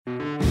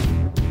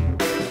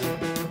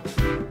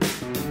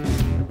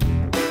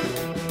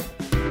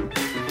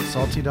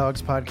Salty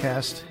Dogs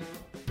podcast.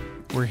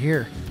 We're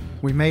here.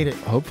 We made it.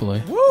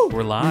 Hopefully. Woo!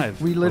 We're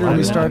live. We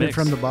literally started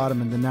from the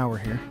bottom, and then now we're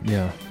here.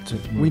 Yeah.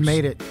 We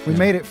made it. We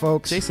made it,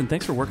 folks. Jason,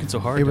 thanks for working so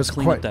hard it was to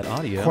clean up that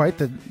audio. Quite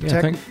the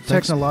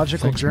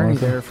technological journey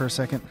Martha. there for a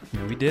second.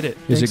 Yeah, we did it.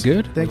 Is it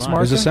good? Thanks,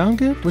 Martha. Does it sound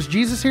good? Was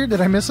Jesus here?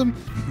 Did I miss him?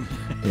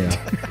 Yeah.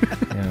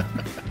 Yeah.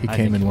 He I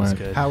came think and it was went.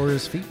 good. How were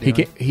his feet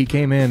doing? He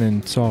came in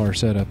and saw our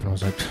setup, and I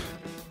was like,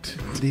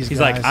 He's guys.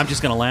 Like, I'm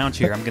just going to lounge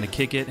here. I'm going to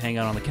kick it, hang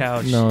out on the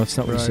couch. no, that's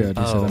not what he said.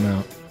 He said, I'm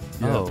out.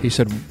 Oh. He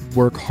said,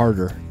 work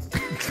harder.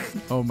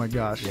 Oh my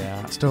gosh.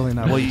 Yeah. It's totally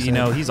not Well, what he you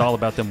know, said. he's all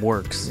about them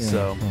works, Yeah.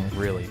 so Oh.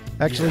 really.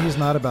 Actually, he's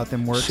not about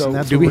them works, So and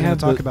that's do what we we're going have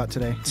to talk the- about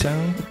today.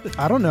 Sound?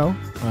 I don't know.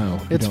 Oh.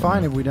 you It's don't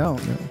fine know. if we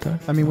don't. Yeah, okay.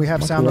 I mean, we have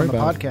Not to sound on worry the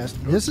about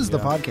podcast. This is the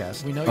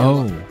podcast. We know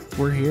Oh.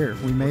 We're here.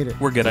 We made it.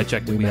 We're good. I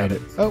checked it. We We have made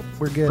it. it. Oh,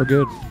 we're good. We're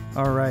good.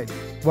 All right.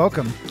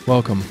 Welcome.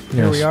 Welcome.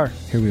 Here Yes. we are.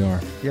 Here we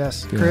are.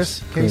 Yes. Yes.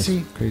 Chris,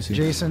 Casey,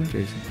 Jason,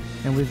 Jason.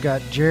 and we've got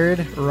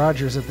Jared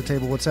Rogers at the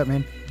table. What's up,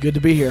 man? Good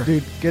to be here.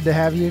 Dude, good to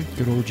have you.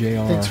 Good old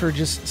JR. Thanks for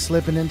just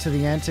slipping into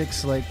the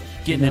antics. Like,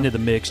 Getting into the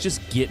mix,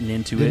 just getting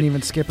into didn't it.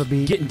 even skip a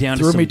beat. Getting down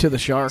Threw to me to the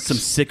sharks. some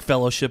sick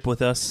fellowship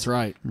with us. That's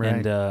right.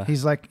 Right. And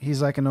he's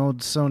like an old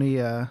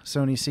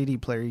Sony CD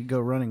player you go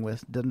running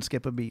with. Doesn't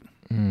skip a beat.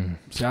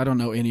 See, I don't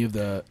know any of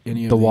the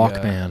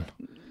Walkman.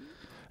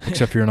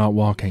 Except you're not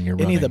walking, you're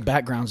any running. of the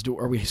backgrounds.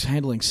 Are we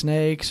handling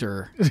snakes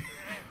or?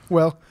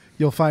 Well,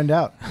 you'll find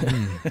out.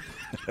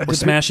 we're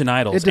smashing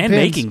idols It depends.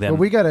 and making them. But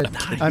we gotta.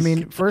 I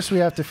mean, first we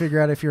have to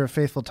figure out if you're a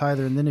faithful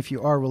tither, and then if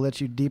you are, we'll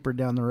let you deeper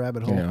down the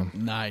rabbit hole. Yeah.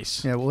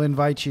 Nice. Yeah, we'll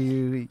invite you.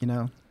 You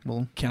know,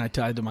 we'll Can I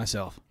tithe to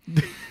myself?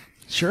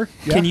 sure.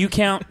 Yeah. Can you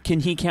count? Can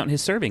he count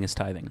his serving as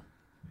tithing?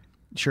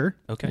 Sure.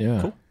 Okay.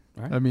 Yeah. Cool.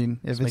 All right. I mean,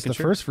 if it's making the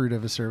sure. first fruit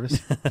of a service,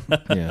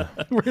 Yeah.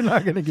 we're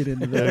not going to get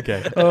into that.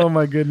 Okay. Oh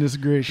my goodness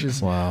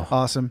gracious! Wow.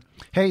 Awesome.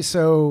 Hey,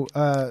 so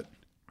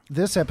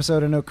this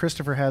episode, I know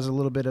Christopher has a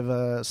little bit of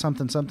a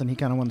something he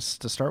kind of wants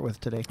to start with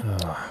today.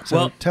 So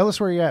Well- tell us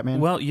where you're at, man.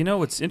 Well, you know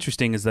what's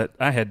interesting is that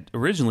I had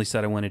originally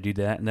said I wanted to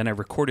do that, and then I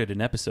recorded an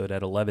episode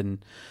at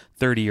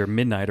 11:30 or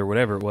midnight or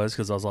whatever it was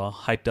because I was all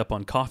hyped up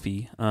on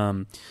coffee.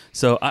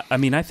 So I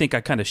mean, I think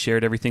I kind of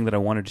shared everything that I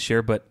wanted to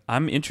share, but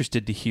I'm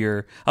interested to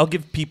hear. I'll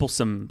give people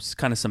some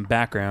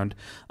background.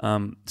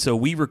 So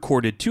we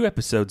recorded 2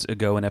 episodes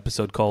ago an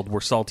episode called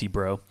 "We're Salty,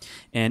 Bro,"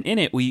 and in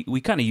it we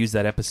kind of used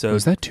that episode.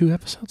 Was that 2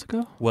 episodes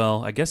ago? Well,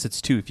 I guess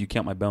it's 2 if you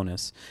count my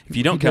bonus. If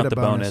you don't get count a the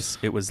bonus. bonus,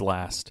 it was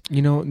last.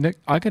 You know, Nick,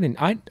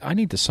 I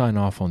need to sign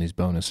off on these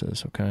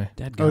bonuses, okay?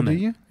 oh, Dadgummit. do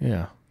you?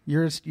 Yeah.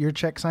 You're a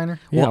check signer?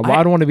 Yeah, Well, well,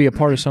 I don't want to be a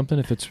part of something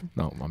if it's...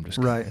 No, I'm just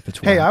kidding. Right. If it's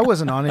Hey, wrong. I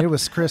wasn't on it. It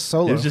was Chris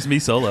solo. It was just me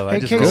solo. I Hey,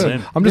 just Casey. rolled Good.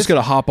 in. I'm just going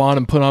to hop on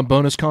and put on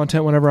bonus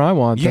content whenever I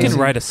want. You Casey- can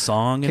write a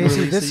song and Casey,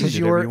 release this it. is You can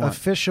do whatever your you want.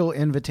 official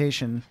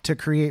invitation to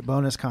create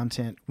bonus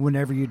content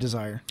whenever you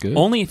desire. Good.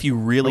 Only if you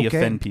really Okay.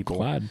 offend people,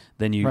 Glad.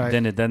 then you Right.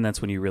 then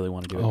that's when you really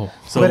want to do it. Oh.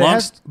 So but,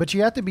 long. but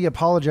you have to be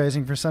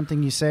apologizing for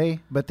something you say,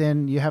 but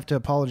then you have to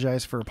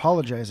apologize for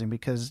apologizing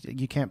because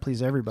you can't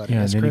please everybody. Yeah,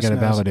 and as then Chris you got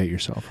to knows. validate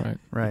yourself, right?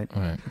 Right.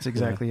 All right. That's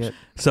exactly it.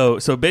 So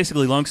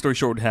basically, long story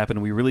short, what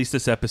happened? We released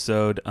this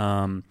episode,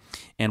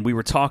 and we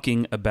were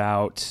talking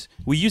about.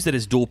 We used it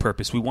as dual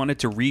purpose. We wanted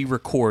to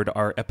re-record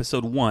our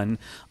episode 1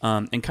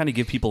 and kind of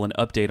give people an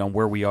update on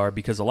where we are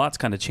because a lot's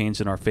kind of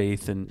changed in our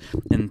faith and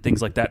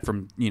things like that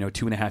from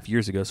 2.5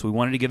 years ago. So we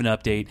wanted to give an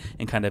update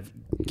and kind of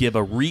give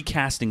a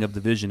recasting of the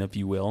vision, if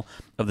you will,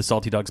 of the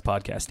Salty Dogs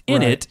podcast.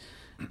 In Right. it,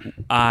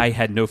 I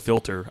had no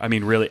filter. I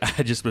mean, really,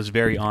 I just was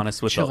very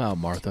honest with Chill out,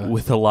 Martha.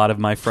 with a lot of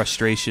my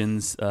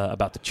frustrations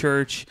about the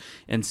church.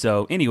 And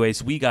so,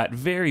 anyways, we got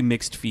very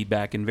mixed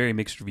feedback and very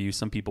mixed reviews.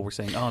 Some people were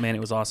saying, "Oh man, it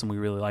was awesome. We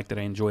really liked it.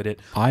 I enjoyed it."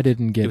 I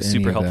didn't It get was any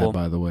super of helpful. that,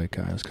 by the way,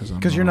 guys,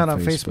 Because you're not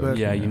on Facebook.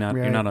 Yeah, you're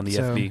not on the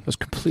so- FB. I was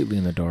completely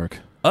in the dark.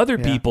 Other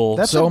Yeah. people,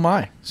 That's So a- am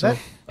I. So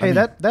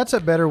That's a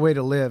better way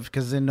to live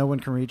because then no one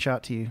can reach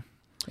out to you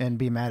and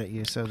be mad at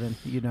you. So then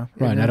Right, and I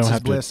ignorance don't is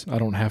have bliss. to. I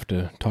don't have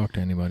to talk to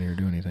anybody or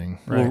do anything.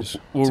 Right. Just-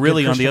 well, It's a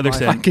really good on the other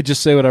Christian I side, could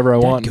just say whatever I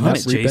want. and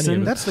Dadgummit, not reap any of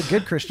Jason. it. That's the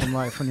good Christian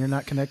life when you're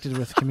not connected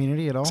with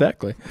community at all.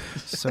 Exactly.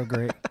 It's so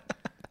great.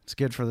 It's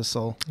good for the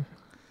soul.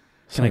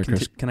 Sorry,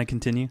 Chris. can I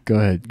continue? Go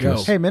ahead. Go.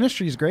 Chris. Hey,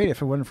 ministry is great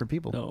if it wasn't for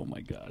people. Oh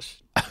my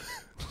gosh.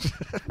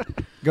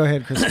 Go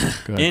ahead, Chris. Go ahead,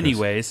 Chris.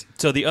 Anyways,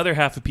 so the other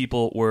half of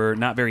people were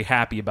not very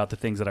happy about the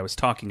things that I was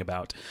talking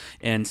about,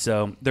 and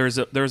so there's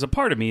a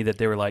part of me that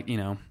they were like,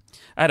 I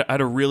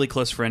had a really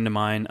close friend of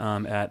mine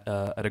at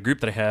a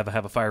group that I have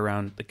a fire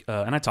round,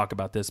 and I talk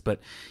about this, but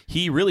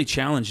he really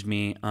challenged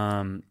me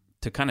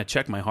to kind of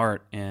check my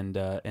heart, and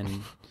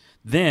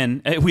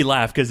then we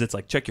laugh because it's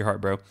like, check your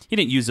heart, bro. He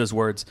didn't use those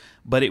words,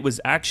 but it was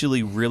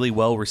actually really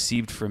well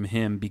received from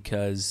him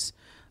because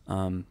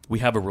we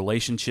have a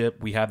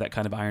relationship. We have that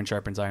kind of iron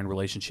sharpens iron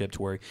relationship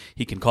to where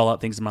he can call out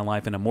things in my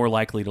life, and I'm more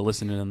likely to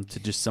listen to them to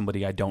just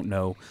somebody I don't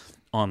know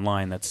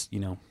online that's,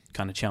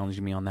 kind of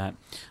challenging me on that.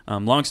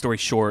 Long story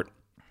short,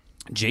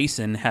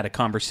 Jason had a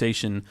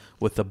conversation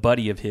with a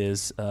buddy of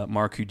his,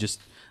 Mark, who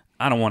just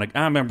don't want to.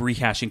 I'm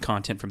rehashing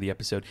content from the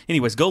episode.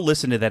 Anyways, go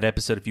listen to that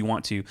episode if you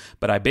want to.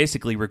 But I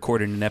basically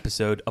recorded an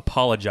episode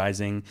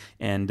apologizing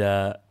and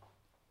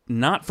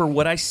not for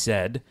what I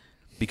said,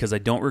 because I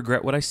don't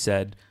regret what I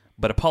said,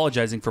 but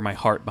apologizing for my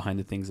heart behind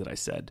the things that I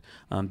said.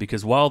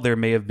 Because while there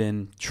may have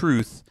been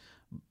truth,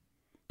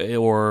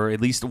 or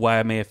at least why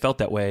I may have felt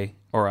that way,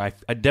 or I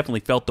definitely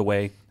felt the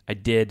way I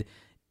did,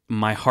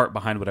 my heart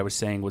behind what I was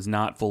saying was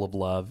not full of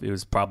love. It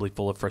was probably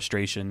full of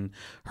frustration,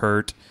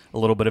 hurt, a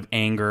little bit of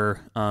anger,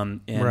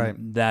 and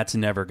that's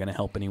never going to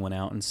help anyone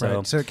out. And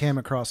so, so it came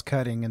across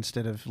cutting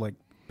instead of like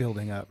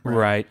building up.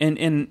 Right.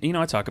 And you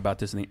know, I talk about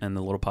this in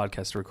the little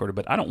podcast I recorded,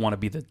 but I don't want to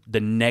be the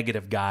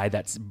negative guy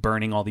that's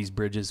burning all these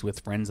bridges with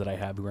friends that I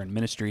have who are in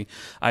ministry.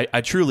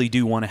 I truly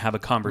do want to have a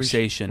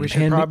conversation. We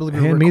should probably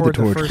hand me the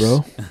torch,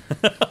 bro.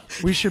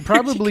 We should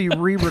probably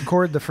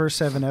re-record the first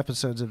 7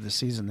 episodes of the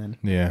season then.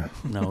 Yeah.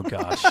 No,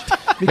 gosh.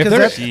 Because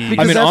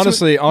I mean,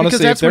 honestly,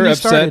 if they're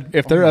upset,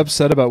 started.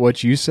 upset about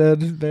what you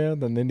said, man,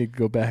 then they need to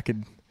go back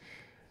and,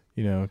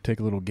 you know, take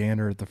a little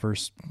gander at the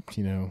first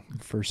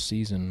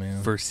season,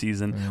 man. First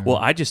season. Yeah. Well,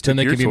 I just took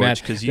your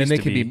torch because you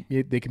used to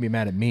be. They can be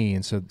mad at me,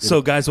 and so.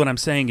 So, guys, what I'm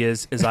saying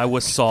is I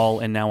was Saul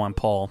and now I'm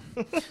Paul.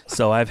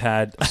 So I've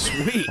had.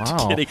 Sweet.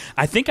 Wow. Kidding.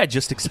 I think I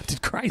just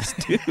accepted Christ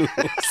too.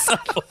 So,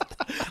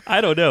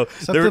 I don't know.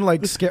 Something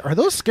like are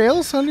those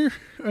scales on your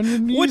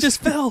knees? What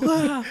just fell?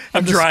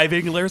 I'm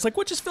driving. And Larry's like,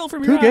 "What just fell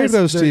from your Who eyes?" gave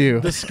those to you?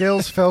 The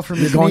scales fell from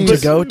You're your going knees.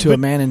 to go to a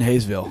man in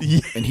Hayesville,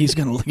 and he's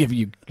going to give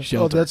you Oh,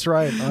 shelter. that's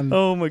right.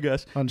 Oh my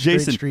gosh, on Straight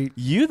Jason, Street.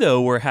 you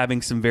though were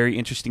having some very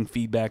interesting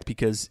feedback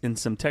because in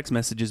some text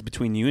messages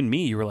between you and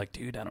me, you were like,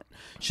 "Dude,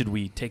 should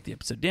we take the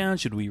episode down?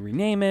 Should we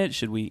rename it?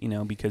 Should we,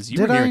 because you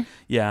Did were here." I?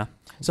 Yeah.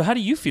 So how do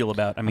you feel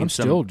about? I'm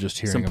still just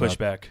hearing some about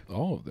pushback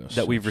all of this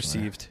that we've so-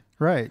 received.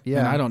 Right. Yeah.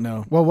 And I don't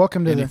know. Well,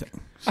 welcome to anything.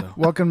 So.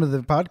 welcome to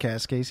the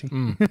podcast, Casey.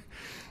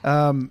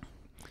 Mm.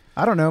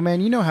 I don't know,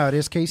 man. You know how it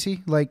is,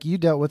 Casey. Like you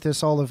dealt with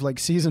this all of like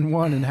season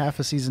 1 and half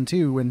of season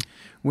 2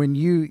 when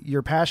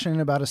you're passionate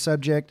about a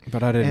subject.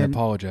 But I didn't and-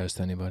 apologize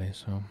to anybody,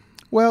 so.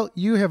 Well,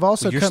 you have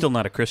also You're still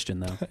not a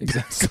Christian though.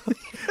 Exactly.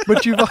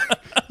 but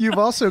you've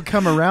also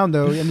come around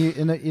though, and you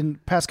in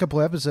past couple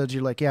episodes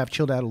you're like, yeah, I've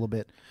chilled out a little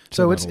bit.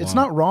 So Chilled out a it's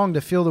lot. not wrong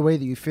to feel the way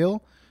that you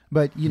feel,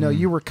 but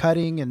you were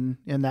cutting and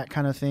that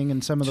kind of thing,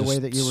 and some of the way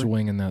that you were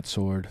swinging that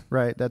sword.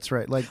 right. That's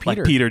right, like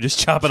Peter. Like Peter just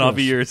chopping off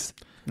ears.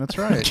 That's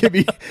right.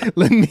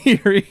 Let me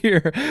your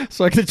ear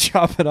so I can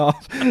chop it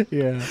off.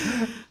 Yeah.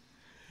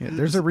 Yeah,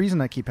 there's a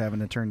reason I keep having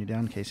to turn you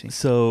down, Casey.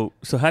 So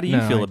how do you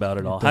No, feel about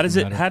it all? it How does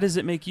doesn't it matter. how does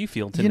it make you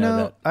feel to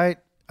know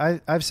that?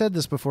 I've said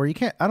this before. I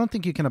don't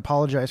think you can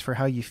apologize for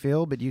how you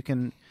feel, but you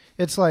can.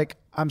 It's like,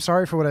 I'm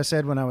sorry for what I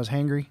said when I was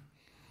hangry.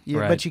 Yeah,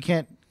 Right. But you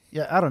can't.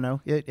 Yeah, I don't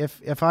know.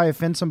 If I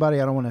offend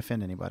somebody, I don't want to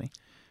offend anybody,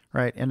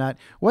 right? And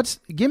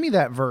give me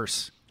that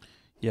verse.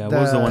 Yeah,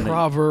 what was the one that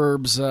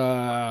Proverbs.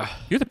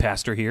 you're the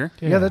pastor here?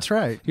 Yeah, that's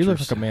right. You look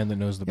like a man that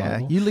knows the Yeah,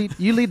 Bible.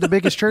 you lead the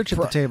biggest church at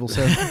the table,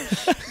 so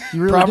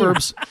you really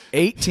Proverbs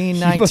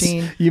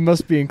 18:19. You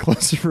must be in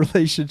closer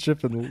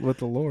relationship with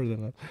the Lord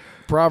than us.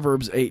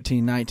 Proverbs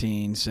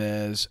 18:19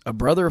 says, "A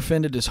brother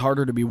offended is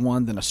harder to be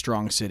won than a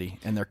strong city,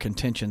 and their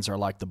contentions are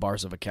like the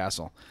bars of a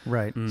castle." do.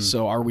 Right,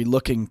 So, are we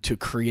looking to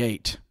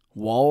create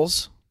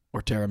walls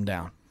or tear them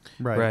down?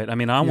 Right. I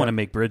mean, I want to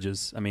make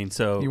bridges. I mean,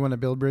 so You want to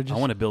build bridges? I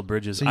want to build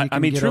bridges. So you I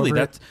can mean, get truly,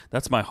 over it?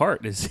 that's my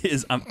heart.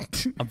 Is I'm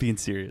being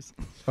serious.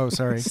 Oh,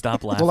 sorry.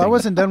 Stop laughing. Well, I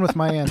wasn't done with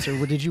my answer.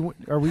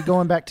 Are we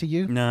going back to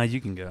you? No,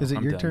 you can go. Is it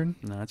I'm your done. turn?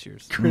 No, it's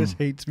yours. Chris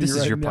hates me This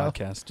right is your now.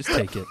 podcast. Just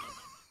take it.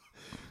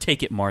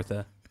 Take it,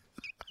 Martha.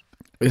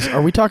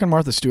 Are we talking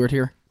Martha Stewart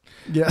here?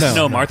 Yes.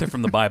 No, Martha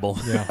from the Bible.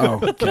 Yeah. Oh,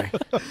 okay.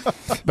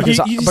 Because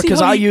You see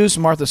how I you- use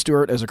Martha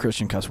Stewart as a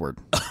Christian cuss word.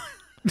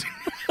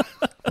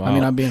 I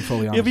mean, I'm being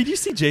fully honest. Yeah, but you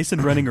see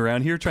Jason running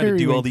around here trying to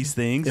do all these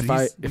things. if and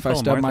I he's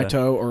stub my Martha.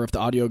 toe or if the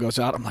audio goes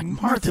out, I'm like,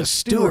 Martha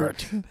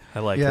Stewart. I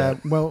like Yeah.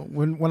 that. Well,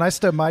 when I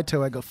stub my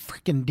toe, I go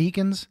freaking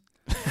deacons.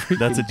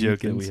 That's a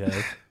joke that we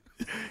have.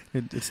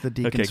 It's the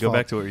deacons. Okay, go fault.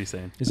 back to what you're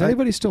saying. Is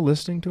anybody still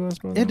listening to us?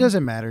 by the way? It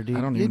doesn't matter, dude.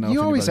 I don't even know if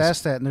You always anybody's-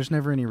 ask that, and there's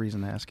never any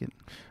reason to ask it.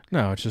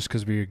 No, it's just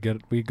because we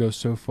go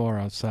so far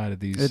outside of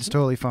these. It's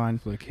totally fine.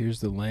 like,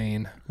 here's the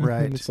lane.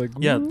 Right. And it's like,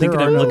 Yeah, ooh, thinking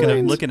are of no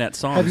looking lanes. at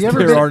songs. Have you ever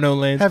there been- are no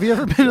lanes. Have you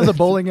ever been to the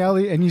bowling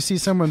alley and you see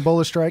someone bowl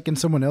a strike in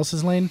someone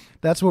else's lane?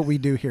 That's what we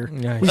do here.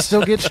 Nice. We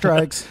still get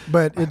strikes,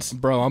 but it's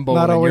Bro, I'm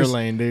bowling not in always- your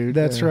lane, dude.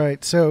 That's Yeah.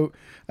 right. So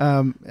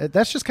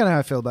that's just kind of how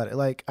I feel about it.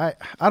 Like I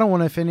don't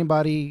want to offend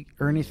anybody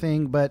or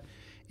anything, but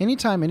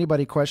anytime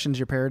anybody questions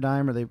your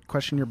paradigm or they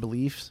question your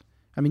beliefs,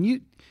 I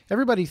mean,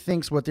 everybody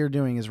thinks what they're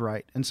doing is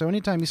right, and so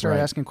anytime you start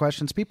Right. asking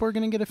questions, people are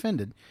going to get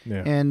offended.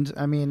 Yeah. And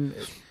I mean,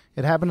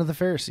 it happened to the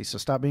Pharisee, so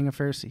stop being a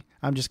Pharisee.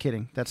 I'm just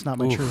kidding. That's not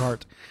my Oof. true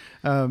heart.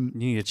 You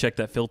need to check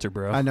that filter,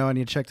 bro. I know I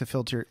need to check the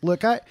filter.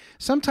 Look,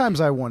 sometimes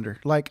I wonder.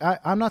 Like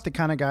I'm not the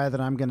kind of guy that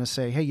I'm going to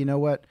say, hey, you know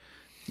what?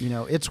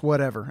 It's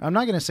whatever. I'm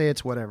not going to say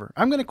it's whatever.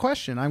 I'm going to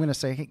question. I'm going to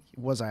say, hey,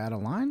 was I out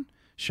of line?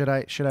 Should I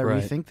Right.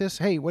 rethink this?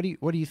 Hey, what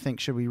do you think?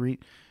 Should we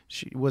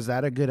was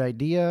that a good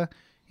idea?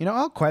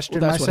 I'll question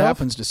Well, that's myself. what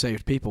happens to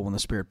saved people when the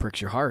Spirit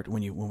pricks your heart.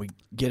 When we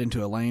get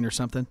into a lane or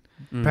something,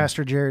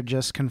 Pastor Jared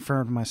just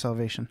confirmed my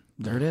salvation.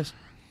 there it is.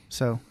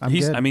 So I'm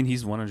he's good. I mean,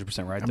 he's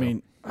 100% right. I though.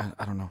 mean,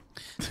 I don't know.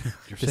 just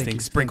Thank think, you,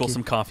 sprinkle thank you.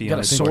 some coffee You got on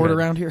a it. sword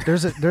around here?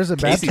 There's a Casey's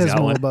got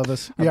baptismal one. above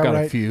us. I've Yeah, got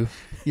right. a few.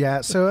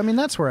 Yeah, so I mean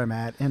that's where I'm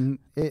at, and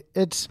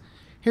it's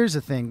here's the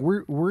thing: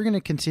 we're going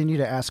to continue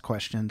to ask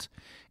questions,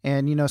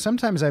 and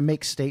sometimes I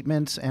make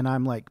statements and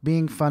I'm like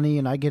being funny,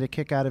 and I get a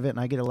kick out of it, and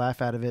I get a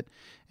laugh out of it,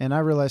 and I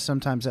realize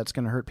sometimes that's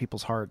going to hurt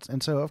people's hearts,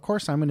 and so of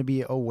course I'm going to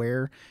be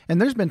aware. And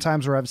there's been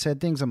times where I've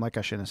said things I'm like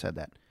I shouldn't have said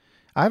that.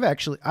 I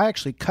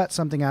actually cut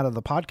something out of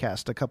the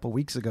podcast a couple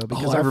weeks ago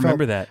because I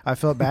remember felt, that. I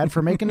felt bad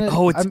for making it.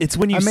 It's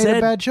when you I made said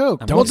a bad joke.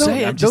 I'm Don't just say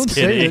kidding. it. I'm just Don't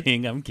say it.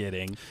 kidding. I'm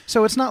kidding.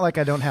 So it's not like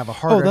I don't have a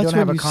heart. Oh, I that's don't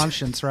have when a you s-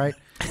 conscience, right?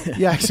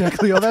 Yeah,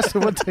 exactly. Oh, that's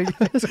the one thing.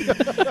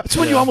 That's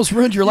when you almost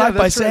ruined your life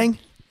by that's right. saying,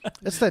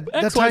 That's that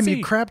time you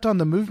XYZ. crapped on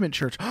the movement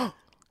church.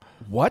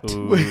 "What?"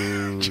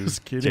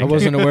 Just kidding. I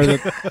wasn't aware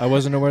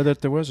that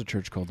there was a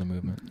church called the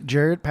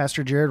Movement.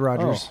 Pastor Jared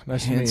Rogers Oh,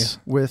 nice to meet you. Hence,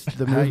 with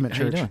the how movement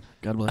you church. doing?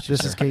 God bless you.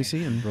 This is sir.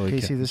 Casey, and Really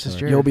Casey, can't- this is sorry.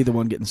 Jared. You'll be the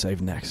one getting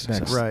saved next.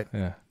 Next. So. Right.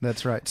 Yeah.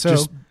 That's right. So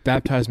Just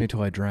baptize me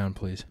till I drown,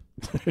 please.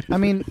 I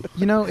mean,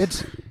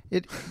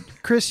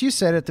 Chris, you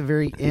said at the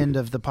very end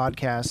of the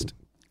podcast,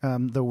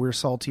 the We're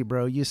Salty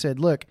Bro, you said,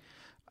 look,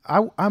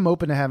 I'm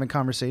open to having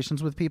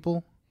conversations with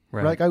people.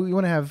 Right. Like we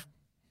want to have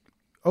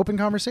open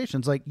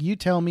conversations. Like you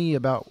tell me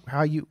about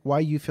why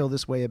you feel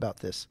this way about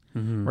this,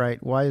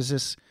 right? Why is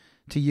this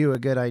to you a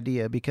good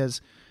idea?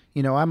 Because,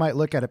 I might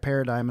look at a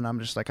paradigm and I'm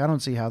just like, I don't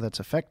see how that's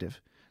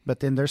effective. But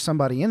then there's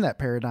somebody in that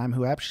paradigm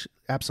who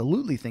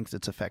absolutely thinks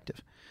it's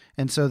effective.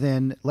 And so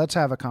then let's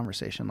have a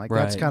conversation. Like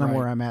that's Right, kind of right.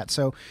 where I'm at.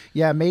 So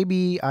yeah,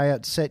 maybe I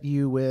upset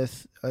you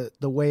with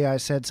the way I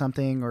said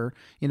something, or,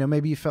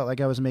 maybe you felt like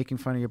I was making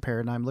fun of your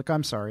paradigm. Look,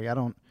 I'm sorry. I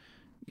don't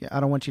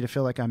want you to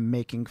feel like I'm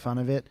making fun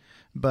of it.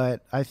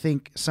 But I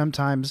think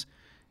sometimes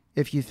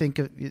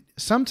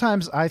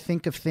sometimes I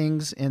think of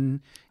things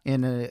in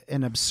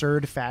an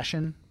absurd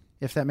fashion,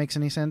 if that makes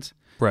any sense.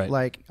 Right.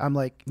 Like I'm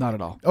like, Not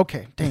at all.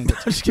 okay, dang it.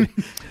 Just kidding.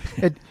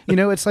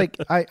 It's like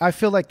I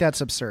feel like that's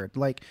absurd.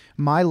 Like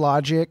my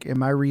logic and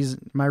my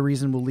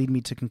reason will lead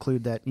me to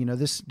conclude that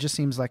this just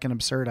seems like an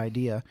absurd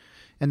idea,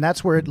 and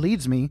that's where it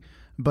leads me.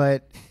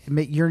 But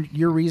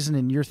your reason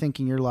and your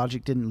thinking, your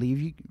logic didn't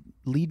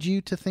lead you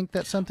to think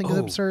that something is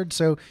absurd.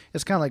 So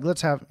it's kind of like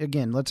let's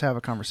have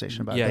a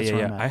conversation about it. That's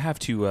where I'm at. I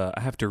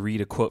have to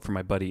read a quote from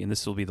my buddy, and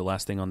this will be the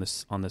last thing on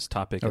this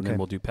topic, and Okay. then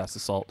we'll do Pass the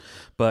Salt.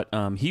 But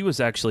he was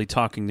actually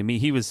talking to me.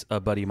 He was a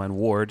buddy of mine,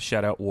 Ward.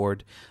 Shout out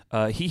Ward.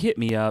 He hit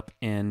me up,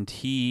 and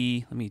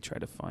let me try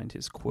to find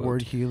his quote.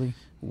 Ward Healy.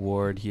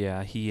 Ward,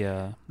 yeah, he.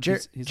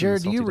 Jared, he's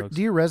Jared, in the do Salty Dogs.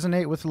 you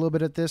resonate with a little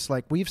bit of this?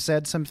 Like we've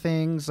said some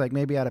things, like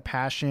maybe out of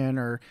passion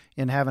or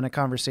in having a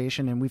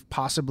conversation, and we've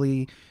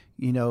possibly,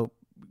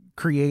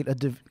 created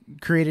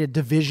a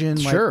division.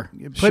 Sure,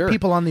 like, put sure.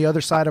 people on the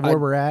other side of where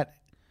we're at.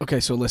 Okay,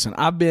 so listen,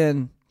 I've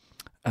been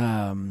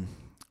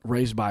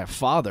raised by a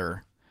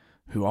father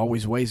who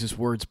always weighs his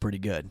words pretty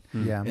good.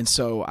 Yeah, And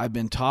so I've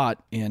been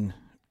taught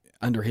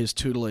under his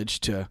tutelage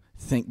to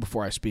think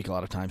before I speak a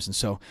lot of times. And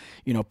so,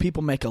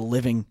 people make a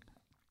living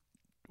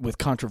with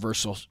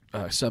controversial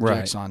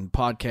subjects on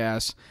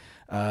podcasts,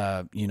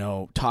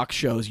 talk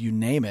shows, you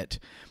name it.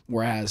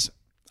 Whereas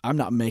I'm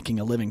not making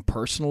a living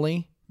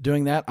personally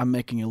doing that. I'm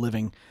making a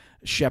living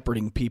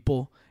shepherding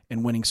people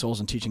and winning souls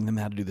and teaching them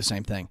how to do the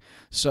same thing.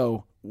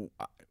 So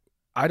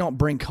I don't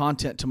bring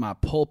content to my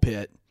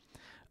pulpit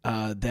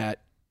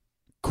that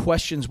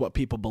questions what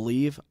people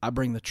believe. I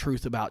bring the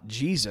truth about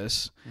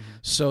Jesus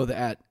so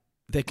that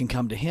they can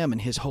come to him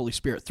and his Holy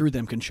Spirit through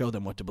them can show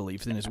them what to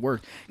believe in his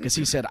word. Because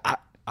he said,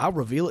 I'll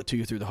reveal it to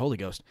you through the Holy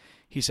Ghost.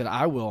 He said,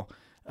 I will.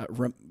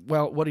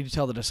 What did he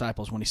tell the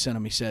disciples when he sent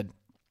them? He said,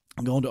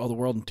 go into all the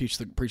world and preach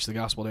the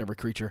gospel to every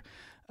creature,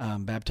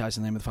 baptize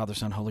in the name of the Father,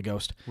 Son, Holy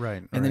Ghost.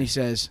 right. And then he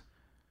says,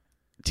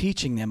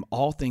 teaching them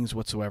all things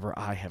whatsoever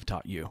I have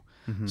taught you.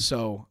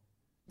 So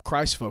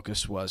Christ's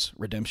focus was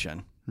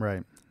redemption.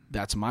 right.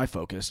 That's my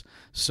focus.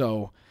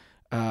 So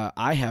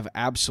I have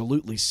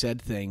absolutely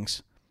said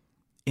things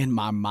in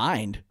my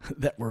mind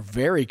that were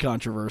very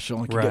controversial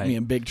and could get Right. me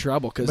in big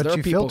trouble. Because But there are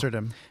you people, filtered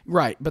him.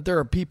 right? But there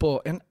are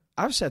people, and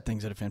I've said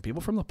things that offend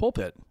people from the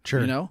pulpit.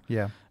 Sure.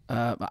 Yeah.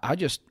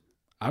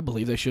 I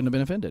believe they shouldn't have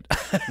been offended.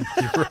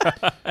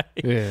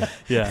 Yeah.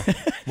 Yeah.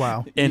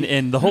 Wow.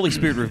 And the Holy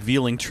Spirit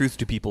revealing truth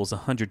to people is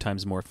 100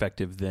 times more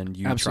effective than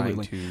you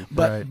Absolutely. trying to.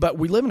 Right. But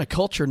we live in a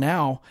culture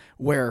now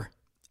where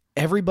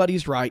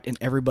everybody's right and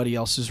everybody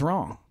else is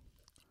wrong.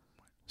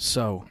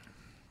 So,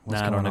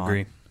 what's I going don't on?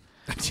 agree.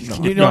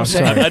 You know what I'm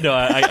saying? I know.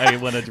 I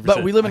 100%.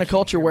 But we live in a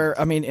culture where,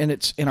 and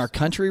it's in our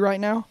country right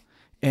now,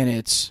 and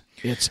it's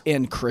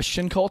in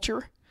Christian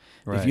culture.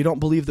 Right. If you don't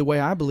believe the way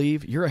I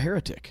believe, you're a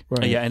heretic.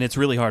 Right. Yeah, and it's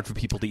really hard for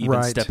people to even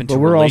Right. step into But a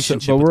we're also,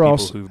 relationship but with we're people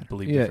also, who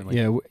believe yeah,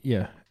 differently.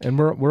 yeah, and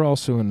we're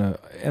also in a,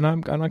 and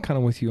I'm kind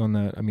of with you on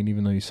that. I mean,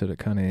 even though you said it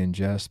kind of in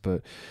jest,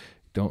 but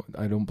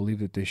I don't believe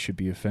that they should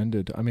be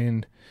offended. I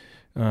mean,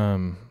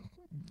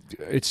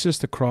 it's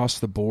just across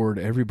the board.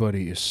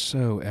 Everybody is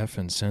so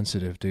effing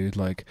sensitive, dude.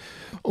 Like,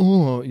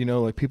 oh,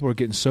 like people are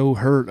getting so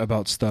hurt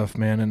about stuff,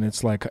 man. And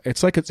it's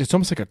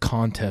almost like a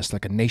contest,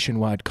 like a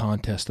nationwide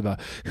contest about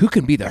who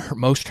can be the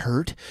most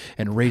hurt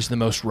and raise the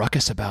most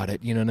ruckus about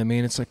it. You know what I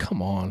mean? It's like,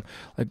 come on,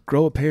 like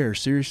grow a pair,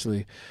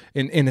 seriously.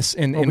 In we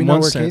know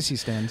one where sense, Casey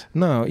stands.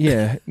 But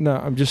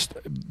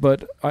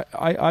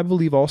I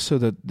believe also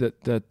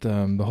that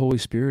the Holy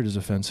Spirit is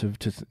offensive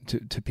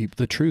to people.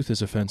 The truth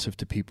is offensive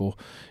to people.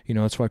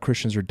 That's why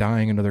Christians are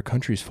dying in other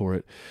countries for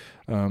it.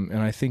 And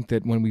I think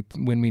that when we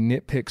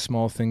nitpick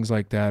small things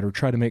like that or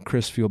try to make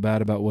Chris feel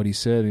bad about what he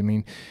said, I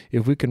mean,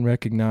 if we can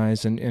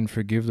recognize and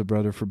forgive the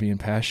brother for being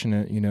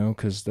passionate,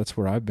 because that's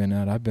where I've been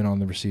at. I've been on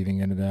the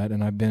receiving end of that,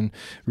 and I've been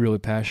really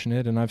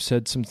passionate, and I've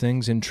said some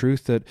things in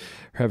truth that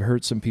have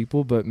hurt some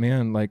people. But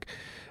man, like,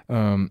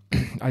 I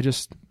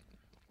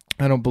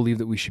don't believe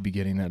that we should be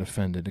getting that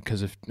offended,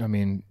 because it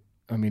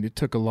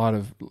took a lot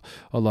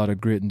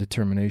of grit and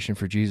determination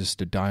for Jesus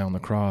to die on the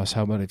cross.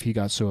 How about if he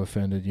got so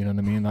offended? You know what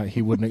I mean? Like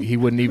he wouldn't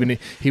even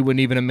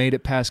have made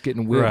it past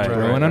getting whipped, bro.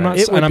 Right, and I'm not,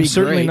 right. and I'm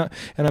certainly not,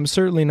 and I'm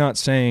certainly not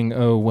saying,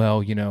 oh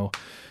well,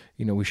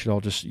 we should all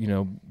just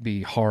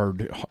be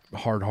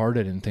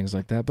hard-hearted and things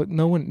like that. But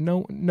know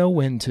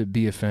when to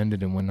be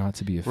offended and when not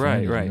to be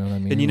offended. Right. You know what I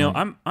mean?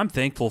 And I'm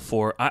thankful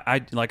for.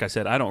 I like I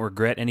said, I don't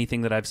regret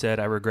anything that I've said.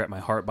 I regret my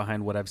heart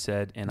behind what I've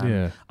said,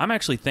 and I'm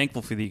actually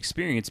thankful for the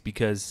experience,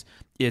 because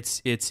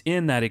it's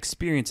in that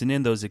experience and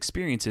in those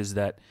experiences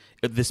that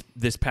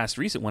this past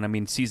recent one. I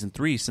mean, season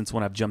 3, since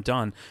when I've jumped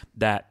on,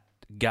 that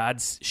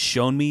God's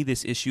shown me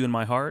this issue in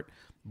my heart,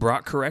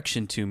 brought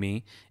correction to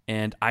me,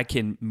 and I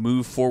can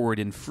move forward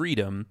in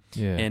freedom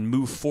and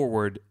move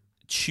forward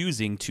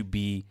choosing to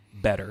be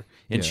better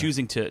and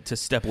choosing to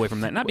step away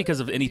from that, not because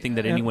of anything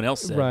that anyone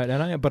else said.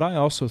 Right, but I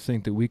also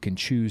think that we can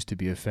choose to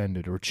be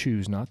offended or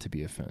choose not to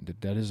be offended.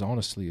 That is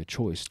honestly a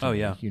choice. Oh,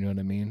 yeah. You know what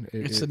I mean?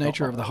 It's the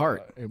nature of the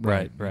heart.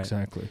 Right.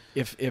 Exactly.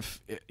 If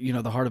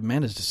the heart of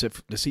man is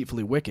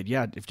deceitfully wicked,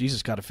 if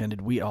Jesus got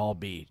offended, we'd all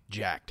be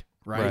jacked.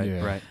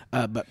 Right.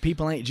 But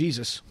people ain't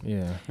Jesus.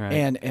 Yeah. Right.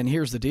 And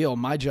here's the deal.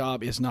 My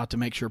job is not to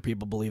make sure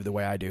people believe the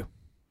way I do.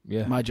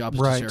 Yeah. My job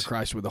is to share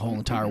Christ with the whole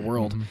entire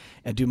world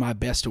and do my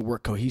best to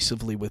work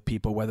cohesively with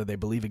people, whether they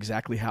believe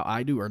exactly how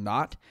I do or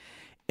not,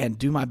 and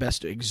do my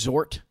best to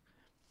exhort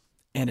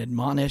and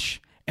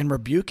admonish and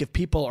rebuke if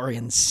people are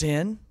in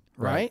sin,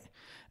 right?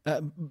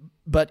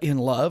 But in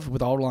love,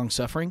 with all long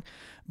suffering.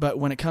 But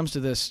when it comes to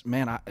this,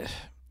 man,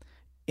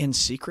 in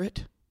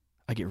secret,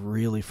 I get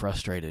really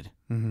frustrated.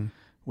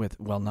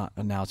 With not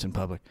now it's in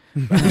public.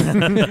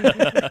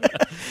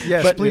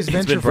 Yes, but please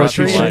venture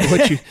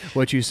frustration.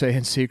 What you say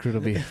in secret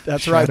will be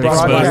that's right.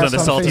 Exposed Broadcast on the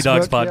on Salty Facebook,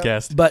 Dogs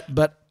podcast.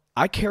 But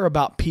I care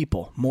about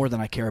people more than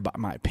I care about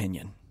my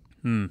opinion.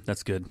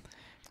 That's good.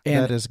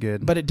 And, that is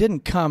good. But it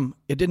didn't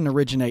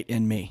originate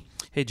in me.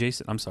 Hey,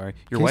 Jason, I'm sorry.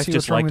 Your Casey, wife just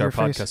what's wrong liked our with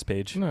your face? podcast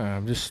page.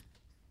 No,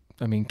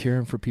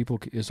 caring for people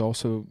is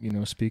also,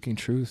 speaking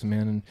truth,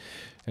 man,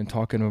 and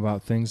talking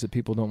about things that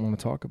people don't want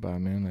to talk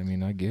about, man. I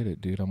mean, I get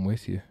it, dude. I'm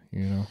with you,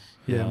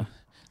 Yeah.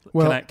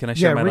 Well, can I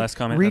share my last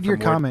comment? Read your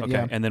from Ward? comment, okay,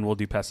 yeah. and then we'll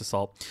do Pass the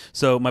Salt.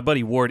 So my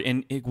buddy Ward,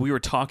 and we were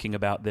talking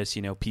about this,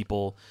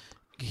 people...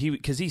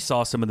 Because he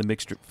saw some of the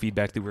mixed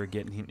feedback that we were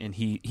getting, and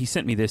he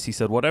sent me this. He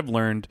said, "What I've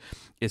learned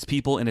is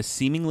people in a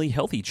seemingly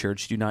healthy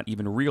church do not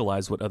even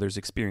realize what others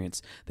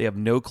experience. They have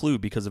no clue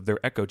because of their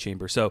echo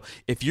chamber. So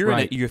if you're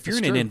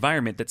in an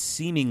environment that's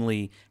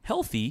seemingly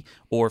healthy,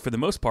 or for the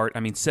most part,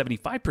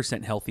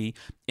 75% healthy,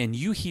 and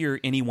you hear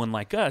anyone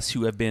like us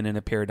who have been in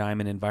a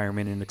paradigm and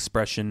environment and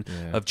expression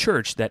of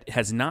church that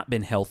has not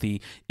been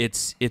healthy,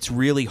 it's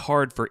really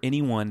hard for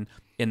anyone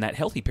in that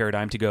healthy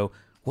paradigm to go,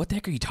 what the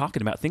heck are you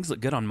talking about? Things look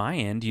good on my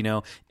end,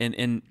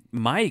 and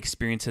my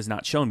experience has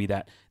not shown me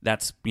that.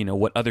 That's,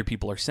 what other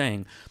people are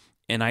saying.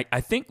 And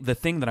I think the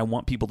thing that I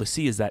want people to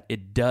see is that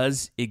it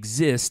does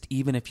exist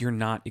even if you're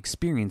not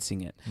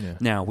experiencing it. Yeah.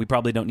 Now, we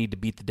probably don't need to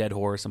beat the dead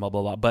horse and blah,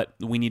 blah, blah, but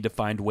we need to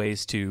find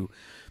ways to,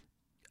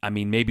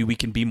 maybe we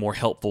can be more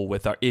helpful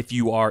with if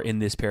you are in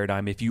this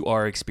paradigm, if you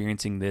are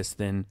experiencing this,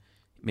 then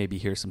maybe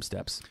here's some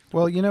steps.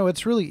 Well,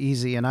 it's really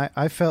easy, and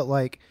I felt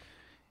like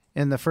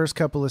in the first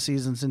couple of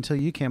seasons until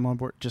you came on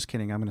board. Just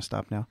kidding. I'm going to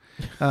stop now.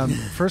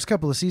 First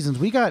couple of seasons,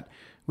 we got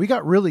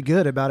really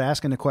good about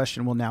asking the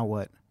question, well, now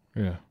what?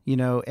 Yeah.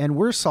 And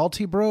We're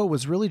Salty Bro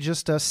was really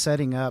just us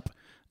setting up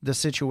the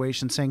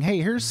situation, saying,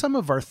 hey, here's some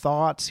of our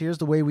thoughts. Here's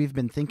the way we've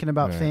been thinking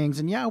about things.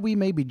 And we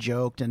maybe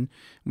joked and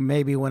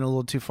maybe went a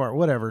little too far,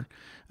 whatever.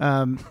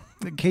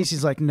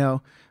 Casey's like,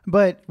 no.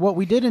 But what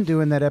we didn't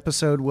do in that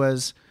episode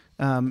was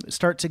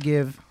start to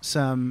give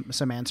some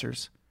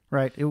answers.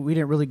 Right. We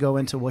didn't really go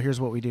into, well,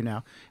 here's what we do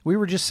now. We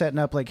were just setting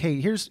up like,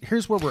 hey,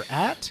 here's where we're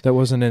at. That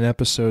wasn't an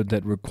episode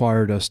that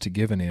required us to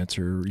give an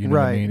answer. You know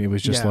what I mean? It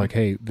was just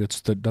hey,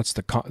 that's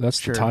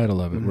the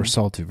title of it. We're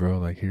salty, bro.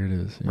 Like, here it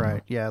is.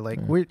 Right. Yeah. Like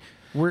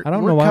I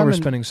don't know why we're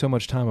spending so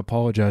much time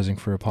apologizing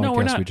for a podcast no,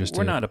 we're not, we just did.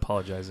 We're not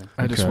apologizing.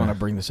 I just want to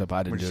bring this up.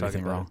 I didn't do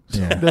anything wrong.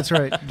 Yeah. That's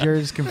right.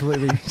 Jared's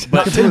completely.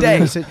 But today,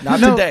 not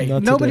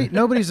today.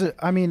 Nobody's.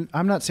 I mean,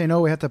 I'm not saying,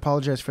 we have to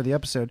apologize for the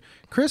episode.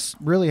 Chris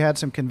really had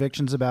some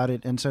convictions about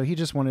it, and so he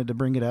just wanted to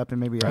bring it up and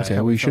maybe ask. Okay,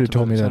 well, you should have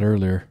told me that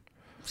earlier.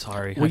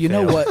 Sorry. Well, you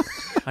know what?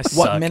 I what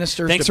suck.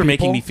 ministers Thanks to for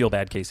making people- me feel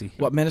bad, Casey.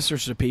 What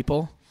ministers to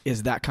people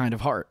is that kind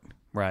of heart.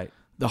 Right.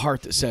 The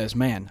heart that says,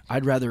 man,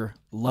 I'd rather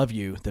love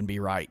you than be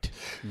right.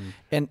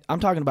 And I'm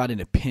talking about an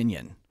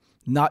opinion,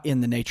 not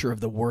in the nature of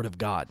the Word of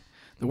God.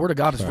 The Word of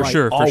God is right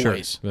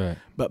always. Right.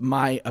 But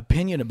my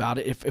opinion about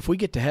it, if we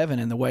get to heaven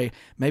in the way,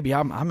 maybe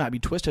I might be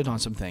twisted on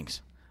some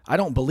things. I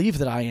don't believe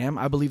that I am.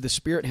 I believe the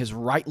Spirit has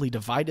rightly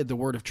divided the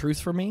word of truth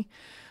for me.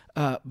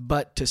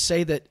 But to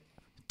say that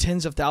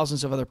tens of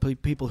thousands of other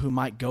people who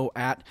might go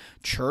at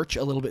church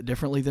a little bit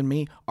differently than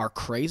me are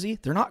crazy,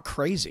 they're not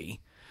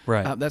crazy.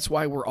 Right. That's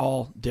why we're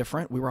all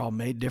different. We were all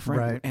made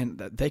different, Right. and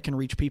they can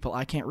reach people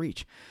I can't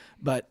reach.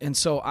 And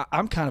so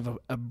I'm kind of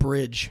a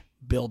bridge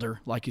builder,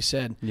 like you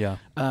said. Yeah.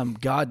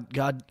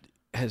 God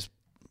has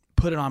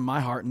put it on my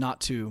heart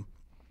not to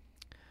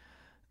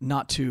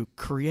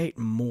create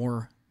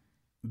more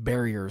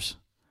barriers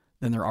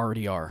than there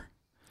already are.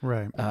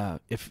 Right.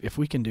 If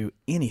we can do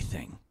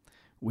anything,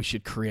 we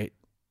should create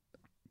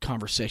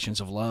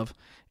conversations of love,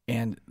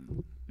 and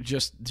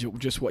just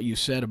what you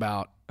said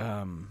about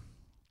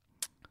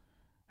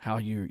how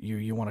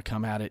you want to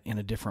come at it in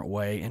a different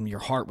way, and your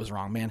heart was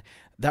wrong, man.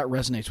 That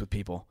resonates with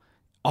people.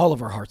 All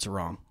of our hearts are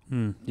wrong.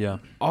 Yeah.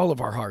 All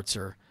of our hearts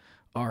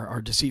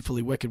are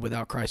deceitfully wicked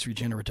without Christ's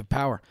regenerative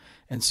power,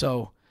 and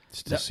so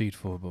It's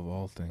deceitful above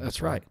all things.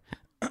 that's right.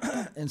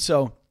 And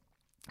so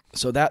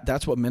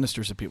that's what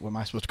ministers to people. Am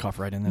I supposed to cough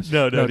right in this?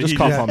 No, just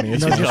cough on me.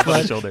 It's It's just on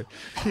my shoulder.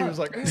 He was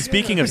like,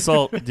 Speaking of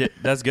salt,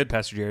 that's good,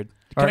 Pastor Jared.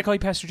 Can I call you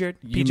Pastor Jared?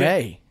 You PJ?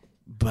 may,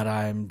 but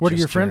I'm. what do just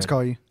your friends Jared.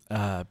 call you?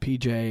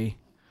 PJ.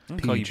 I'll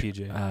call you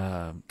PJ.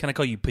 Can I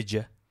call you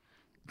PJ?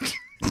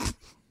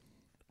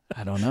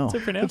 I don't know. To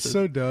pronounce it.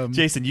 So dumb.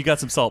 Jason, you got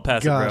some salt.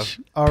 Pass Gosh.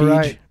 it, All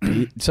right.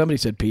 Somebody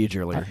said Peach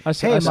earlier. I Hey,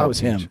 said that was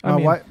him.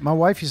 My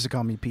wife used to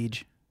call me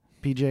Peach.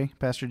 PJ,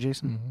 Pastor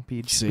Jason.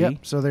 Peach. See? Yep.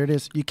 So there it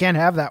is. You can't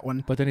have that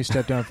one. But then he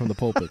stepped down from the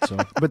pulpit, so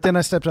But then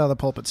I stepped out of the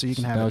pulpit, so you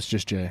can have that it. was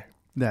just Jay.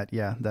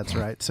 Yeah, that's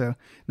right. So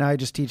now I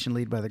just teach and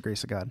lead by the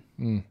grace of God.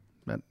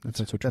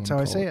 That's how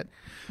I say it.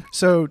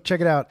 So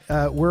check it out.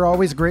 We're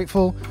always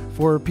grateful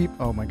for people.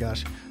 Oh my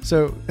gosh.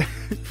 So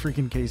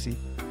freaking Casey.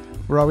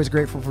 We're always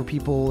grateful for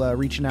people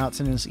reaching out,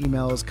 sending us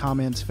emails,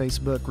 comments,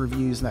 Facebook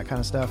reviews, and that kind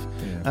of stuff.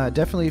 Yeah.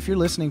 Definitely, if you're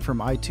listening from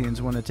iTunes,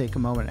 I want to take a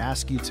moment and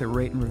ask you to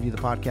rate and review the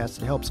podcast.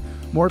 It helps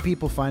more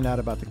people find out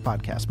about the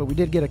podcast. But we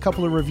did get a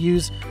couple of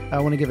reviews. I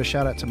want to give a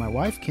shout out to my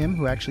wife, Kim,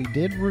 who actually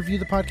did review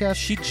the podcast.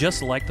 She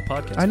just liked the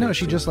podcast. I know, page,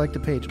 she too. just liked the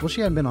page. Well, she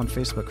hadn't been on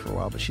Facebook for a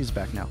while, but she's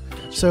back now.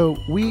 So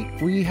we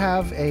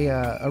have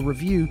a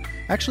review.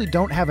 Actually,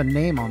 don't have a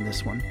name on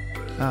this one,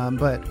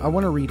 but I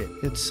want to read it.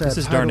 It's This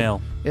is titled-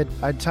 Darnell.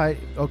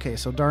 Okay,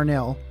 so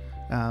Darnell.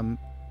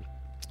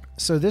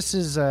 So this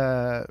is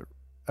a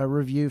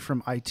review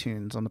from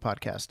iTunes on the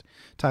podcast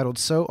titled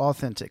 "So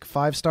Authentic."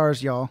 5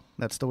 stars, y'all.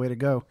 That's the way to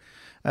go.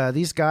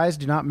 These guys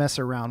do not mess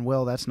around.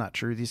 Well, that's not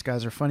true. These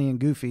guys are funny and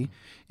goofy.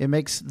 It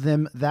makes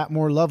them that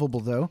more lovable,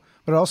 though.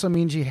 But it also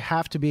means you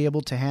have to be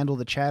able to handle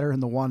the chatter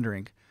and the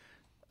wandering,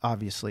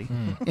 obviously.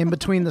 In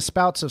between the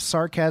spouts of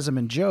sarcasm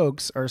and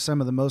jokes are some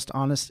of the most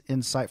honest,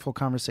 insightful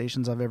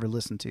conversations I've ever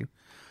listened to.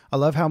 I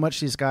love how much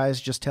these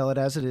guys just tell it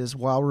as it is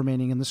while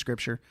remaining in the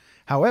scripture.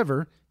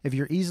 However, if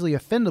you're easily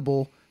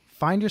offendable,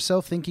 find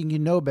yourself thinking you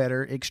know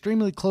better,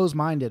 extremely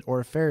close-minded,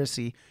 or a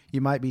Pharisee, you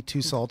might be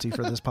too salty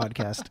for this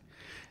podcast.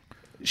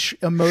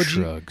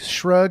 Shrugs.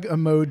 Shrug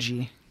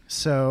emoji.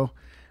 So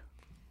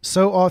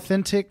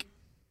authentic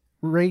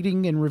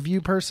rating and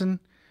review person.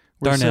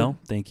 We're Darnell,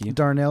 thank you.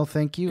 Darnell,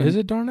 thank you. Is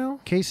it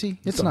Darnell? Casey?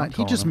 It's So I'm not. He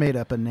calling just him. made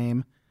up a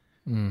name.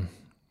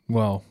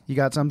 Well, You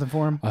got something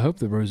for him? I hope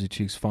the Rosy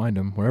Cheeks find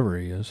him wherever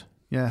he is.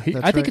 Yeah, I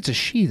that's think right. it's a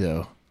she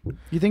though,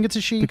 You think it's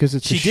a she? because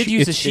it's She a did use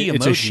a it's- she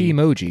It's a emoji. she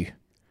emoji.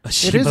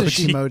 It is a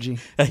she emoji.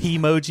 A he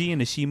emoji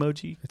and a she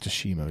emoji. It's a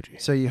she emoji.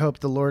 So you hope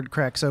the Lord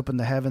cracks open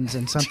the heavens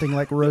and something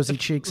like rosy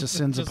cheeks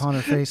ascends upon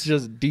her face.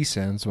 Just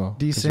descends. Well, 'cause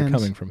they're Descends.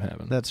 coming from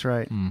heaven. That's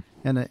right.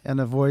 And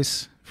a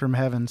voice from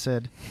heaven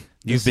said,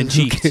 You've "This been is-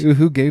 cheeked.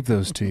 Who gave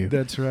those to you?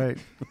 That's right.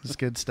 It's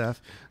good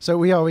stuff. So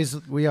we always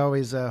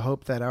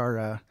hope that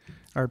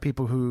our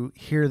people who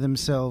hear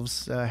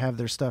themselves have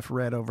their stuff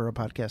read over a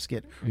podcast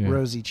get Yeah.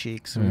 rosy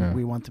cheeks. Yeah.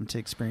 We want them to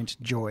experience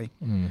joy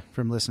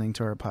from listening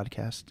to our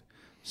podcast.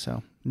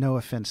 So no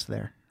offense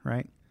there,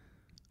 right?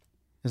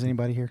 Is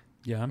anybody here?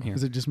 Yeah, I'm here.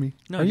 Is it just me?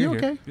 No, Are you you're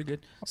here. okay? You're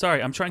good.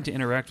 Sorry, I'm trying to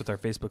interact with our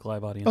Facebook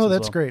Live audience. Oh, as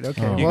that's well. great.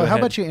 Okay. Oh. You Well, go how ahead.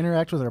 about you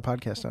interact with our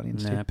podcast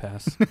audience Nah, too?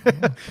 pass.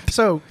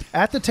 So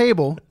at the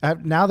table,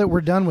 now that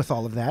we're done with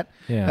all of that,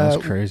 Yeah,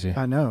 that's crazy.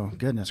 I know.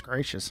 Goodness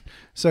gracious.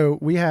 So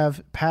we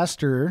have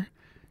Pastor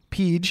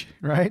Peach,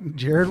 right?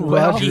 Jared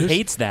Well, Rogers. he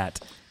hates that.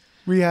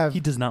 We have. He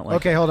does not like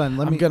Okay, hold on.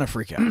 I'm gonna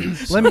freak out.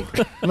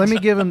 Let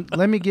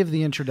me give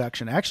the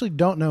introduction. I actually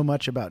don't know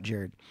much about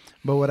Jared,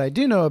 but what I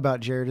do know about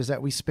Jared is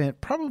that we spent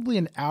probably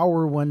an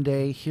hour one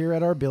day here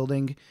at our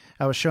building.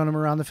 I was showing him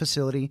around the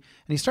facility,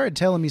 and he started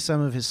telling me some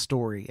of his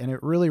story, and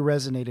it really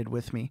resonated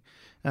with me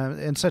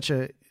in such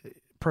a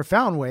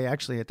profound way,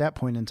 actually, at that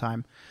point in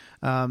time.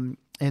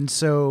 And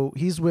so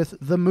he's with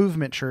the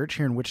Movement Church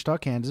here in Wichita,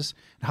 Kansas.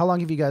 How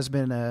long have you guys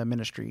been in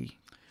ministry?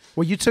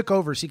 Well, you took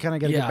over, so you kind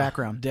of got a good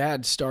background.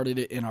 Dad started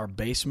it in our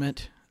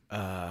basement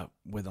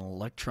with an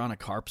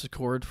electronic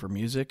harpsichord for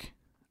music.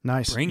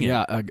 Nice. Bring it.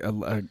 Yeah,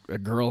 a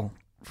girl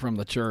from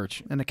the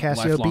church And a Casio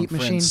lifelong beat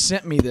friend, machine?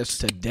 sent me this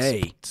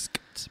today.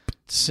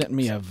 Sent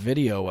me a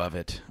video of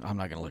it. I'm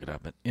not going to look it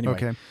up, but anyway,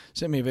 Okay.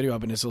 sent me a video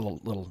of it. And it's a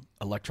little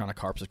electronic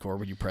harpsichord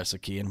where you press a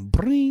key and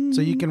bring.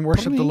 So you can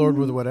worship the Lord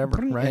with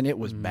whatever, right? And it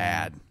was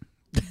bad.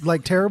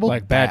 Like terrible?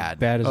 Like Bad.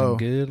 bad as Oh. in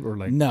good, or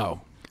like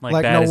No,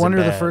 Like bad no as in wonder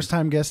the bad. first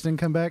time guests didn't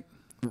come back?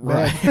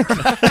 right.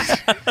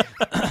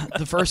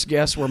 The first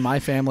guests were my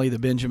family, the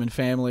Benjamin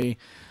family,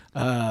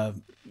 a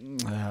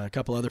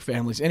couple other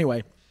families.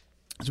 Anyway,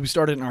 as we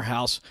started in our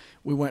house,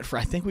 we went for,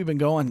 I think we've been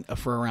going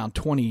for around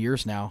 20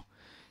 years now.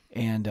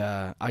 And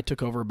I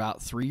took over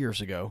about 3 years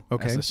ago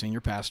as the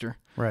senior pastor,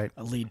 Right.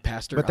 a lead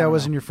pastor. But I that don't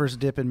wasn't know. your first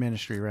dip in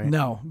ministry, right?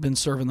 No, been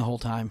serving the whole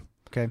time.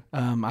 Okay.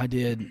 I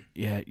did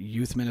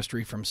youth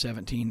ministry from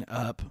 17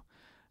 up,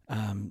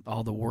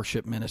 all the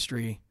worship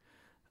ministry,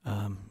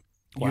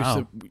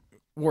 Wow.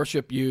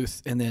 worship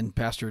youth, and then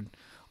pastored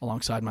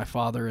alongside my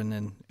father. And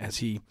then as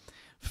he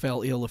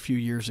fell ill a few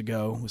years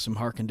ago with some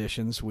heart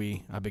conditions,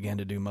 I began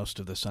to do most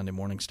of the Sunday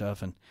morning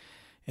stuff.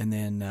 And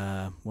then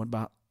what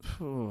about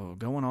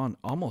going on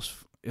almost,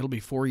 it'll be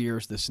 4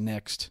 years this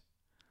next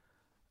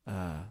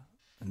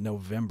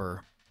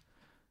November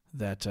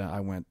that I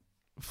went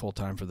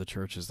full-time for the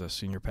church as the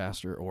senior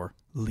pastor or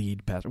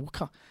lead pastor.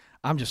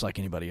 I'm just like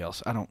anybody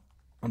else. I'm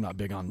not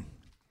big on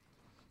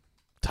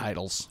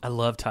titles. I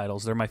love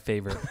titles. They're my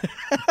favorite.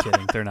 I'm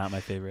kidding. They're not my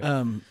favorite.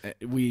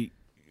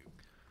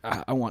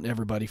 I want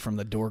everybody from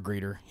the door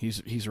greeter.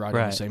 He's right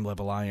on the same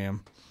level I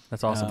am.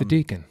 That's awesome. the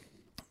deacon.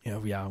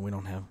 Yeah, we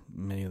don't have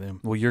many of them.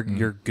 Well, you're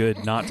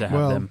good not to have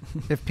Well, them.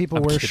 if people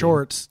I'm wear kidding.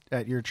 shorts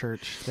at your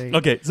church, they...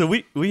 Okay, so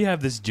we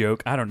have this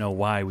joke. I don't know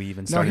why we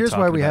even No, started. here's why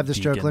talking we about have this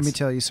joke. Let me deacons.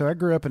 tell you. So I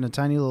grew up in a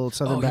tiny little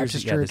Southern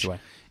Baptist Yeah, this church way.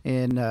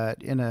 in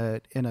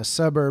a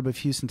suburb of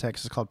Houston,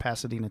 Texas, called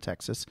Pasadena,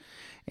 Texas,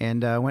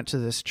 and I went to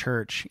this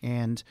church,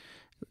 and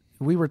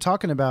we were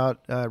talking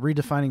about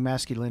redefining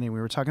masculinity.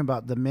 We were talking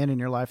about the men in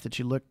your life that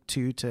you look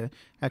to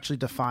actually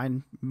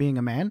define being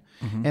a man,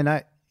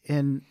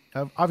 and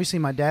obviously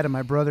my dad and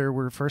my brother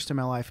were first in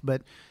my life,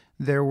 but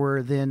there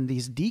were then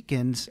these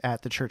deacons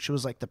at the church. It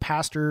was like the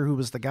pastor who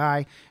was the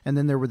guy, and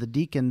then there were the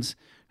deacons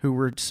who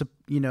were,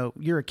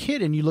 you're a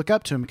kid and you look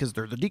up to them because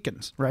they're the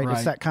deacons, right?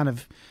 It's that kind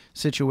of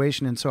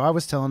situation. And so I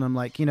was telling them,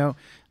 like,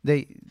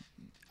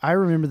 I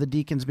remember the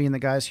deacons being the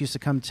guys who used to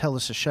come tell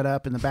us to shut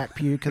up in the back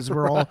pew because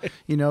we're all,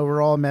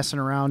 we're all messing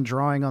around,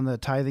 drawing on the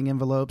tithing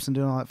envelopes and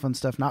doing all that fun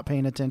stuff, not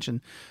paying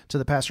attention to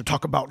the pastor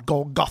talk about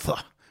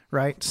Golgotha,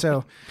 right?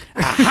 So,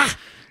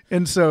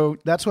 and so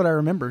that's what I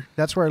remember.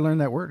 That's where I learned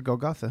that word,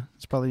 Golgotha.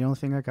 It's probably the only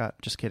thing I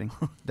got. Just kidding.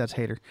 That's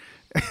hater.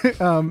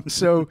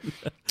 So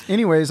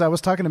anyways, I was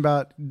talking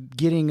about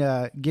getting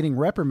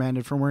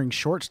reprimanded for wearing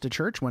shorts to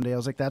church one day. I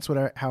was like, that's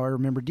how I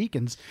remember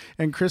deacons.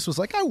 And Chris was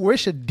like, I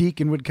wish a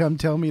deacon would come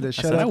tell me to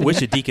shut up. I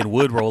wish a deacon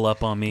would roll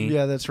up on me.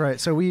 Yeah, that's right.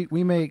 So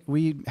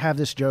we have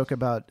this joke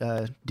about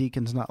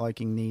deacons not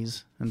liking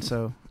knees. And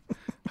so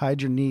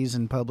hide your knees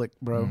in public,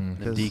 bro.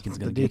 The deacon's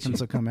the gonna get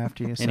deacons you. will come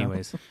after you. So.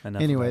 Enough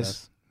about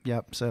us.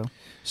 Yep.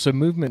 So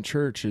Movement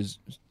Church is,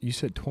 you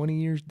said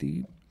 20 years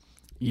deep?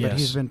 but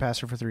he's been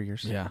pastor for 3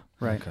 years. Yeah.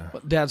 Right. Okay.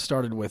 Well, Dad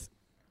started with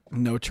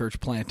no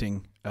church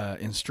planting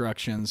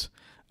instructions,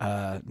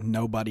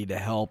 nobody to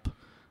help,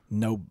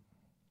 no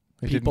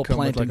It people didn't come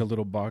with planting. like a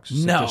little box.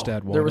 No, just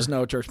add water. there was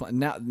no church plant.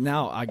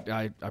 Now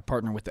I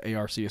partner with the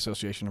ARC,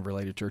 Association of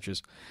Related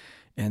Churches,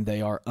 and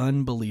they are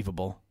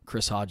unbelievable.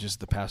 Chris Hodges,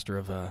 the pastor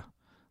of the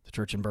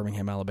church in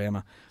Birmingham,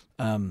 Alabama,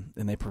 and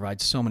they provide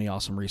so many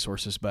awesome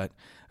resources. But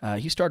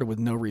he started with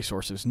no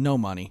resources, no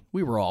money.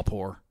 We were all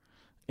poor.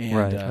 And,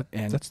 Right.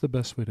 and That's the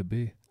best way to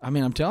be. I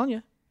mean, I'm telling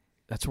you,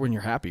 that's when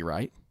you're happy,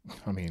 right?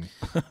 I mean,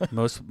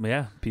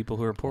 People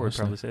who are poor would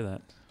probably say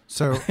that.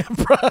 So,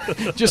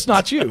 Just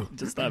not you.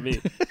 Just not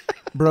me.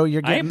 bro,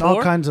 you're I ain't getting all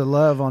poor. kinds of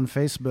love on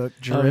Facebook. Oh,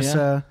 yeah?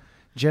 Jerissa,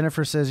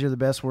 Jennifer says you're the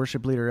best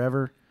worship leader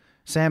ever.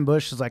 Sam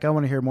Bush is like, I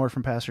want to hear more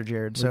from Pastor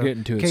Jared. We're So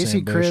getting to it, Casey,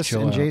 Sam Bush. Chris,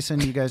 Chill and out.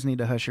 Jason, you guys need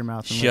to hush your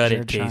mouth and Shut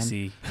let it, Jared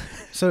shine. Casey.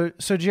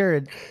 So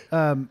Jared,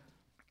 so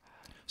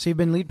you've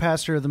been lead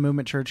pastor of the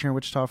Movement Church here in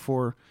Wichita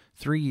for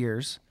 3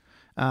 years.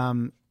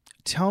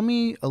 Tell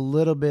me a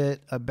little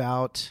bit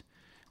about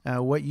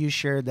what you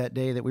shared that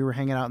day that we were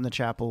hanging out in the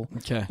chapel.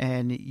 Okay.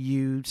 And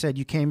you said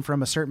you came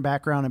from a certain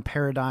background and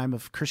paradigm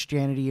of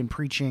Christianity and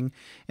preaching,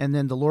 and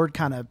then the Lord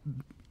kind of,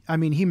 I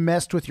mean, he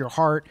messed with your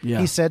heart. Yeah.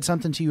 He said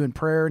something to you in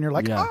prayer, and you're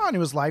like, Yeah. and it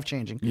was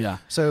life-changing. Yeah.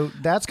 So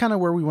that's kind of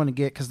where we want to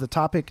get, because the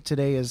topic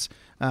today is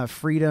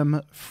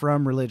freedom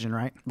from religion,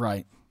 right?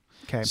 Right.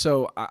 Okay.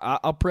 So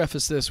I'll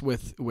preface this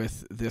with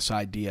this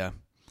idea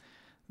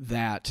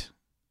that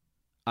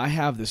I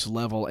have this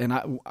level, and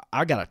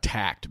I got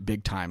attacked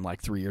big time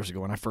like 3 years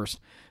ago when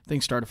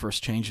things started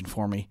changing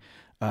for me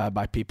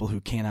by people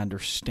who can't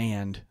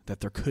understand that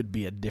there could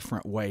be a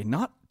different way,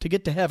 not to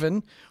get to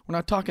heaven. We're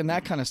not talking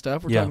that kind of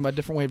stuff. We're talking about a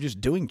different way of just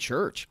doing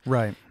church.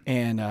 Right.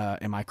 And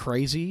am I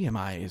crazy?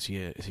 Is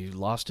he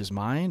lost his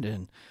mind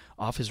and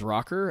off his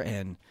rocker?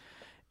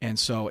 And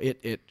so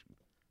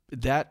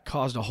that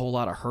caused a whole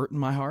lot of hurt in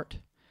my heart,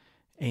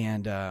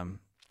 and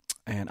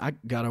I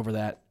got over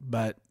that.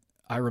 But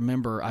I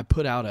remember I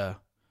put out a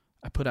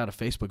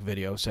Facebook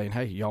video saying,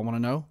 "Hey, y'all want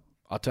to know?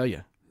 I'll tell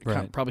you."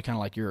 Right. Probably kind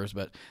of like yours,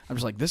 but I'm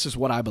just like, this is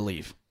what I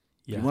believe.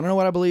 Yeah. You want to know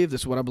what I believe?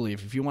 This is what I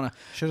believe. If you want to,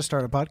 Should have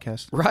started a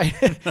podcast. right?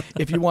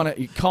 If you want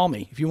to, call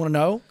me. If you want to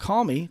know,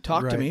 call me.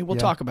 Talk to Right, me. We'll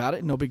yeah. talk about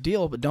it. No big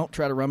deal. But don't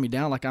try to run me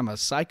down like I'm a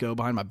psycho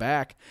behind my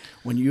back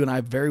when you and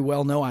I very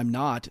well know I'm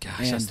not.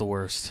 Gosh, that's the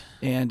worst.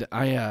 And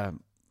I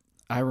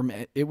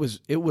remember it was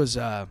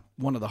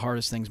one of the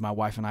hardest things my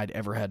wife and I'd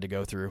ever had to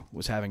go through,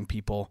 was having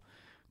people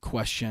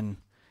question,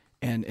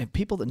 and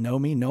people that know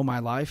me know my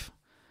life.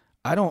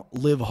 I don't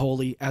live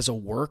holy as a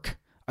work.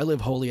 I live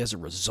holy as a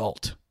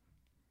result.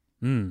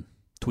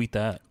 Tweet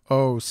that.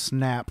 Oh,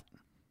 snap.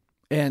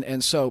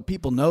 And so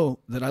people know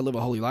that I live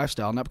a holy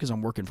lifestyle, not because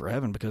I'm working for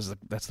heaven, because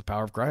that's the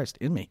power of Christ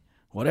in me.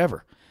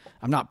 Whatever.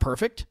 I'm not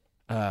perfect.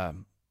 I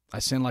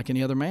sin like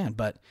any other man,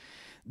 but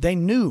they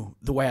knew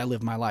the way I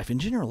lived my life. And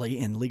generally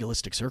in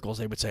legalistic circles,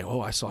 they would say,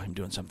 "Oh, I saw him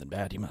doing something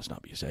bad. He must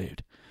not be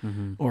saved,"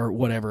 or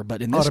whatever.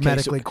 But in this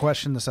Automatically case,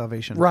 question the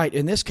salvation. right.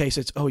 In this case,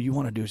 it's, "Oh, you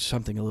want to do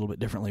something a little bit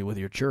differently with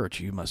your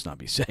church. You must not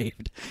be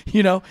saved."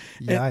 You know?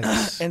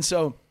 Yikes. And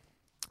so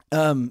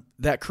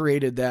that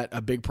created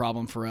a big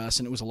problem for us,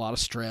 and it was a lot of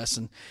stress.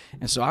 And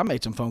so I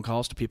made some phone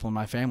calls to people in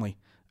my family,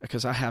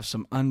 because I have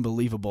some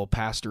unbelievable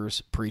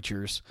pastors,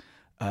 preachers,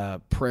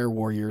 prayer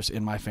warriors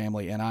in my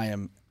family, and I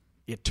am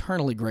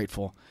eternally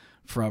grateful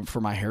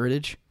for my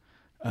heritage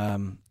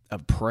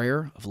of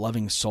prayer, of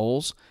loving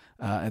souls.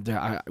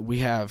 We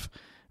have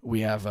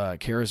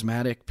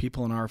charismatic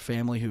people in our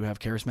family who have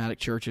charismatic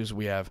churches.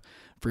 We have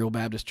Free Will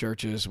Baptist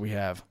churches. We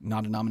have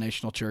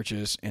non-denominational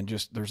churches, and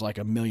there's like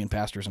a million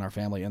pastors in our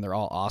family, and they're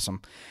all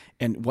awesome.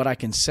 And what I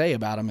can say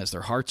about them is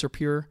their hearts are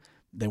pure.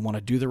 They want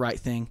to do the right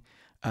thing,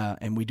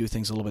 and we do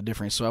things a little bit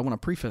different. So I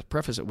want to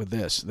preface it with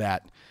this,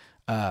 that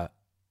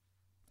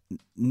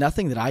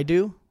nothing that I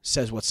do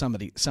says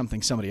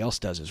something somebody else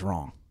does is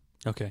wrong.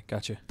 Okay,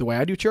 gotcha. The way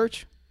I do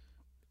church,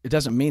 it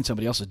doesn't mean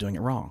somebody else is doing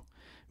it wrong.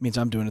 It means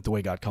I'm doing it the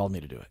way God called me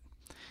to do it.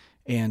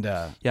 And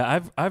yeah,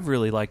 I've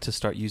really liked to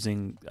start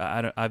using.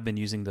 I've been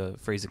using the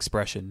phrase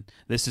expression.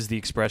 This is the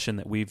expression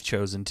that we've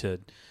chosen to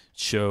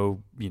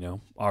show,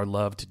 our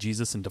love to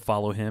Jesus and to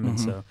follow Him. And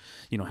so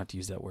you don't have to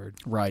use that word,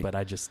 Right. But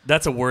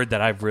that's a word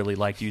that I've really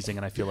liked using,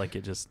 and I feel like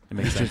it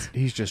makes sense.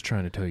 He's just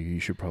trying to tell you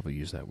should probably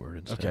use that word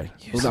instead. okay,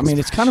 well, I mean,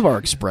 it's kind of our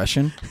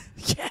expression.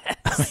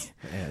 Yes.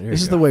 Yeah, there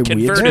This you is go. the way we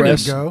Converted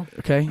express. him.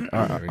 Okay,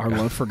 There we our go.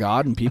 love for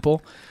God and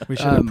people. We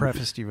should have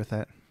prefaced you with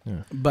that.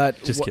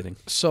 But Just kidding.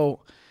 So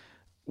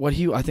what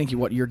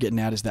you're getting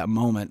at is that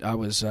moment. I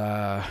was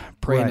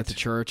praying Right. at the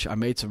church. I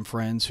made some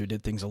friends who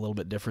did things a little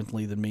bit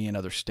differently than me in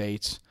other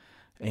states,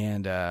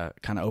 and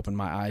kind of opened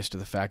my eyes to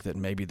the fact that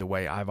maybe the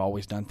way I've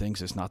always done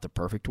things is not the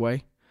perfect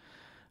way.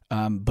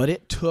 But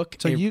it took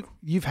So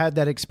you've had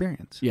that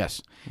experience.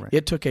 yes, Right.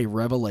 it took a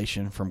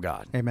revelation from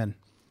God, Amen.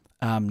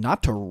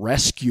 not to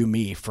rescue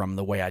me from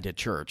the way I did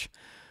church,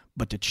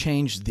 but to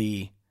change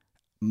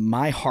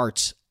my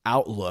heart's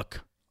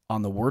outlook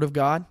on the Word of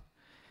God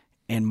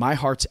and my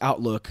heart's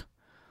outlook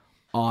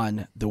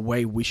on the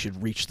way we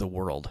should reach the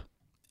world.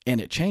 And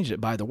it changed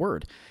it by the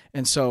Word.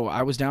 And so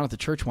I was down at the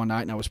church one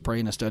night, and I was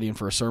praying and studying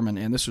for a sermon,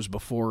 and this was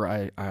before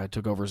I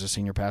took over as a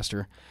senior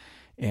pastor,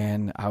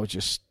 and I was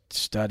just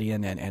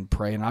studying and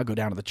praying. I'll go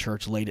down to the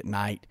church late at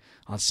night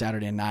on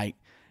Saturday night,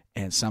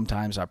 and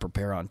sometimes I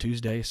prepare on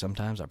Tuesday,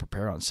 sometimes I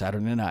prepare on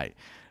Saturday night.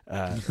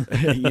 I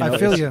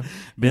feel you.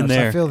 Been I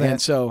there. feel that.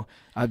 And so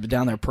I'd be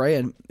down there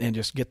praying and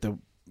just get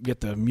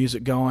the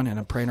music going, and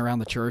I'm praying around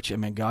the church,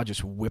 and man, God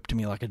just whipped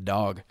me like a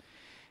dog,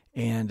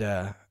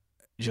 and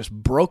just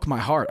broke my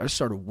heart. I just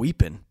started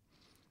weeping,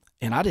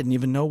 and I didn't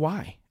even know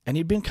why. And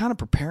He'd been kind of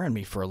preparing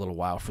me for a little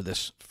while for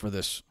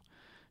this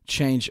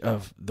change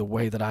of the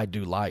way that I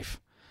do life,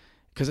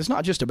 because it's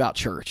not just about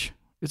church;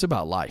 it's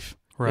about life.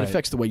 Right. It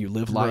affects the way you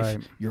live life,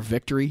 Right. your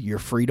victory, your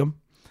freedom,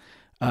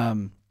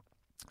 and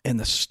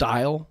the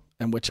style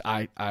in which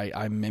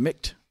I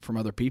mimicked from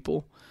other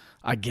people.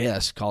 I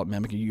guess, call it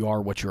mimicking. You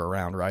are what you're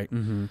around, right?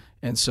 Mm-hmm.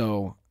 And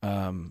so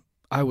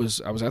I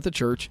was at the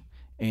church,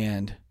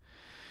 and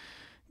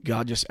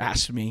God just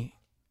asked me,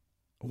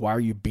 "Why are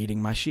you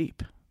beating my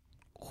sheep?"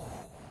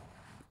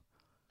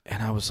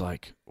 And I was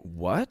like,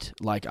 "What?"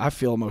 Like, I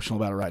feel emotional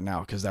about it right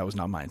now because that was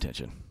not my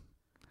intention.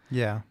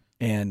 Yeah.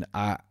 And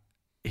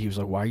he was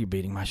like, why are you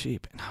beating my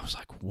sheep? And I was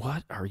like,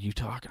 what are you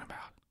talking about?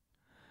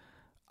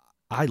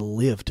 I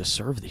live to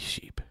serve these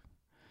sheep.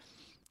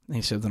 And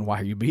he said, then why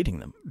are you beating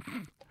them?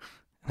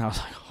 And I was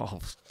like, oh,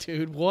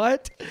 dude,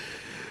 what?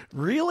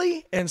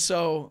 Really? And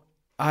so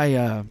he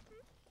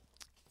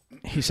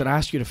said, I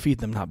asked you to feed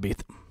them, not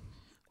beat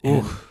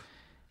them.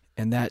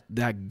 And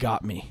that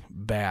got me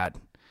bad.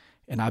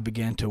 And I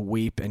began to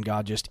weep, and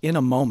God just, in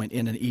a moment,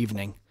 in an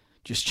evening,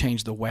 just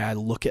changed the way I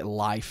look at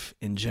life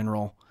in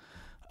general.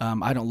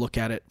 I don't look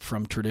at it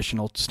from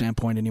traditional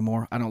standpoint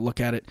anymore. I don't look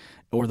at it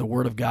or the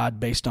Word of God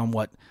based on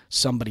what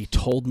somebody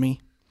told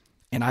me.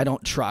 And I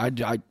don't try.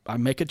 I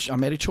made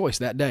a choice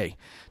that day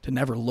to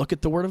never look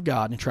at the Word of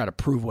God and try to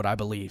prove what I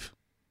believe.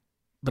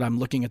 But I'm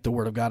looking at the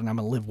Word of God, and I'm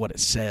going to live what it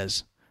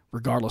says,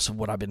 regardless of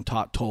what I've been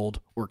taught, told,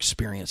 or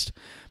experienced.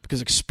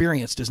 Because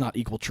experience does not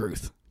equal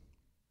truth.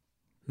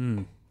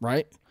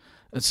 Right?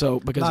 And so,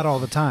 because not all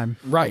the time.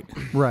 Right.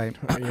 Right.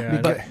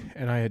 Yeah.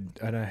 I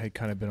had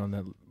kind of been on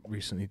that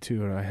recently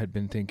too, and I had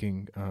been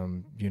thinking,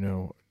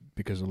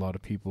 because a lot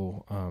of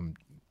people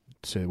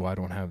say, well, I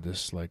don't have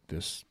this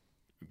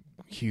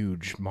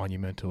huge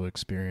monumental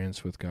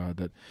experience with God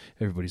that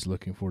everybody's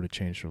looking for to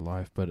change their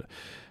life. But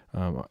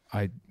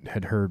I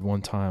had heard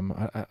one time,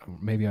 I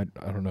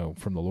don't know,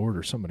 from the Lord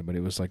or somebody, but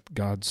it was like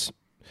God's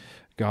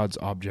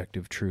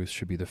objective truth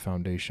should be the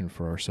foundation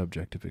for our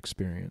subjective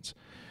experience,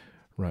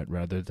 right?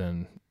 Rather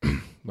than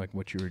like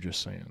what you were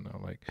just saying, though,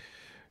 like.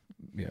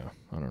 Yeah,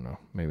 I don't know.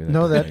 Maybe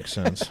that makes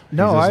sense.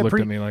 No, I looked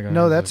at me like,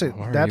 that's it.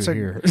 That's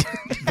here.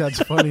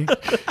 That's funny.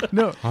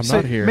 No, I'm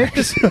not here.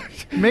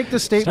 Make the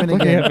statement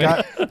again.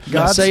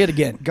 God, say it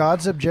again.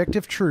 God's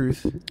objective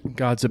truth.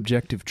 God's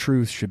objective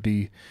truth should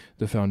be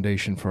the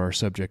foundation for our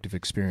subjective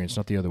experience,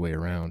 not the other way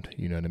around.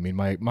 You know what I mean?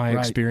 My right.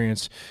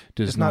 Experience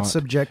it's not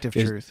subjective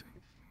truth.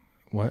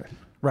 What?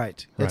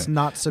 Right. It's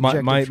not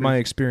subjective truth. My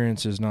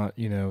experience is not,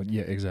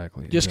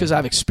 exactly. Just because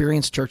I've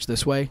experienced church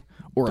this way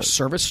or a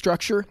service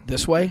structure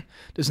this way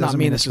does not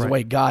mean this is the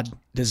way God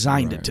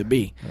designed it to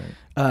be.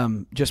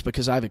 Right. Just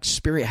because I've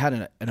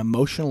had an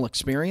emotional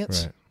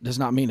experience does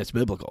not mean it's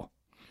biblical.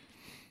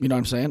 You know what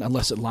I'm saying?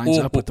 Unless it lines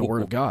up with the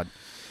Word of God.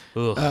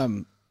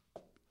 The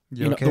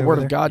Word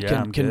of God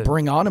can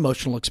bring on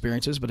emotional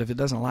experiences, but if it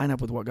doesn't line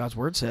up with what God's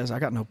Word says, I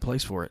got no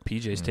place for it.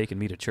 PJ's taking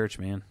me to church,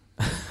 man.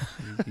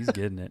 He's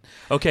getting it.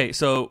 Okay,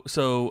 so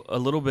a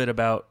little bit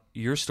about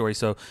your story.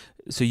 So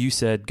you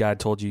said God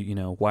told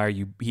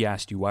you, he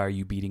asked you, why are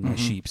you beating my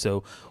sheep?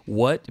 So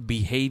what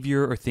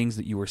behavior or things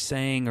that you were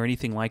saying or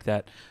anything like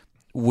that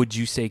would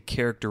you say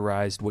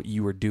characterized what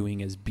you were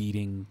doing as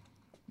beating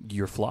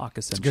your flock,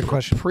 essentially? That's a good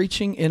question.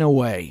 Preaching in a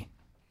way,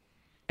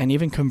 and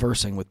even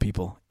conversing with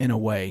people in a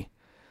way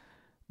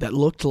that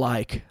looked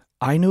like,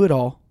 I knew it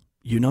all,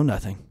 you know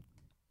nothing.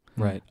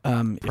 Right.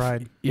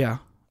 Pride.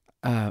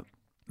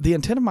 The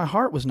intent of my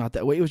heart was not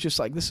that way. It was just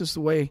like, this is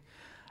the way,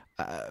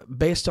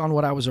 based on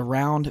what I was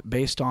around,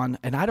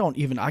 and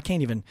I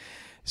can't even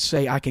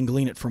say I can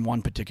glean it from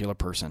one particular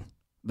person,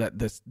 that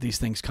these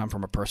things come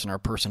from a person or a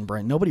person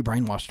brain. Nobody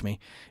brainwashed me.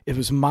 It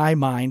was my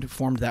mind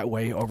formed that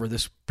way over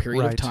this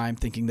period of time,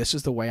 thinking this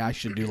is the way I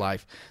should do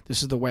life.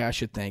 This is the way I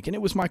should think. And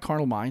it was my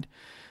carnal mind.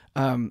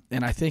 And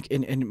I think,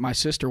 and my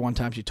sister one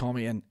time, she told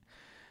me, and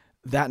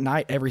that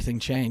night everything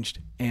changed.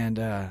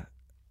 And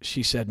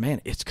she said,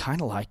 man, it's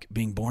kind of like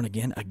being born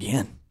again.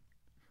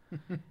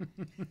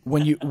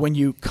 When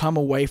you come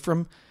away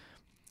from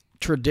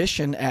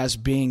tradition as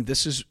being,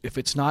 if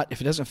it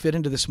doesn't fit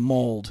into this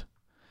mold,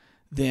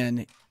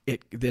 then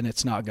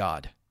it's not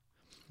God.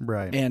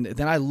 Right. And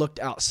then I looked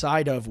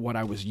outside of what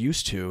I was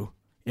used to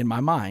in my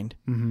mind.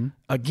 Mm-hmm.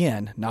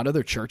 Again, not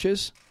other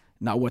churches,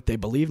 not what they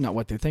believe, not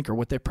what they think, or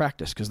what they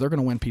practice, because they're going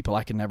to win people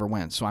I can never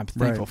win. So I'm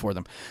thankful for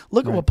them.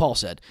 Look at what Paul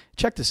said.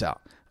 Check this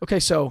out. Okay,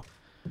 so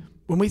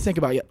when we think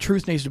about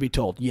truth needs to be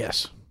told,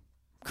 yes.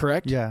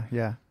 Correct?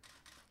 Yeah.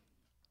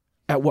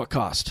 At what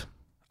cost?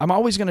 I'm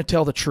always going to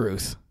tell the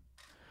truth,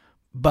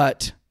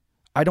 but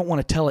I don't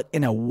want to tell it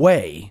in a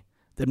way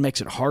that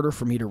makes it harder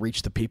for me to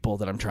reach the people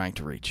that I'm trying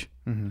to reach.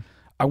 Mm-hmm.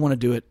 I want to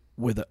do it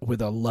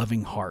with a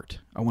loving heart.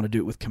 I want to do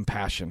it with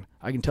compassion.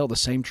 I can tell the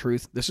same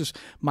truth. This is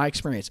my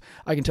experience.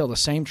 I can tell the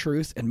same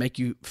truth and make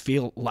you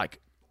feel like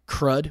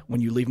crud when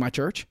you leave my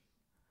church,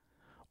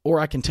 or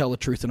I can tell the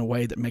truth in a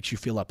way that makes you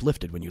feel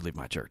uplifted when you leave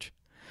my church.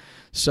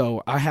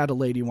 So I had a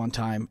lady one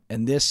time,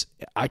 and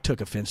I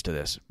took offense to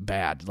this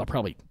bad,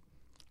 probably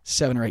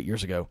 7 or 8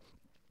 years ago.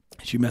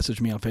 She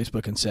messaged me on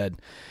Facebook and said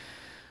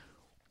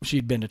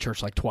she'd been to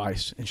church like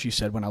twice, and she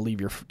said, when I leave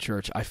your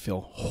church, I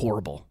feel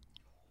horrible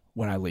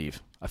when I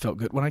leave. I felt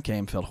good when I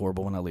came, felt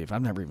horrible when I leave.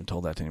 I've never even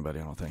told that to anybody,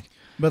 I don't think.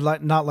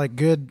 But not like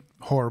good,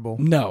 horrible.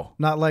 No.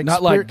 Not like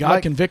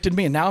God convicted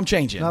me and now I'm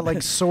changing. Not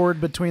like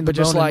sword between the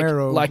bone and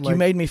marrow. Like you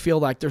made me feel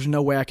like there's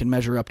no way I can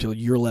measure up to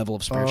your level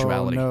of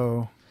spirituality. Oh,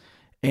 no.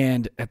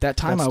 And at that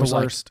time, I was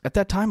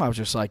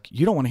just like,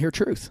 you don't want to hear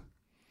truth.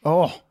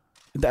 Oh.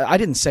 I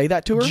didn't say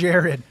that to her.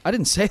 Jared. I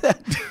didn't say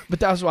that, but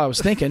that was what I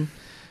was thinking.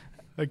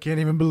 I can't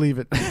even believe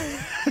it.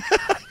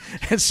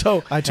 And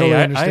so I totally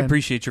I understand.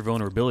 appreciate your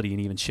vulnerability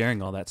and even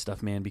sharing all that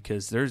stuff, man,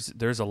 because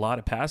there's a lot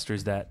of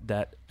pastors that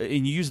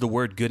and you use the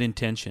word good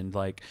intentioned,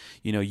 like,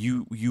 you know,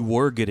 you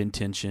were good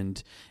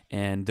intentioned,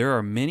 and there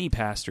are many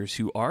pastors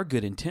who are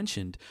good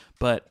intentioned,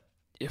 but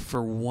if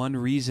for one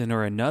reason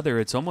or another,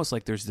 it's almost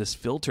like there's this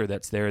filter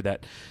that's there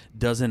that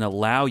doesn't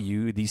allow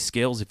you, these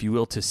scales, if you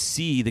will, to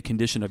see the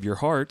condition of your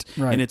heart.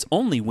 Right. And it's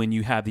only when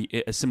you have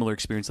a similar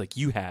experience like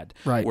you had,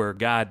 Right. where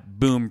God,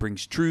 boom,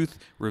 brings truth,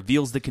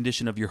 reveals the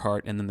condition of your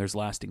heart, and then there's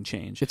lasting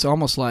change. it's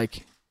almost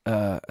like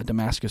a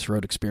Damascus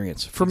Road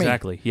experience for me.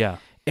 Exactly, yeah.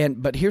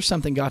 But here's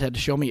something God had to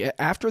show me.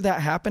 After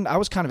that happened, I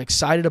was kind of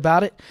excited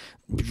about it.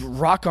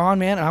 Rock on,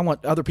 man. And I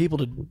want other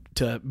people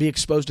to be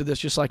exposed to this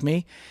just like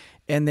me.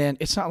 And then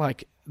it's not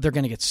like they're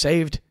going to get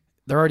saved.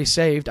 They're already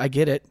saved. I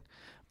get it.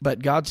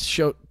 But God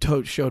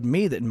showed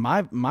me that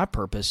my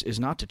purpose is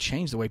not to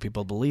change the way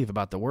people believe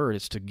about the Word.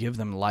 It's to give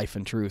them life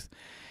and truth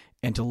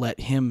and to let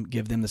Him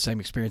give them the same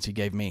experience He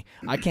gave me.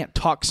 I can't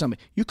talk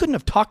somebody. You couldn't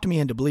have talked me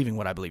into believing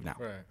what I believe now.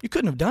 Right. You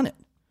couldn't have done it.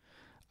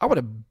 I would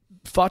have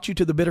fought you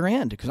to the bitter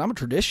end because I'm a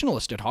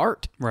traditionalist at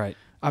heart. Right.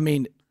 I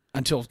mean,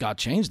 until God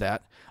changed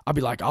that, I'd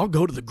be like, I'll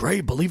go to the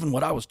grave believing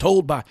what I was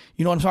told by,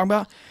 you know what I'm talking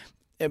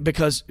about?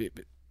 Because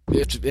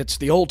it's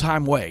the old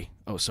time way.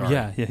 Oh, sorry.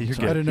 Yeah, you're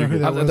good. I didn't know who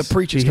that The was.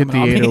 preacher's He hit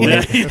coming the on me.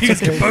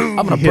 808.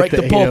 I'm going to break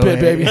the the pulpit,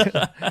 808.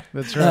 baby.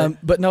 That's right.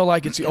 But no,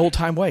 like it's the old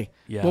time way.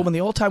 Yeah. Well, when the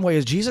old time way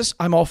is Jesus,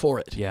 I'm all for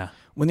it. Yeah,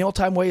 When the old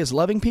time way is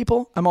loving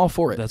people, I'm all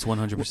for it. that's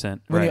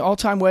 100%. When Right. the old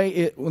time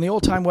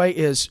way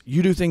is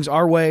you do things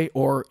our way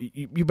or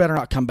you better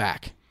not come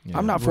back.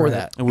 I'm not for Right.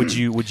 that. And would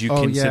you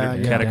Oh, consider yeah,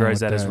 yeah. categorize Down with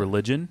that as that.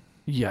 religion?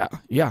 Yeah.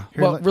 Here,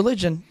 Well, let-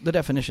 religion, the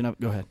definition of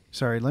go ahead.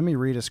 Sorry, let me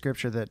read a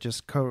scripture that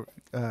just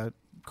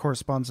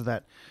corresponds to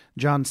that.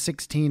 John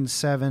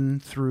 16:7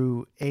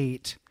 through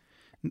 8.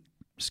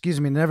 Excuse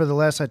me.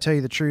 Nevertheless, I tell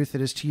you the truth.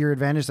 It is to your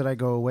advantage that I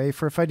go away.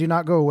 For if I do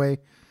not go away,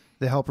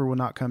 the Helper will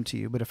not come to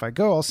you. But if I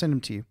go, I'll send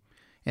him to you.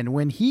 And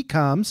when he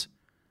comes,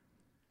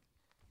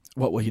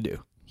 What will you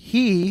do?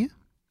 he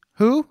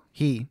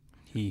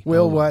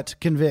will what?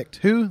 Convict.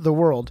 Who? The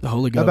world. The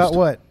Holy Ghost. About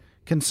what?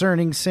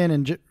 Concerning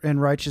sin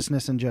and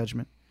righteousness and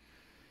judgment.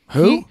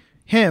 Who?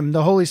 Him,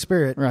 the Holy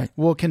Spirit, Right.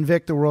 will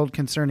convict the world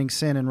concerning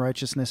sin and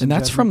righteousness And and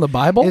that's judgment. from the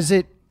Bible?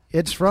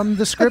 It's from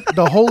the script,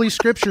 the Holy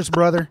Scriptures,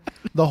 brother.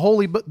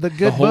 The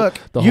good book.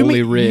 The you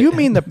Holy mean, Writ. You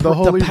mean the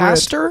Holy Writ.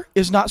 pastor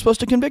is not supposed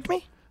to convict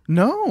me?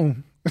 No.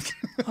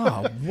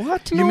 Oh,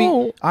 what? You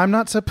mean I'm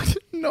not supposed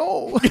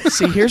no.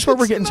 See, here's where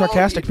we're getting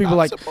sarcastic. you're People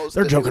are not like, supposed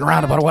they're to joking do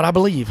around that. about what I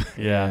believe.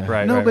 Yeah,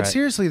 right. No, right, but right.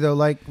 seriously though,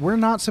 like we're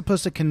not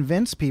supposed to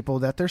convince people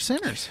that they're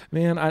sinners.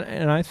 Man,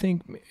 I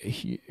think,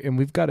 and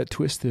we've got it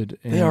twisted.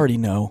 And, They already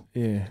know.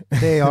 yeah.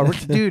 They are,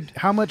 dude.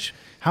 How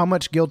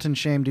much guilt and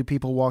shame do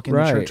people walk into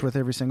Right. church with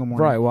every single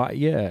morning? Right. Well,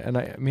 yeah, and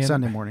I mean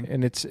Sunday morning.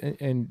 and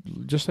and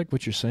just like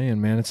what you're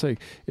saying, man. It's like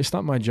it's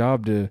not my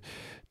job to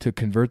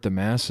convert the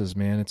masses,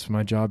 man. It's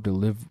my job to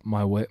live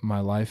my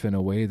life in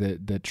a way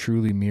that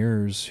truly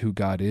mirrors who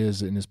God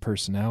is and His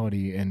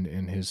personality and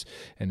his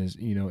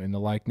you know, in the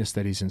likeness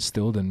that He's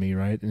instilled in me,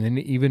 right? And then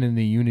even in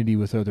the unity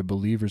with other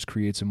believers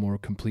creates a more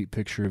complete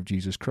picture of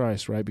Jesus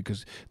Christ, right?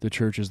 Because the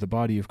church is the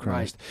body of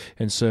Christ,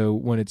 and so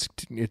when it's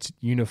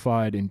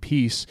unified in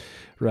peace,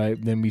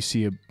 right? Then we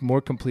see a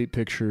more complete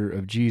picture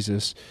of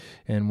Jesus,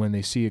 and when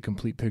they see a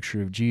complete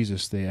picture of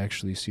Jesus, they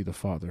actually see the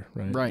Father,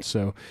 right? Right.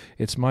 So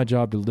it's my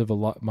job to live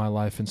my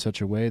life in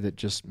such a way that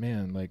just,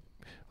 man, like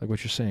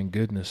what you're saying,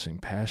 goodness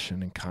and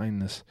passion and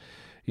kindness,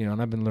 you know.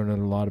 And I've been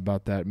learning a lot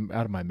about that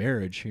out of my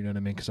marriage, you know what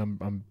I mean? Because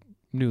I'm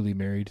newly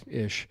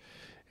married-ish.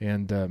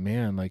 And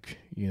man, like,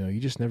 you know, you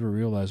just never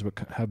realize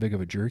how big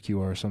of a jerk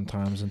you are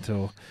sometimes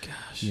until,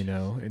 you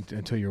know,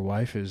 until your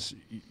wife is,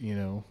 you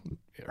know,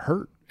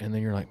 hurt, and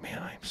then you're like, man,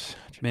 I'm such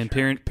a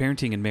jerk.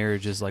 Parenting and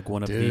marriage is like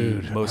one of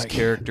Dude, the most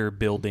character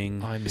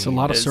building. I mean, It's a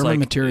lot of it's sermon like-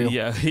 material.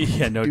 Yeah,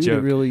 yeah, no dude, joke.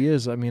 it really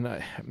is. I mean,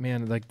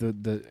 man, like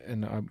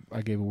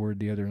I gave a word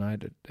the other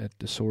night at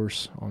the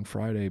Source on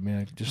Friday,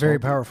 man. Just Very all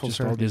the- powerful, just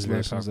sir. all It is these very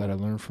lessons that I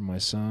powerful. learned from my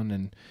son,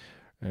 and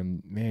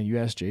man, you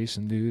asked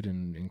Jason, dude,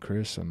 and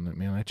Chris, and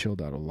man, I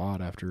chilled out a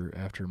lot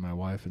after my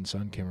wife and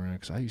son came around,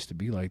 because I used to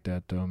be like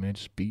that though, man,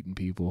 just beating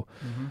people.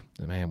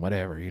 And man,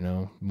 whatever, you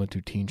know, went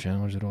through Teen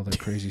Challenge and all that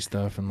crazy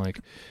stuff, and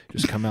like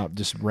just come out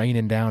just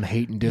raining down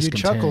hate and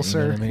discontent. chuckle, you know what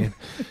sir. I mean?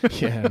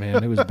 Yeah,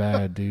 man, it was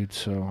bad, dude.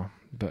 So,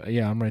 but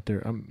yeah, I'm right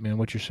there. Man,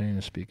 what you're saying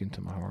is speaking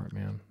to my heart,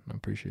 man. I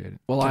appreciate it.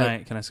 Well, Can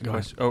I ask a go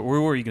question? Oh, what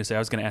were you going to say? I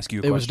was going to ask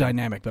you a it was question.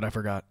 dynamic, but I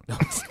forgot.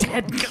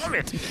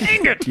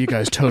 You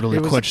guys totally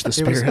It was- quenched the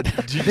it was- spirit.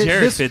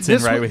 Jared fits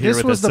in right here This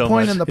with was us the so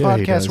point much. in the Yeah,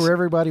 he podcast does. where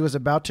everybody was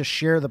about to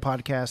share the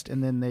podcast,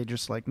 and then they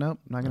just like, nope,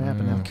 not going to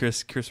happen now.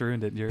 Chris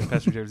ruined it.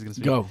 Pastor Jared was going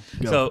to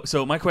speak. Go.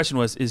 So my question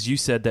is you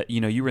said that,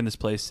 you know, you were in this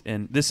place,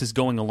 and this is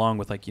going along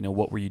with, like, you know,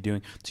 what were you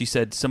doing? So you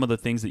said some of the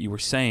things that you were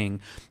saying.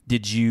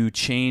 Did you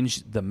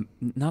change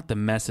not the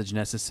message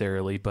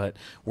necessarily, but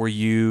were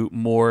you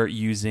more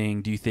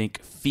using, do you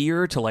think,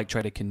 fear to like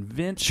try to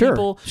convince Sure,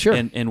 people? sure.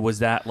 And was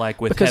that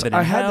like with because heaven I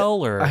and had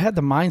hell, or I had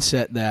the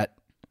mindset that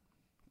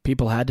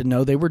people had to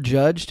know they were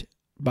judged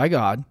by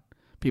God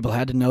People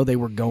had to know they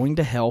were going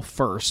to hell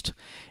first,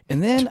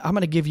 and then I'm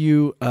going to give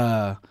you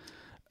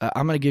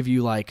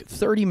like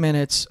 30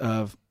 minutes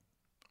of.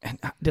 And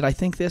did I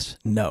think this?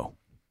 No,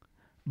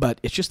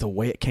 but it's just the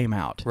way it came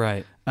out.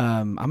 Right.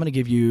 I'm going to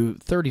give you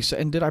 30.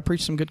 And did I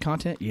preach some good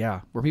content?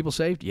 Yeah. Were people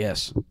saved?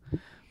 Yes,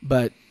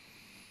 but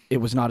it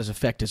was not as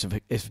effective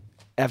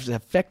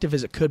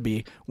as it could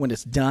be when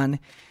it's done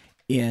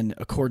in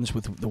accordance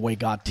with the way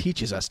God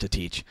teaches us to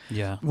teach.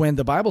 Yeah. When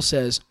the Bible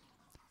says,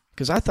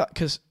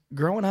 because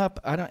growing up,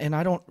 I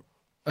don't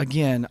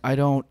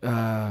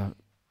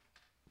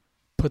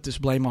put this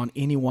blame on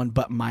anyone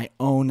but my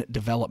own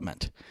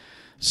development.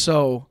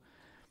 So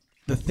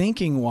the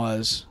thinking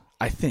was,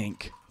 I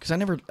think, because I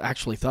never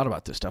actually thought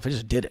about this stuff, I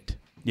just did it.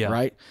 Yeah.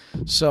 Right.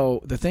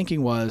 So the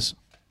thinking was,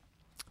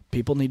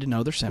 people need to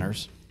know they're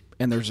sinners,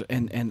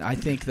 and I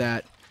think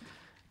that.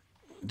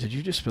 Did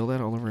you just spill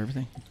that all over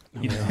everything?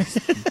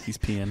 He's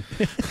peeing.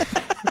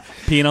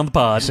 Peeing on the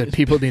pod. I said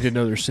people need to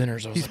know they're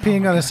sinners. He's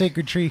peeing on a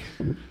sacred tree.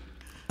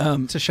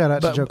 It's a shout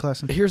out to Joe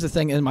Klassen. Here's the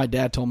thing, and my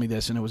dad told me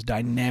this, and it was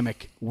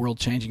dynamic, world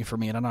changing for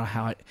me. And I don't know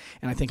how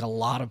and I think a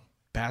lot of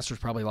pastors,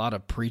 probably a lot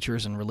of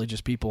preachers and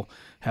religious people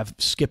have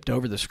skipped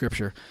over the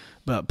scripture.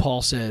 But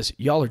Paul says,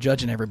 y'all are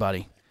judging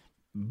everybody,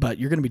 but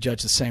you're going to be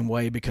judged the same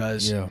way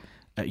because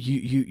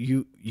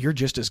you're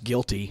just as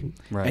guilty,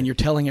 right. And you're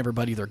telling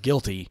everybody they're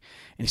guilty.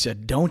 And he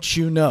said, don't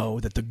you know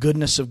that the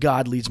goodness of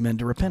God leads men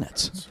to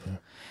repentance?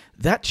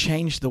 That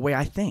changed the way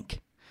I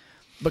think,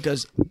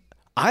 because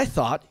I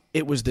thought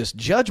it was this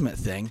judgment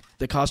thing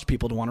that caused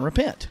people to want to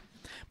repent.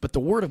 But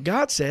the Word of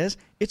God says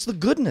it's the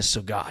goodness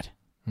of God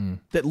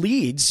that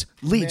leads,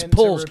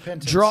 pulls,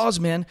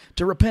 draws men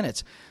to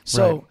repentance.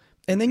 So, right.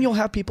 And then you'll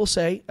have people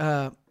say,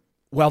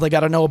 well, they got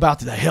to know about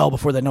the hell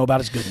before they know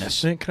about His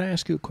goodness. Can I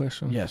ask you a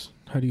question? Yes.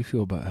 How do you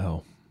feel about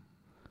hell?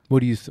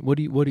 What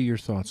are your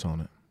thoughts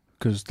on it?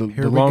 Because the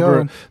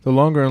longer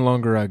and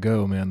longer I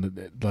go, man,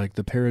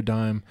 the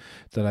paradigm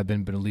that I've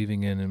been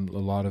believing in a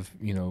lot of,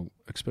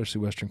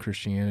 especially Western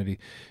Christianity,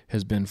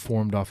 has been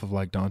formed off of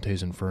like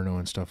Dante's Inferno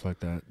and stuff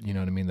like that. You know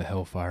what I mean? The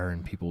hellfire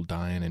and people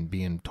dying and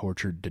being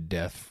tortured to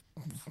death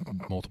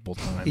multiple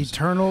times.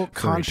 Eternal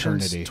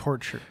conscience eternity.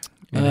 Torture.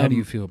 And how do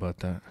you feel about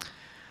that?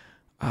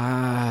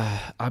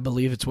 I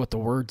believe it's what the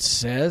Word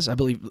says. I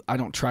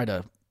don't try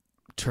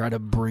to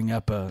bring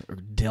up or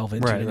delve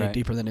into it any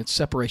deeper than it's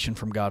separation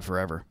from God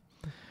forever.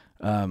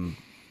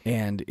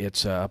 And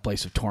it's a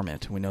place of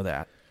torment. We know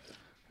that.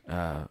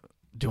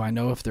 Do I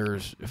know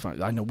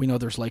we know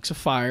there's lakes of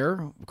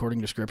fire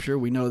according to Scripture.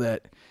 We know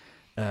that.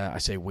 I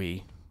say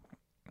we.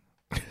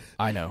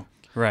 I know.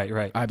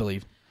 Right. I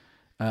believe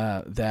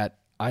that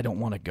I don't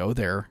want to go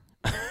there.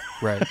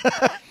 Right.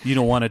 You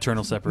don't want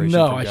eternal separation.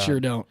 No, from I God. sure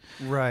don't.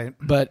 Right.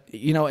 But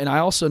and I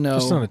also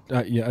know.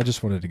 I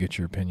just wanted to get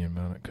your opinion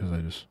about it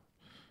because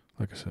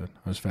like I said,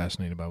 I was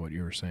fascinated by what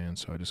you were saying,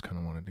 so I just kind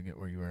of wanted to get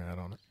where you were at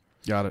on it.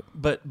 Got it.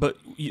 But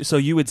so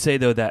you would say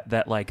though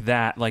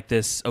that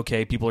this,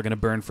 okay, people are going to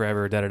burn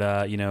forever,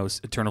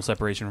 eternal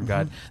separation from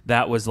God.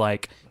 That was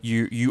like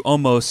you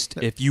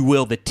almost, if you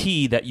will, the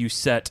T that you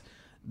set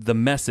the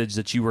message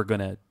that you were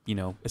going to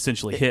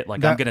essentially hit.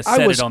 Like I'm going to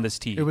set it on this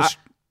T.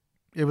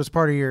 It was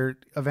part of your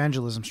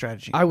evangelism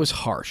strategy. I was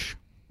harsh.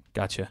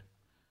 Gotcha.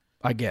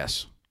 I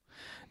guess.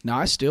 Now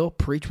I still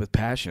preach with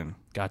passion.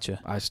 Gotcha.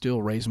 I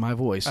still raise my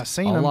voice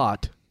a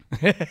lot.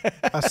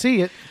 I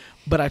see it.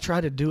 But I try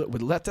to do it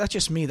with that's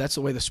just me. That's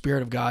the way the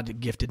Spirit of God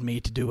gifted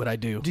me to do what I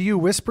do. Do you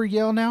whisper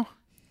yell now?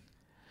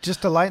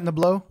 Just to lighten the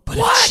blow? But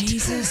what?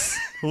 Jesus.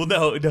 Well,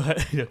 no,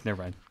 never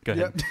mind. Go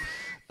ahead.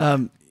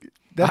 Yep.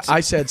 I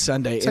said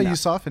Sunday. That's how you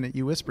soften it.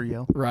 You whisper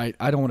yell. Right.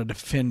 I don't want to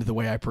defend the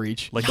way I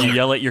preach. Like you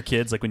yell at your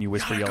kids, like when you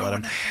whisper yell at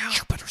them.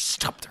 You better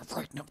stop there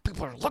right now.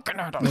 People are looking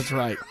at us. That's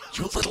right.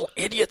 You little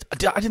idiot.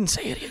 I didn't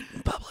say idiot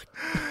in public.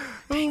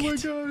 Oh my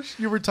gosh.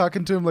 You were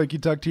talking to him like you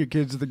talk to your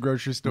kids at the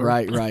grocery store.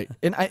 Right.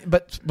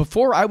 But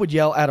before I would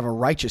yell out of a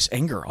righteous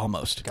anger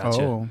almost.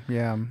 Gotcha. Oh,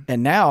 yeah.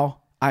 And now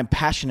I'm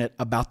passionate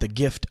about the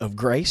gift of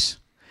grace.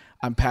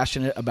 I'm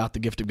passionate about the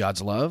gift of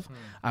God's love.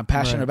 I'm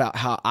passionate about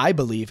how I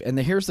believe. And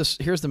here's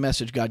the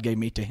message God gave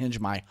me to hinge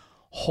my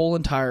whole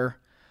entire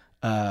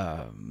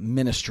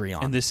ministry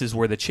on. And this is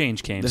where the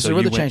change came. This is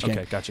where the change came.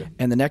 Okay, gotcha.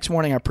 And the next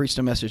morning I preached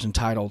a message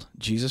entitled,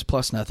 Jesus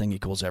plus nothing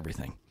equals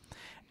everything.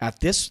 At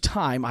this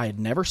time, I had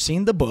never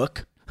seen the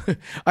book.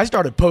 I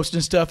started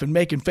posting stuff and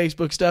making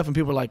Facebook stuff, and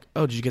people were like,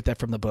 oh, did you get that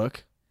from the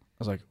book?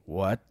 I was like,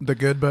 what? The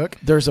good book?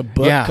 There's a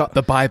book.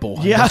 The Bible.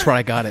 Yeah. That's where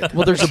I got it.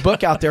 Well, there's a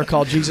book out there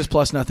called Jesus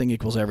plus nothing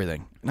equals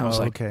everything. And I was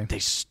like, okay. They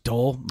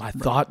stole my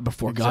thought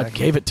before God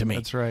gave it to me.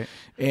 That's right.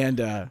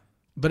 And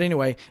but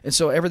anyway, and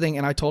so everything,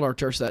 and I told our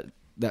church that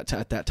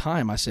at that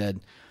time, I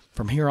said,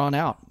 from here on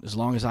out, as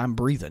long as I'm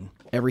breathing,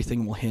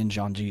 everything will hinge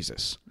on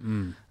Jesus.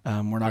 We're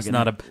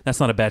not.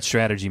 That's not a bad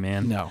strategy,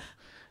 man. No.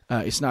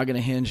 It's not going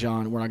to hinge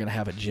on, we're not going to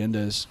have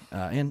agendas.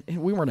 And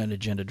we weren't an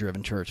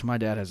agenda-driven church. My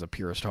dad has a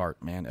purest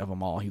heart, man, of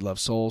them all. He loves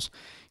souls.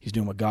 He's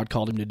doing what God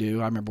called him to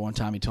do. I remember one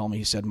time he told me,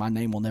 he said, my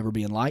name will never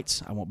be in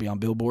lights. I won't be on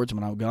billboards.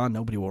 When I'm gone,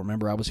 nobody will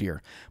remember I was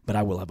here. But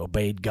I will have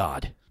obeyed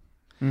God.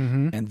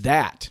 Mm-hmm. And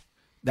that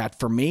that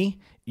for me,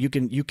 you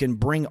can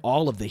bring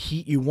all of the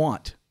heat you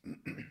want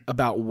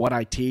about what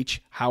I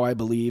teach, how I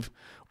believe,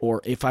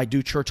 or if I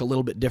do church a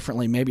little bit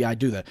differently, maybe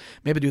do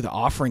the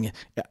offering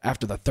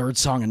after the third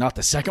song and not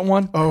the second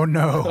one. Oh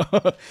no.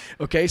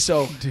 Okay,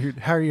 so Dude,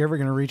 how are you ever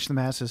going to reach the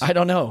masses? I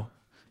don't know,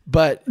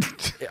 but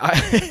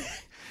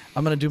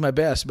I'm going to do my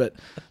best. But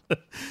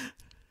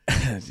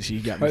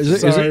you got me.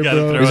 Is Sorry, it- gotta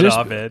bro. throw Is it there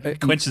off, sp- Ed.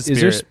 Quench the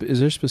Is there spirit. is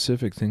there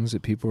specific things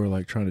that people are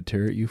like trying to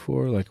tear at you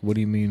for? Like, what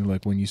do you mean?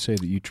 Like when you say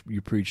that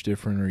you preach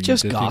different or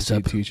Just you think gossip.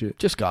 you teach it?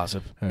 Just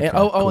gossip. Okay, And,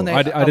 cool. and they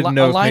I didn't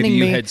know if aligning maybe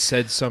you me. had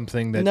said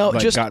something that No,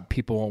 like just- got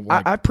people.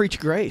 Like, I preach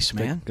grace,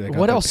 man. they got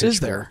What their else is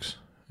there? pitchforks.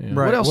 Yeah.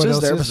 Right. What else What is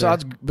else there is there?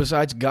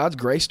 besides God's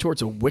grace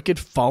towards a wicked,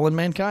 fallen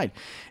mankind?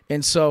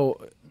 And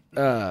so,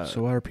 So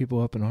why are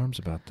people up in arms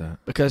about that?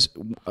 because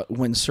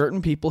when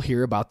certain people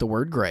hear about the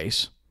word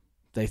grace,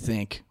 they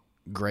think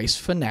grace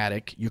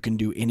fanatic. You can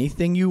do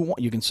anything you want.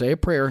 You can say a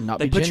prayer, not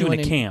They be put you in genuine.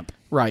 a camp.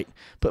 Right.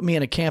 Put me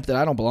in a camp that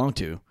I don't belong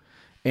to,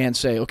 and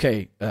say,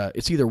 okay,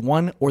 it's either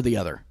one or the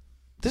other.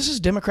 This is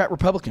Democrat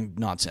Republican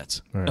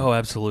nonsense. Right. Oh,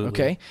 absolutely.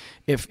 Okay,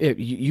 if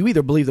you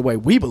either believe the way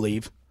we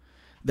believe,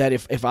 that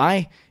if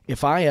I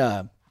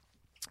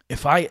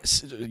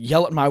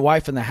yell at my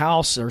wife in the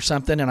house or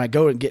something and I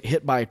go and get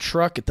hit by a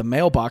truck at the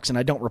mailbox and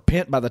I don't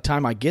repent by the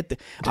time I get there,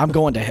 I'm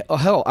going to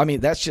hell. I mean,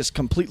 that's just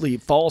completely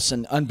false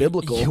and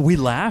unbiblical. Yeah, we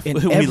laugh in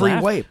we every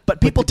laugh. way.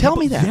 But people tell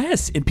me that.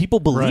 Yes, and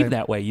people believe Right.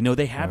 that way. You know,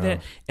 they have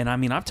that. And I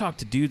mean, I've talked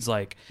to dudes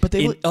like But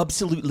they in look-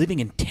 absolute living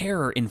in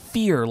terror and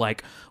fear.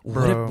 Like,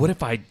 Bro. what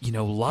if I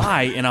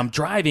lie and I'm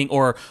driving,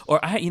 or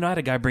I had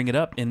a guy bring it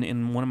up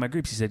in one of my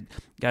groups. He said,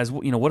 guys,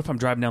 what if I'm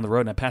driving down the road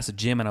and I pass a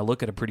gym and I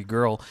look at a pretty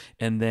girl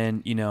and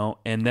then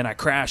I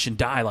crash and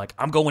die? Like,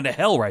 I'm going to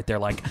hell right there.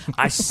 Like,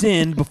 I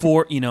sinned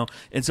before,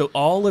 and so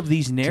all of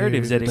these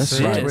narratives Dude, that that's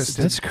exist. so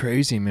twisted. That's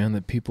crazy, man.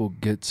 That people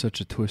get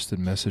such a twisted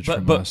message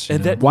from but us. and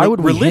you know? that Why would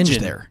we hinge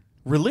religion there?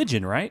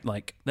 Religion, right?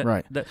 Like that,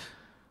 Right. That,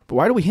 But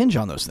why do we hinge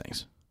on those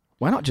things?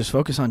 Why not just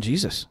focus on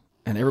Jesus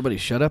and everybody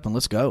shut up and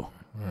let's go?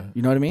 Right.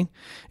 You know what I mean?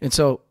 And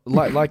so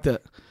like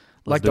the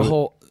do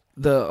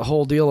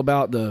whole deal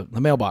about the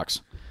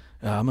mailbox.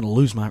 I'm going to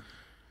lose my.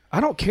 I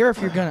don't care if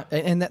you're going to.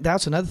 And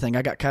that's another thing.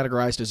 I got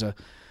categorized as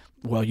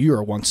you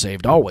are once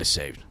saved, always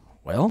saved.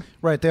 Well,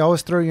 Right. They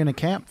always throw you in a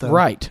camp, though.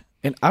 right.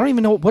 And I don't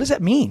even know what does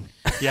that mean.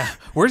 yeah.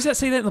 Where does that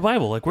say that in the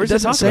Bible? Like, where's It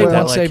it doesn't talk say about that?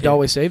 once Like, saved,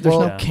 always saved. There's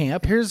Well, no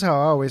camp. Here's how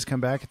I always come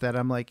back at that.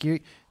 I'm like,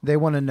 they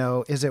want to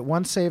know, is it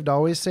once saved,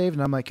 always saved?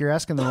 And I'm like, you're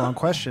asking the wrong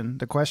question.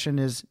 The question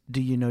is,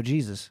 do you know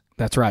Jesus?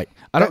 That's right.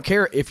 I don't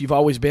care if you've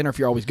always been or if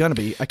you're always going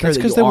to be. I care That's that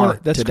because you they are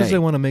want. That's because today. they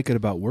want to make it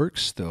about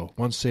works, though.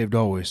 Once saved,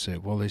 always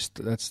saved. Well,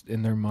 that's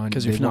in their mind.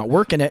 Because They if you're not want-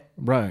 working it,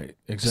 right,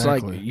 it's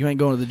exactly, like you ain't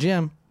going to the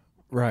gym.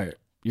 right.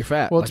 You're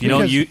fat. Well, Like, it's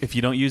if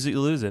you don't use it, you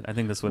lose it. I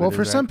think that's what. Well, it is,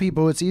 for some right?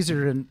 people, it's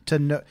easier to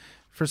know.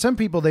 For some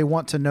people, they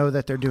want to know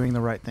that they're doing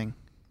the right thing,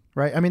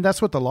 right? I mean,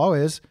 that's what the law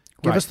is.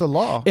 Give Right. us the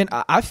law. and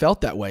I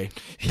felt that way.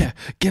 Yeah,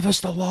 give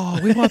us the law.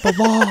 We want the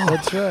law.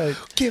 That's right.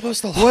 Give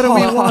us the law. What do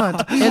we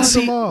want? We And want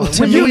see, the law.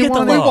 to When me, do we get the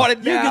want law. it? want it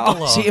You get now. the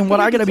law. See, and what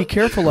I got to be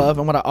careful of,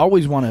 and what I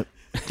always want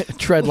to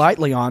tread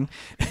lightly on,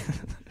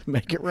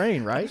 make it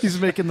rain, right? He's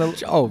making the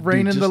dude,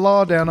 raining the just-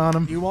 law down on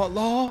him. You want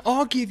law?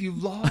 I'll give you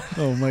law.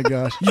 Oh my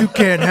gosh! You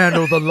can't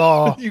handle the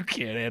law. You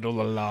can't handle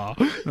the law.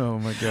 Oh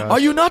my gosh! Are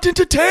you not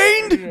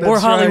entertained? Or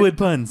That's Hollywood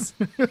puns.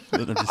 I'm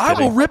just I will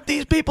kidding. rip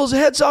these people's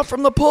heads off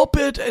from the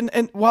pulpit,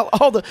 and while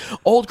all the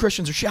old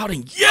Christians are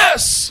shouting,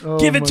 "Yes, Oh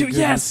Give it my to goodness.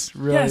 yes,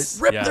 Right. yes.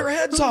 rip Yeah. their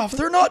heads off!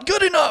 They're not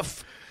good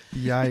enough."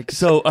 Yikes!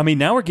 So I mean,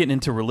 now we're getting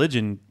into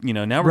religion.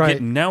 Now we're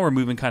Right. now we're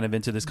moving kind of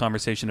into this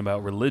conversation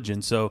about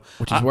religion. So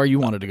Which is where you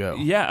wanted to go.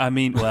 yeah, I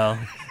mean, well,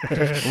 I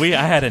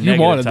had a You negative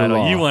wanted the title.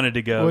 law. You wanted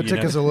to go. Well, it you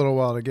took know. us a little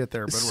while to get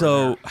there, but we're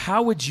So there.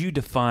 how would you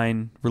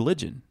define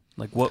religion?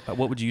 Like what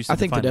would you use to I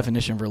think the define that?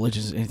 definition of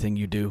religion is anything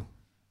you do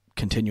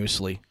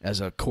continuously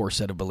as a core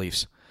set of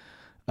beliefs.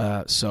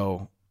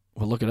 So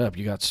we'll look it up.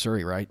 You got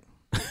Surrey, right?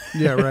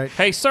 Yeah, right.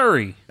 Hey,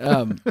 Surrey.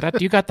 That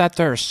you got that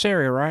there,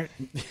 Siri, right?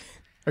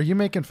 Are you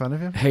making fun of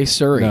him? Hey,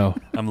 Surrey. No.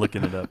 I'm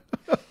looking it up.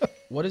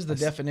 What is the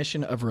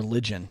definition of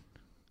religion?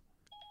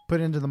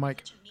 Put into the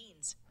mic.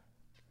 Means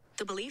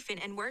the belief in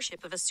and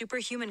worship of a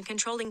superhuman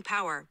controlling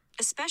power,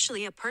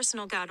 especially a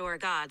personal god or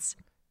gods.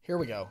 Here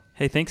we go.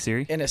 Hey, thanks,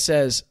 Siri. And it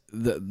says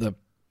the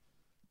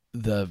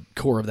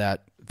core of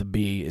that, the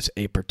B, is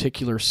a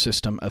particular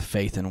system of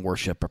faith and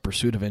worship, a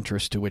pursuit of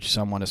interest to which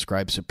someone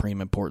ascribes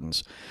supreme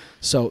importance.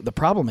 So the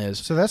problem is,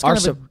 So that's our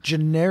kind of a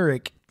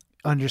generic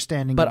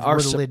understanding But of our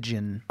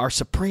religion. our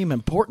supreme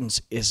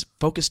importance is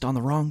focused on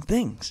the wrong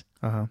things.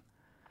 I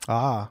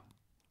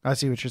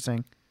see what you're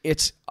saying.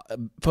 It's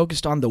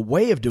focused on the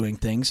way of doing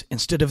things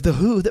instead of the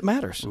who that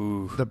matters.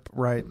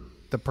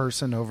 The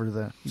person over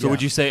the. So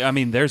would you say? I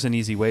mean, there's an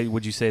easy way.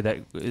 Would you say that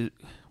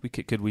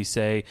could we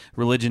say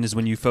religion is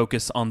when you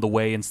focus on the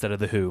way instead of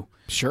the who?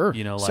 Sure.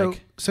 You know,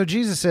 like So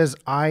Jesus says,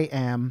 "I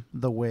am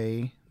the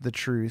way, the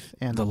truth,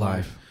 and the The life."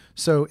 life.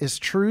 So is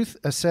truth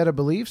a set of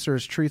beliefs, or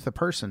is truth a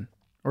person,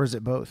 or is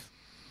it both?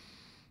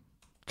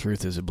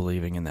 Truth is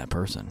believing in that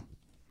person.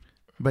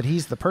 But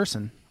he's the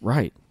person.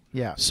 Right.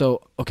 Yeah.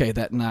 So okay,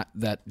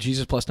 that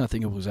Jesus plus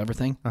nothing equals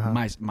everything.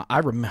 Uh-huh. I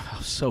remember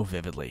so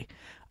vividly.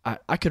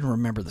 I couldn't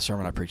remember the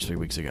sermon I preached 3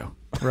 weeks ago,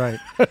 Right.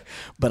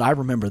 but I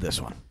remember this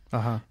one.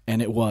 Uh-huh.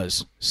 And it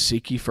was,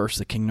 seek ye first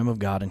the kingdom of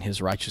God and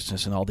his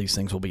righteousness, and all these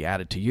things will be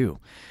added to you.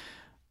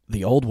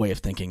 The old way of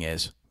thinking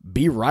is,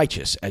 be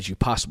righteous as you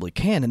possibly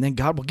can, and then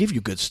God will give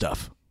you good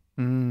stuff.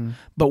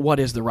 But what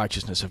is the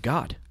righteousness of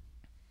God?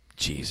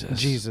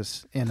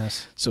 Jesus in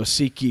us. So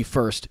seek ye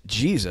first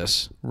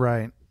Jesus,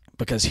 Right.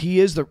 because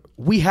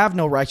we have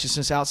no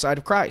righteousness outside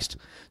of Christ.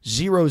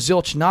 Zero,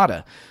 zilch,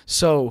 nada.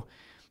 So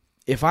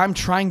if I'm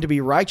trying to be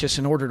righteous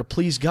in order to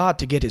please God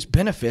to get his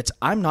benefits,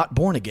 I'm not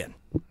born again.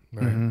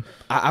 Right. Mm-hmm.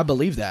 I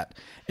believe that.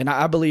 And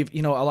I believe,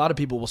 a lot of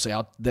people will say,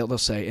 they'll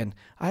say, and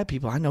I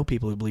know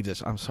people who believe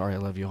this. I'm sorry, I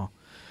love you all.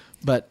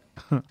 But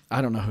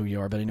I don't know who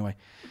you are, but anyway.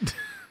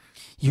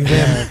 You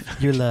love.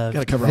 You're loved. Got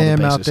to cover all the Them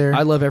bases. out there.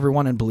 I love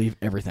everyone and believe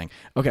everything.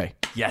 Okay.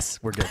 Yes,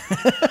 we're good.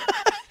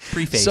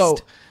 Prefaced. So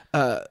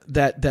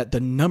that the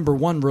number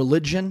one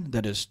religion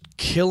that is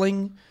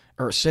killing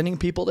or sending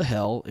people to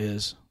hell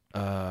is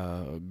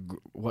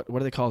what do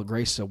they call it?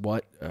 Grace?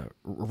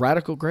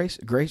 Radical grace?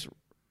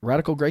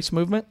 Radical grace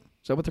movement?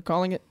 Is that what they're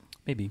calling it?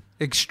 maybe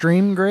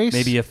Extreme grace?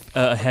 maybe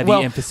a heavy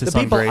emphasis the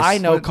on people grace. I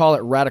know call it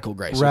radical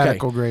grace.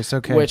 Radical grace,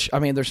 okay. Which,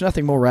 there's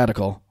nothing more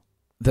radical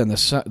than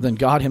than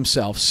God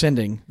himself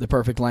sending the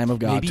perfect Lamb of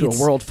God Maybe to a it's-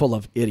 world full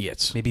of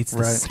idiots Maybe it's the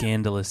Right.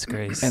 scandalous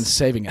grace. and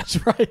saving us,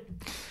 right?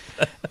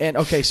 And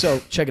okay,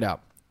 so check it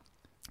out.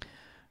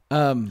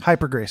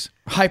 Hyper grace.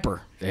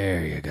 Hyper.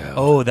 There you go.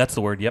 oh, that's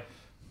the word. Yep.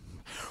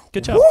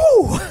 Good job.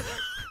 Woo!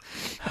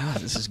 Ah,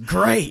 this is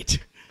great.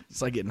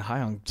 It's like getting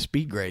high on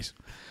speed grace.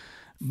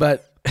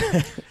 But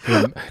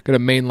Gonna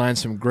mainline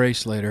some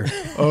grace later.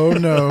 Oh,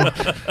 no.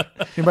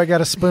 Anybody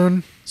got a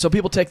spoon? so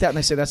people take that and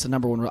they say that's the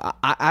number one rule.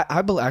 I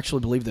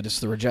actually believe that it's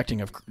the rejection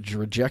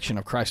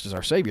of Christ as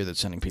our Savior that's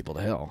sending people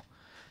to hell.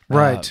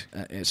 Right.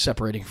 It's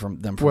separating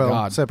them from Well,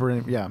 God.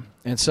 separating, yeah.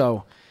 And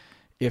so,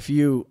 if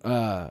you,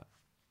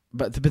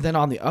 but then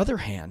on the other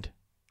hand,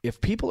 if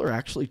people are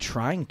actually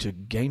trying to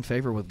gain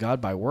favor with God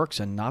by works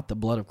and not the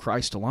blood of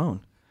Christ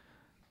alone,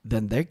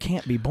 then they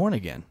can't be born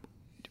again.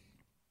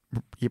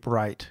 Yep,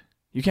 right.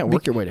 You can't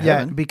work your way to Yeah,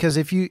 heaven. because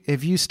if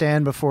you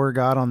stand before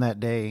God on that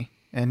day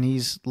and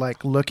he's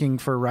like looking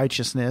for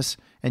righteousness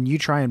and you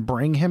try and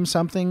bring him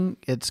something,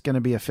 it's going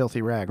to be a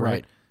filthy rag,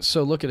 right?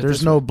 So look at it. There's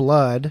this no way.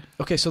 blood.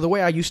 Okay, so the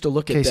way I used to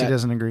look at Casey that.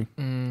 doesn't agree.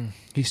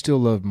 He still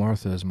loved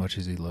Martha as much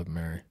as he loved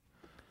Mary.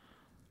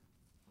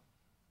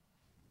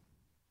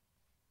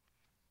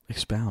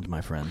 Expound,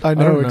 my friend. I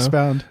don't know.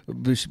 expound.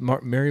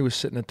 Mary was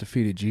sitting at the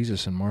feet of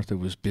Jesus, and Martha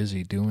was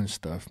busy doing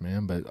stuff,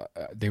 man. But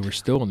they were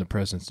still in the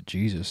presence of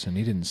Jesus, and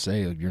he didn't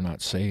say, "You're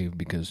not saved,"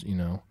 because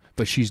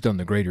But she's done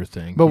the greater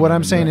thing. But you what know,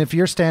 I'm saying, that- if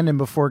you're standing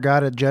before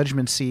God at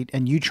judgment seat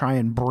and you try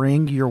and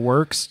bring your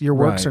works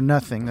Right. are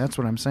nothing. That's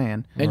what I'm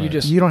saying. And you Right.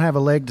 just You don't have a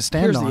leg to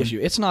stand here's on. the issue.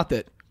 It's not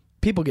that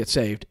people get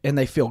saved and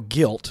they feel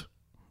guilt,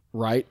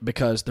 right?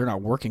 Because they're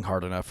not working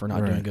hard enough or not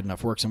doing Right. good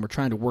enough works, and we're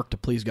trying to work to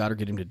please God or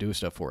get him to do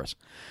stuff for us.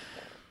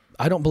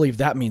 I don't believe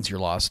that means you're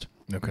lost.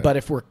 Okay. But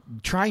if we're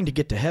trying to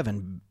get to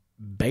heaven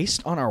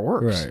based on our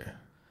works, right.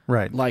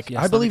 Right. like Yeah,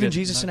 I it's not a believe in good-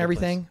 Jesus not and a good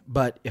everything,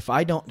 but if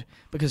I don't,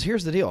 because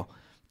here's the deal,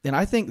 and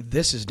I think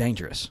this is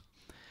dangerous.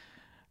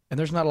 And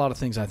there's not a lot of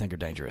things I think are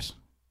dangerous.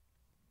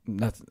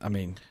 Nothing. I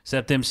mean,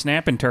 Except them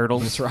snapping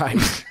turtles. that's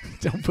right.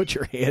 Don't put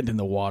your hand in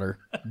the water.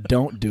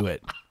 Don't do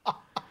it.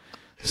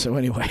 So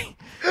anyway,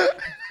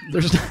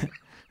 there's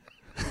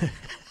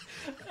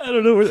I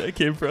don't know where that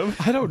came from.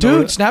 I don't know.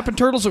 dude, snapping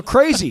turtles are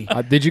crazy.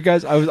 Did you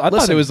guys? I thought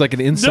Listen, it was like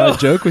an inside no.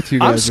 joke with you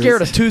guys. I'm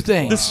scared of two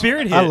things: The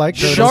spirit hit. I like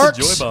Joe turtles. does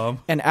a sharks joy bomb.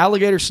 and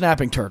alligator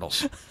snapping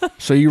turtles.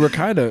 So you were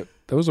kind of.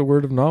 That was a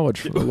word of knowledge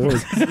from the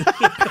Lord.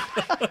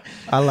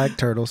 I like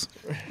turtles.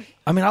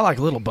 I mean, I like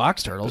little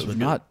box turtles, but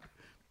not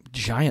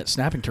giant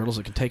snapping turtles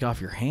that can take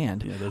off your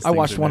hand. Yeah, those I things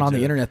watched are one on the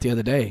legit. internet the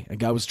other day. A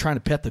guy was trying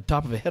to pet the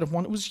top of the head of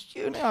one. It was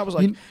huge. I was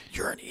like,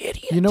 "You're an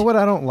idiot." You know what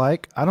I don't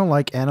like? I don't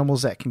like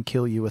animals that can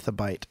kill you with a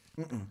bite.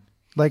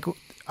 Like,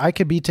 I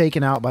could be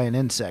taken out by an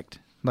insect.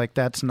 Like,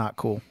 that's not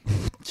cool.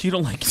 So you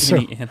don't like So-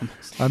 any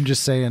animals I'm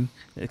just saying.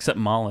 except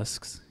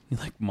mollusks. You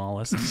like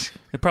mollusks?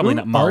 They're probably Who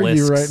not are mollusks.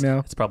 you right now?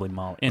 It's probably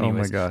my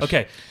Anyways, gosh.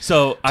 Okay,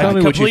 so I Tell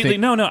me what you completely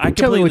think. no. I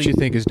Tell me what completely you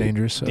think is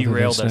dangerous. other than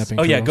derailed us. snapping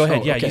Oh yeah, turtles. go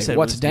ahead. Yeah, okay, you said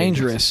what's it was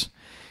dangerous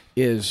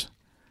is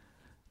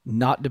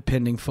not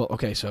depending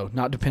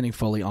not depending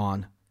fully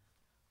on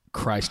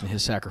Christ and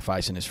his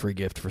sacrifice and his free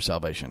gift for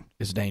salvation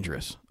is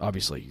dangerous.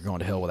 Obviously, you're going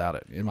to hell without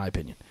it, in my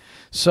opinion.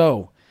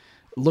 So,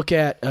 look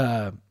at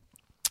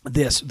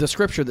the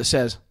scripture that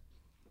says,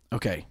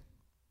 okay,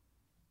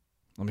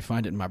 let me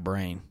find it in my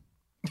brain.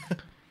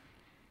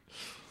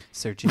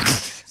 Searching.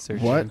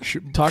 What?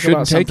 Talk Shouldn't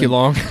about take you something-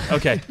 long.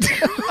 Okay.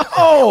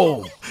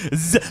 Oh,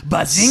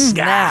 Bazinga!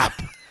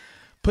 snap!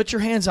 Put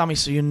your hands on me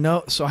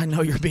so I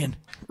know you're being.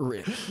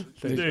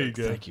 There you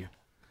go. Thank you.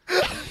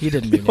 He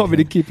didn't mean You want me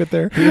to keep it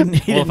there? He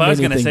didn't Well, if I was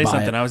going to say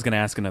something, I was going to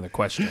ask another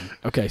question.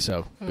 Okay,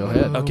 so go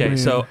ahead. Okay, man.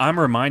 so I'm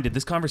reminded.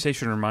 This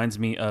conversation reminds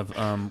me of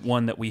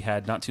one that we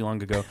had not too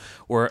long ago,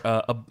 where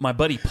my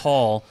buddy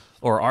Paul,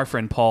 or our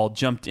friend Paul,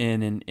 jumped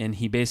in and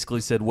he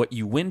basically said, "What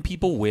you win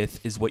people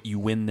with is what you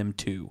win them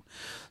to."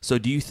 So,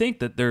 do you think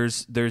that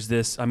there's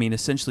this? I mean,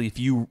 essentially, if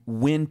you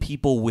win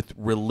people with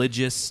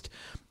religious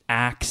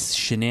acts,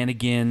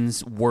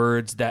 shenanigans,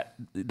 words,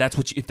 that's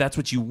what if that's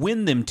what you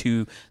win them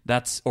to,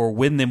 or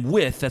win them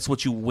with, that's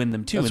what you win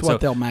them to. That's and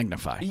what they'll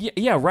magnify.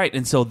 Yeah, right.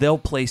 And so they'll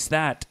place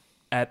that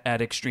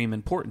at extreme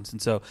importance.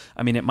 And so,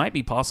 I mean, it might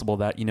be possible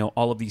that,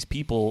 all of these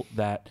people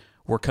that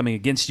were coming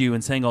against you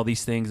and saying all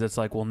these things, it's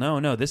like, well,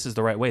 no, this is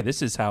the right way.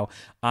 This is how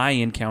I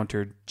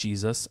encountered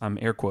Jesus. I'm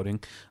air quoting.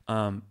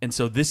 And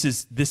so this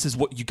is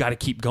what you got to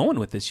keep going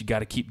with this. You got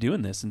to keep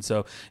doing this. And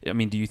so, I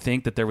mean, do you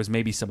think that there was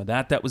maybe some of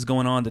that was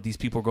going on, that these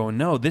people were going,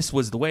 no, this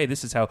was the way.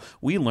 This is how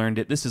we learned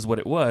it. This is what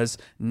it was.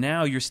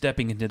 Now you're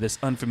stepping into this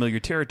unfamiliar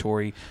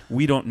territory.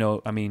 We don't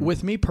know. I mean,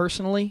 with me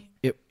personally,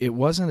 it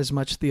wasn't as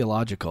much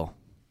theological.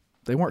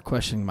 They weren't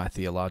questioning my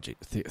theology.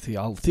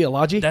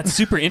 Theology? that's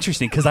super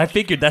interesting, because I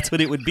figured that's what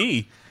it would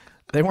be.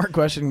 They weren't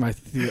questioning my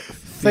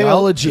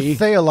theology.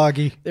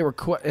 Theology. They were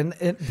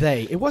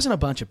it wasn't a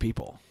bunch of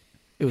people.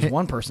 It was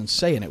one person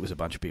saying it was a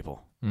bunch of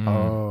people.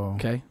 Oh.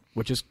 Okay?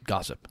 Which is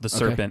gossip. The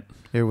serpent.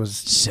 It was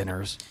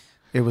Sinners.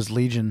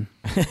 Legion.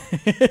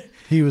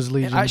 He was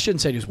Legion. I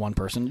shouldn't say just one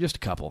person, just a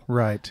couple.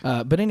 Right.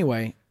 But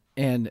anyway,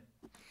 and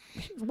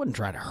he wasn't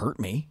trying to hurt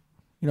me.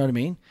 You know what I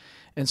mean?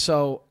 And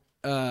so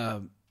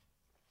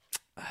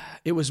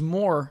it was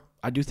more,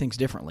 I do things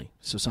differently,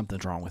 so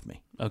something's wrong with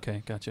me.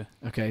 Okay, gotcha.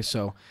 Okay,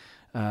 so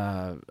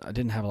I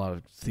didn't have a lot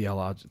of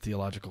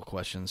theological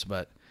questions,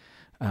 but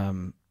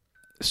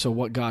so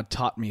what God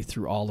taught me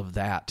through all of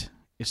that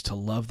is to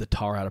love the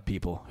tar out of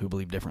people who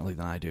believe differently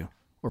than I do,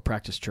 or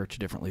practice church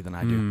differently than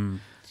I do.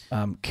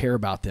 Care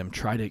about them.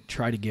 Try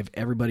to give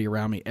everybody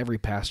around me, every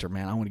pastor,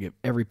 man, I want to give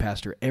every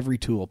pastor every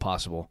tool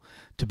possible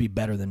to be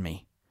better than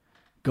me.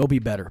 Go be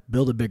better.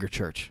 Build a bigger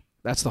church.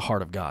 That's the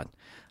heart of God.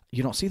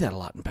 You don't see that a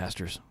lot in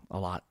pastors, a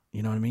lot.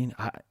 You know what I mean?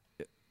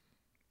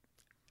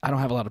 I don't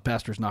have a lot of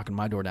pastors knocking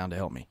my door down to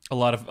help me. A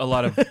lot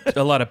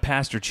of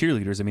pastor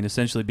cheerleaders. I mean,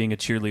 essentially being a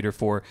cheerleader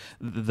for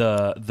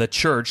the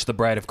church, the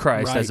bride of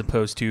Christ, Right. as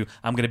opposed to,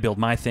 I'm going to build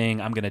my thing.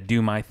 I'm going to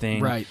do my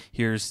thing. Right.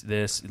 Here's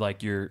this.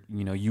 Like you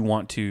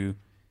want to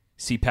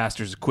see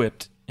pastors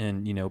equipped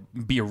and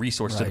be a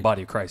resource to the Right.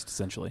 body of Christ.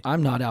 Essentially,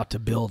 I'm not out to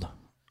build.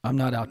 I'm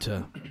not out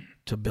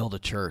to build a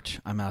church.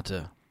 I'm out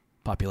to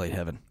populate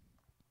heaven.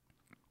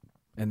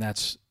 And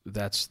that's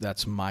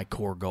my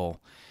core goal.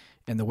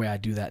 And the way I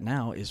do that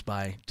now is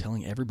by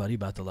telling everybody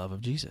about the love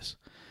of Jesus,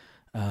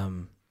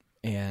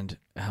 and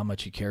how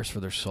much he cares for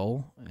their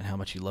soul and how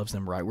much he loves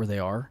them right where they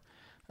are.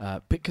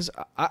 Because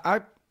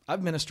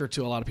I've ministered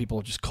to a lot of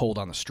people just cold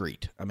on the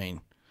street. I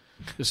mean,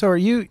 So are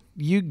you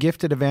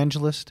gifted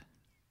evangelist?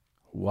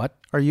 what?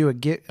 Are you a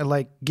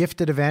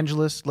gifted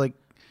evangelist, like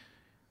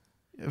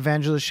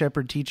evangelist,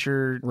 shepherd,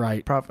 teacher,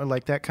 Right. prophet,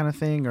 like that kind of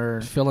thing, or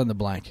Fill in the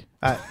blank.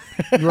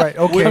 right?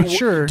 Okay,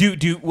 sure.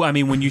 I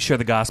mean, when you share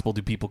the gospel,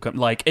 do people come?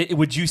 Like,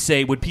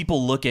 would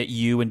people look at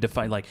you and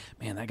define, like,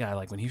 man, that guy,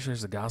 like, when he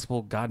shares the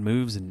gospel, God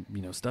moves and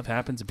stuff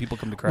happens and people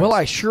come to Christ? Well,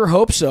 I sure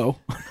hope so.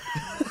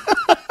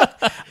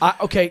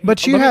 Okay,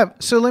 But you let me- have.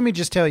 So let me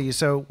just tell you.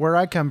 So where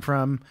I come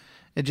from,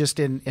 it just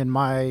in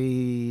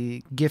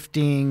my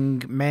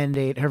gifting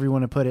mandate, however you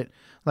want to put it,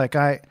 like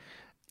I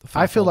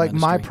feel like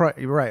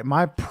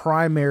my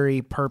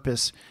primary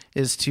purpose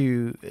is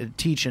to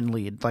teach and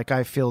lead. Like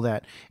I feel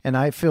that, and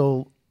I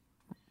feel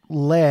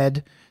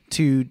led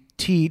to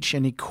teach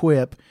and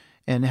equip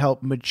and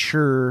help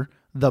mature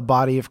the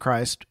body of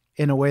Christ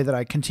in a way that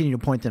I continue to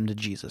point them to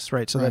Jesus.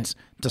 Right. So that's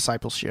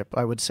discipleship,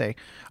 I would say.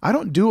 I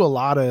don't do a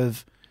lot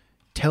of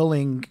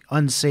telling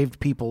unsaved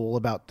people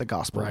about the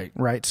gospel.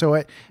 Right.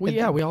 So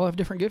we all have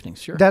different giftings.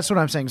 Sure. that's what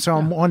I'm saying. So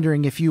I'm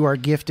wondering if you are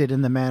gifted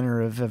in the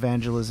manner of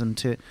evangelism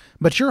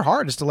but your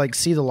heart is to like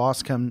see the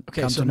lost come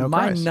so to know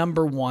my Christ.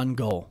 number one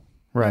goal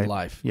Right. in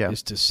life Yeah.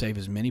 is to save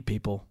as many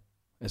people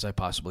as I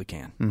possibly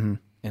can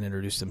and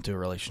introduce them to a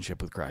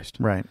relationship with Christ.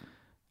 Right.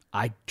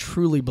 I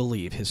truly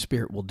believe his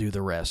spirit will do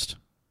the rest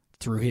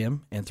through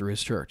him and through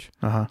his church.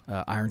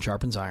 Iron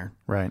sharpens iron.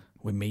 Right.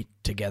 We meet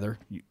together,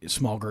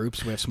 small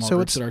groups. We have small So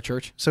groups it's- at our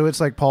church. So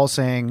it's like Paul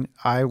saying,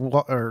 I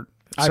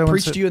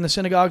preached to you in the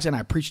synagogues, and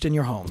I preached in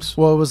your homes.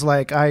 Well, it was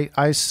like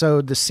I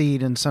sowed the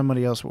seed and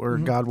somebody else, or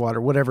God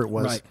watered, whatever it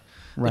was. Right.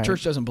 Right. The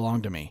church doesn't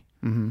belong to me.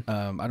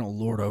 I don't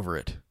lord over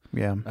it.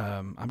 Yeah.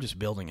 I'm just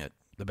building it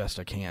the best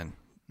I can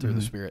through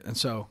the Spirit. And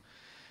so,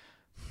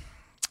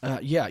 I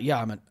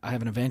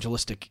have an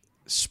evangelistic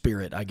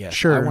spirit, I guess.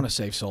 Sure. I want to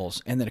save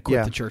souls and then equip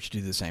Yeah. the church to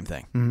do the same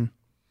thing.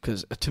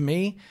 Because to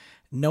me,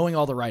 knowing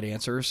all the right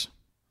answers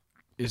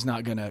is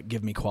not going to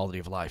give me quality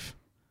of life.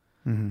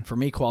 For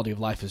me, quality of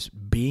life is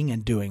being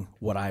and doing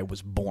what I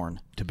was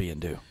born to be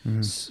and do.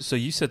 So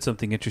you said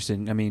something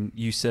interesting. I mean,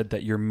 you said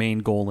that your main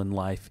goal in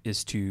life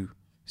is to,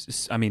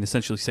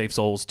 essentially save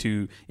souls,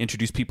 to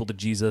introduce people to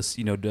Jesus,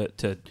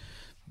 to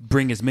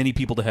bring as many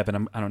people to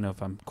heaven. I don't know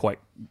if I'm quite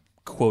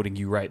quoting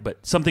you right,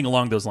 but something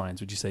along those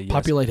lines. Would you say yes?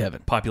 Populate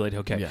heaven. Populate.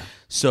 Okay. Yeah.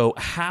 So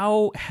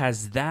how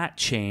has that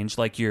changed?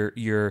 Like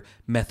your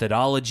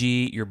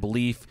methodology, your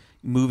belief,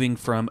 moving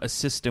from a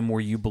system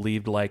where you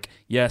believed like,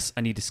 yes,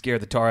 I need to scare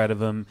the tar out of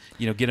them,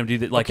 get them to do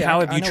that. Like, Okay, how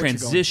I have you know what you're going.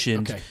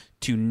 transitioned Okay.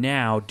 to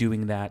now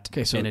doing that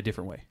So in a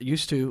different way?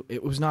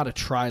 it was not a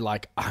try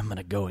like, I'm going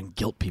to go and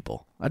guilt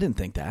people. I didn't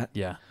think that.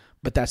 Yeah.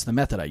 But that's the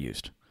method I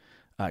used.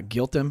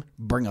 Guilt them,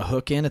 bring a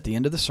hook in at the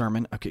end of the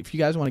sermon. Okay, if you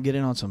guys want to get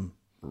in on some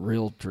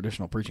real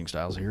traditional preaching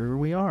styles, here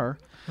we are.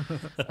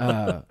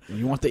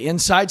 You want the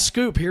inside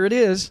scoop, here it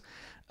is.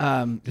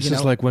 This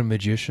is like when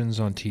magicians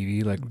on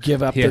TV like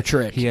give up their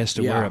trick. He has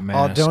to Yeah. wear a Oh,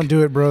 mask. don't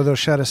do it, bro. They'll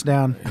shut us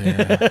down.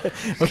 Yeah.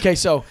 Okay,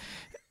 so,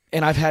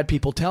 and I've had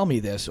people tell me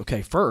this.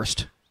 Okay,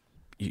 first,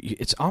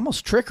 it's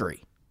almost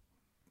trickery.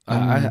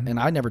 And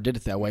I never did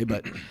it that way,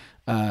 but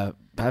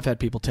I've had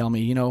people tell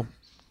me,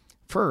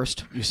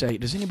 first, you say,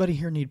 does anybody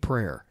here need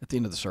prayer at the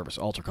end of the service,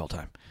 altar call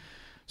time?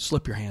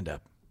 Slip your hand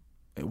up.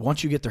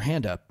 Once you get their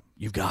hand up,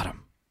 you've got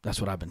them. That's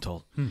what I've been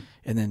told.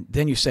 And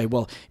then you say,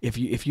 well, if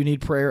you need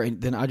prayer, and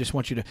then I just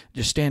want you to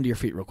just stand to your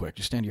feet real quick.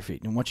 Just stand to your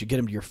feet. And once you get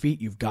them to your feet,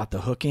 you've got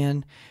the hook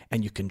in,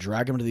 and you can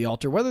drag them to the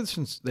altar. Whether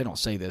they don't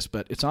say this,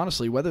 but it's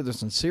honestly whether they're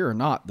sincere or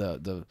not.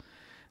 The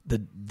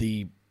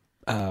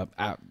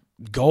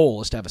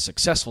goal is to have a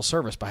successful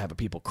service by having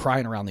people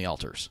crying around the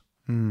altars,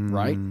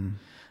 right?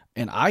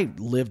 And I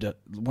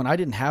when I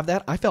didn't have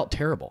that, I felt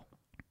terrible.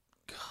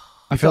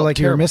 I felt like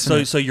you were terrible. missing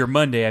it. So your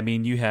Monday, I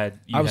mean,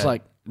 I was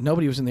like,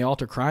 nobody was in the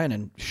altar crying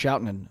and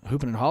shouting and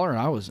hooping and hollering.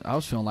 I was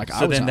feeling like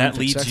I was. then that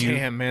leads you.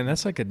 Damn, man,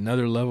 that's like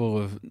another level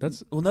of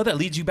that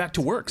leads you back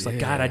to works. Like,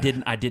 God, I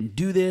didn't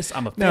do this.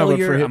 I'm a No,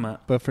 failure.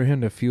 but for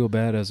him to feel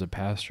bad as a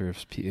pastor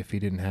if he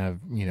didn't have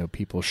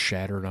people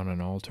shattered on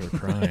an altar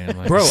crying,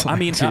 like, Bro, it's I like,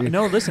 mean, dude.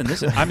 no, listen.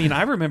 I mean,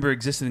 I remember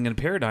existing in a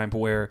paradigm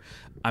where,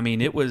 I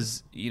mean, it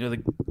was,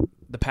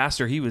 the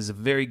pastor, he was a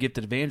very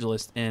gifted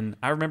evangelist, and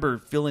I remember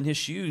filling his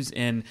shoes,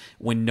 and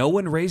when no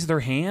one raised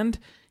their hand,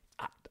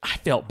 I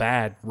felt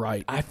bad.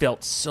 Right. I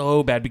felt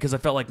so bad because I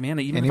felt like, man,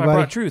 even if Anybody? I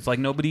brought truth, like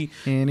nobody.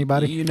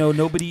 Nobody.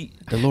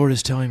 The Lord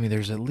is telling me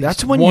there's at least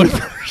That's when one you.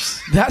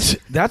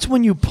 That's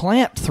when you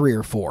plant 3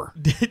 or 4.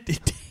 Dang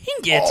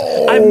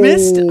it!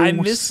 I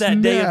missed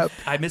that day. snap.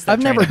 I missed that. I've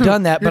never training.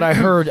 done that, but I've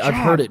heard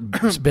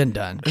it's been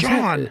done.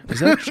 John. Is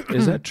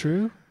that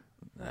true?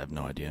 I have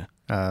no idea.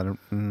 I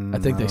I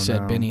think they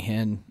said know. Benny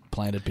Hinn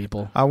planted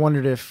people. I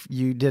wondered if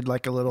you did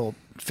like a little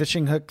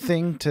fishing hook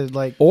thing to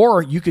like.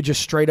 Or you could just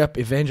straight up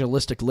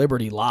evangelistic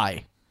liberty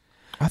lie.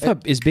 I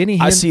thought is Benny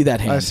Hinn? I see that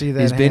hand. I see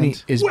that. Is Benny?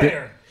 hand.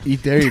 Where?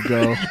 There you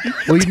go.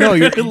 Well, Look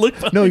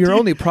behind you're you.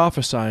 only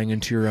prophesying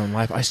into your own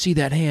life. I see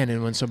that hand,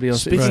 and when somebody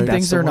else Speaking that's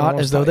things the they're one I not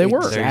was as though they talking-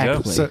 were. There you go.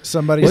 Exactly. So,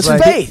 somebody's What's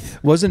like, faith?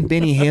 Wasn't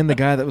Benny Hinn the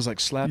guy that was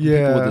like slapping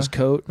people with his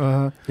coat?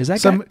 Uh-huh. Is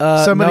that Some-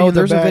 guy? somebody No, in the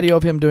there's a back- video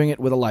of him doing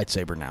it with a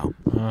lightsaber now.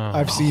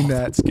 I've seen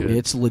that.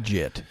 It's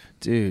legit.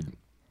 Dude?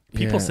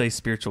 People yeah. say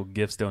spiritual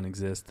gifts don't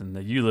exist,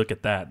 and you look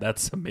at that.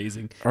 That's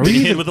amazing. Are we Benny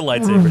Hinn even- with a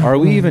lightsaber. Are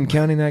we even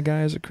counting that guy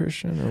as a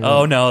Christian? Or Oh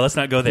what? no, let's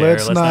not go there.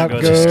 Let's not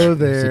go go there.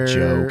 there. It was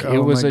a joke. Oh It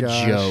was my a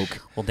gosh.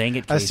 joke. Well, dang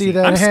it, Casey. I see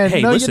that I'm, hand.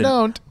 Hey, No, listen, you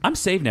don't. I'm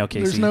saved now,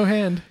 Casey. There's no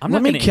hand. I'm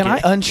not gonna Can I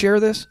ink it. unshare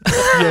this?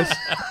 Yes.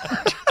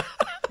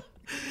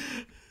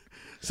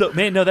 So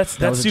man, no, that's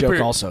was a super.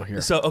 joke also here.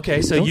 So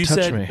okay, so Don't you touch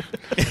said me.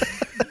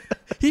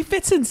 he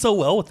fits in so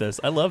well with this.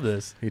 I love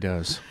this. He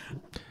does.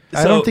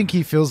 I So- don't think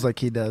he feels like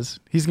he does.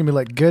 He's gonna be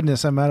like,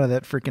 goodness, I'm out of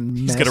that freaking mess.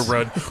 He's gonna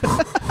run.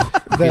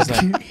 That,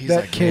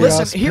 that chaos.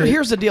 Listen,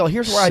 here's the deal.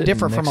 Here's where I Sitting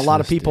differ from a next lot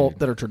to of this people dude.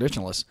 that are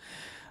traditionalists.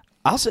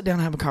 I'll sit down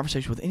and have a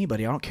conversation with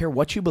anybody. I don't care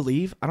what you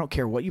believe. I don't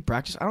care what you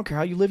practice. I don't care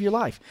how you live your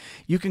life.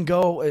 You can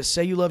go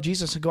say you love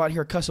Jesus and go out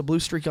here cuss a blue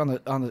streak on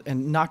the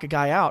and knock a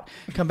guy out.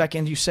 Come back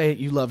in, you say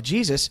you love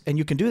Jesus, and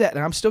you can do that,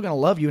 and I'm still going to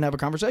love you and have a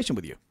conversation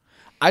with you.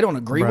 I don't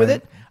agree with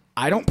Right. it.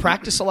 I don't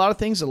practice a lot of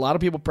things. A lot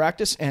of people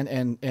practice,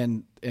 and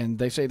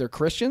they say they're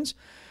Christians,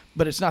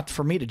 but it's not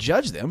for me to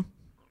judge them.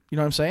 You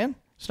know what I'm saying?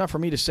 It's not for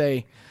me to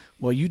say,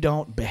 well, you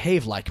don't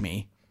behave like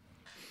me,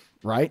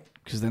 right?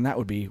 Because then that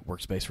would be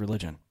works-based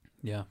religion.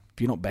 Yeah.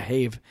 If you don't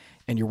behave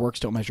and your works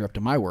don't measure up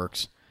to my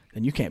works,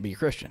 then you can't be a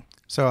Christian.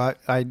 So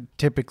I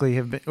typically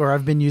have been, or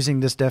I've been using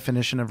this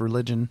definition of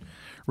religion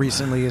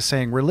recently as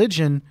saying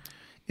religion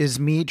is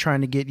me trying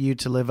to get you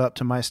to live up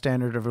to my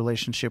standard of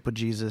relationship with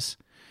Jesus.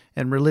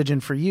 And religion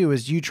for you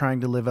is you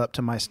trying to live up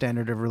to my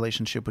standard of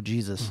relationship with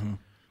Jesus. Mm-hmm.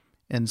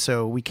 And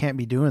so we can't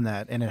be doing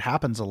that. And it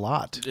happens a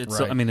lot. It's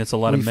Right. I mean, it's a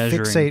lot of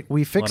measuring.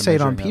 We a lot of fixate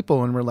on measuring up.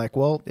 people and we're like,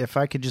 well, if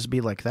I could just be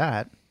like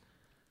that.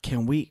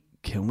 Can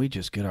we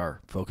just get our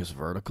focus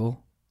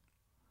vertical?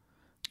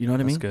 You know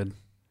what I That's mean? good.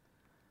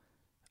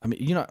 I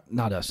mean,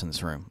 not us in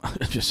this room. I'm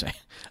just saying.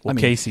 Well, I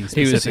mean, Casey,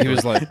 He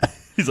was like,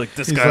 he's like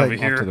this He's guy like, over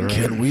here. off to the right.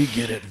 can we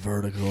get it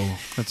vertical?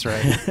 That's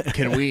right.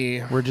 Can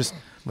we? We're just,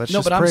 let's No,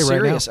 just but I'm pray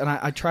serious, right now and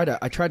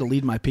I try to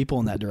lead my people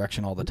in that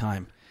direction all the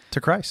time. to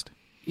Christ.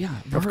 Yeah,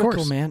 Of vertical,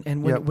 course. man.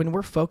 And Yep. when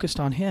we're focused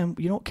on Him,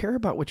 you don't care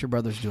about what your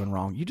brother's doing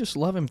wrong. You just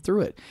love him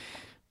through it,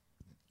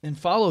 and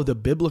follow the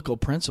biblical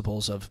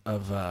principles of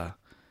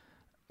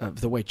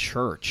the way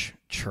church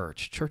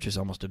is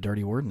almost a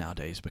dirty word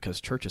nowadays because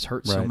church has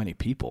hurt so many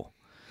people.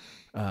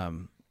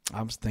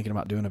 I was thinking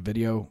about doing a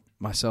video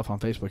myself on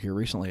Facebook here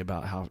recently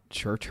about how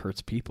church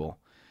hurts people.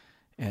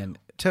 And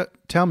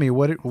tell me,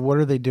 what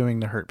are they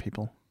doing to hurt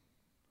people?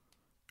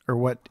 Or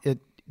what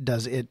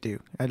does it do?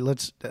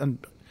 Let's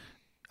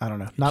I don't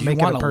know. Not make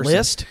it a person.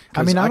 List?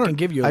 I mean, I can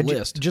give you a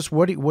list. Just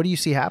what do you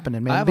see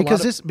happening, man?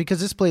 Because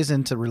this plays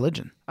into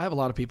religion. I have a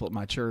lot of people at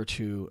my church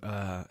who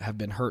have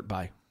been hurt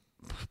by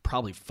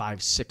probably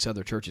 5-6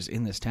 other churches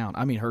in this town.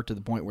 I mean, hurt to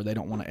the point where they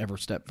don't want to ever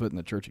step foot in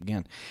the church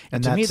again.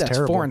 And to me, that's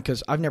terrible. Foreign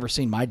because I've never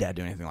seen my dad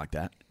do anything like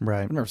that.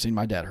 Right. I've never seen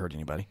my dad hurt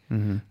anybody.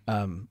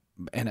 Mm-hmm.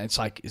 And it's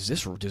like, does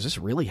this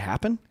really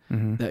happen?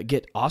 Mm-hmm. That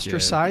get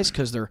ostracized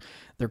because their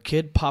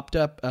kid popped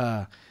up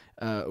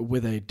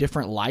with a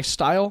different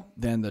lifestyle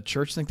than the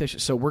church think they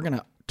should. So we're going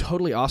to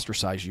totally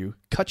ostracize you,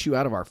 cut you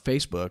out of our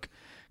Facebook,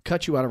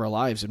 cut you out of our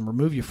lives, and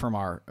remove you from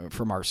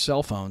our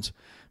cell phones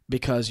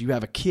because you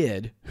have a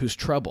kid who's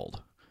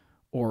troubled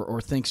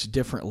or thinks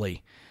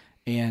differently.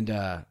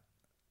 And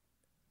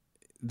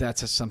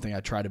that's something I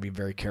try to be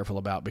very careful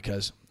about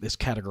because it's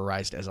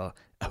categorized as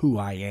who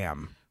I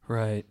am.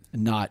 Right.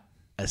 Not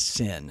a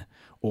sin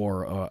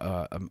or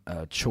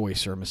a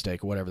choice or a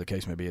mistake or whatever the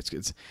case may be.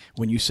 It's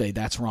when you say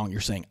that's wrong,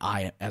 you're saying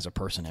I, as a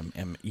person,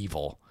 am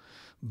evil.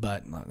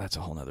 But that's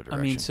a whole other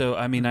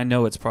direction. I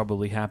know it's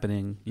probably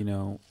happening,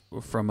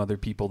 from other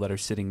people that are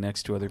sitting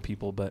next to other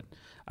people, but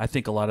I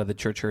think a lot of the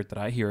church hurt that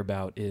I hear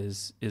about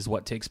is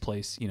what takes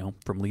place,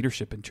 from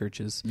leadership in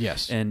churches.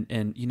 Yes. And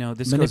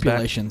this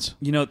manipulations.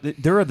 Goes back,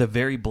 there are the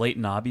very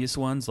blatant obvious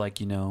ones, like,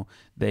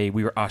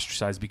 we were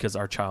ostracized because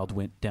our child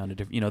went down to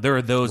different, there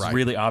are those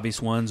really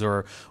obvious ones,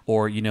 or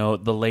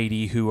the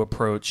lady who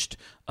approached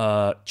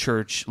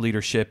church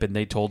leadership and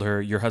they told her,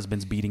 your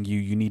husband's beating you,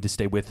 you need to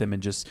stay with him,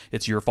 and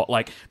it's your fault.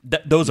 Like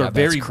those are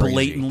very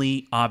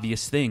blatantly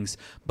obvious things.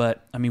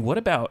 But I mean, what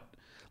about,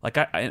 like,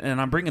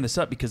 I'm bringing this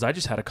up because I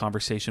just had a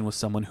conversation with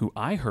someone who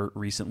I hurt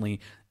recently,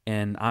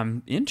 and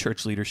I'm in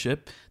church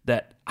leadership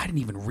that I didn't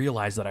even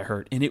realize that I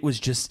hurt. And it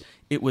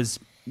was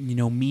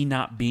me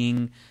not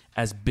being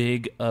as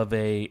big of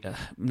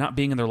not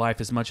being in their life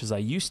as much as I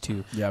used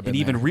to. Yeah, and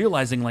even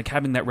realizing, like,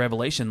 having that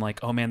revelation, like,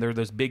 oh man, there are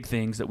those big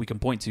things that we can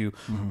point to.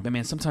 Mm-hmm. But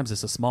man, sometimes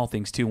it's the small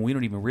things too, and we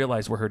don't even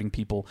realize we're hurting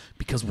people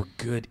because we're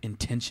good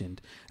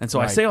intentioned. And so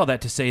I say all that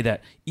to say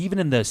that even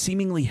in the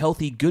seemingly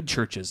healthy, good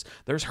churches,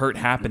 there's hurt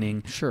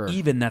happening. Sure.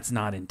 Even that's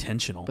not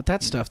intentional. But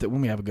that's stuff that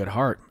when we have a good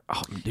heart,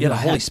 the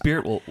Holy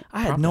Spirit will.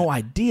 I had no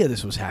idea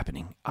this was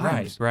happening.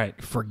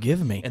 Right.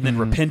 Forgive me. And then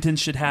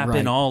repentance should happen.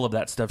 Right. All of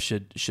that stuff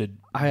should.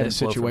 I had a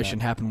situation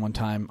happen one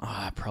time,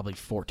 probably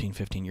 14,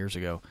 15 years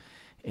ago,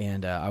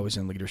 and I was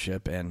in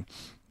leadership, and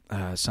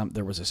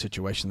there was a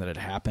situation that had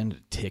happened.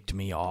 It ticked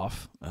me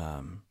off,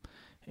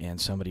 and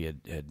somebody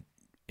had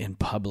in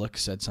public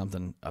said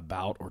something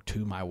about or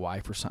to my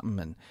wife or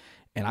something,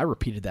 and I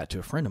repeated that to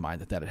a friend of mine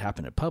that had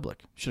happened in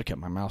public. Should have kept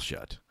my mouth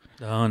shut.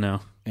 Oh, no.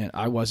 And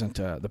I wasn't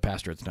the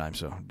pastor at the time,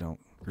 so don't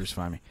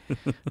crucify me.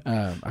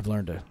 I've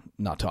learned to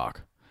not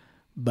talk.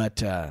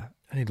 But I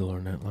need to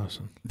learn that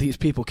lesson. These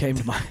people came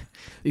to my...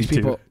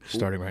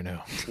 Starting right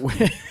now.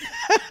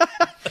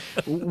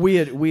 we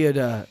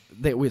had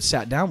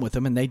sat down with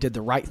them, and they did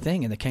the right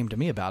thing, and they came to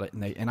me about it,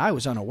 and I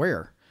was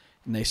unaware.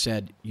 And they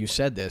said, you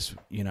said this,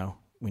 we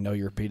know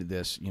you repeated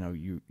this,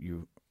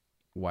 you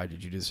why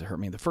did you do this to hurt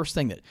me? And the first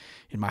thing that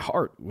in my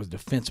heart was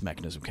defense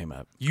mechanism came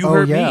up. You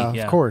hurt me. Yeah,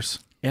 of course.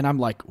 And I'm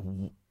like,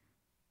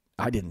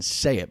 I didn't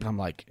say it, but I'm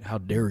like, how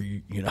dare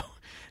you,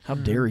 how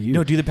dare you?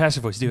 No, do the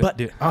pastor voice. Do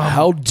it.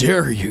 How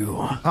dare you?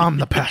 I'm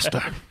the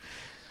pastor.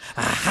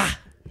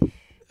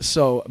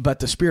 So, but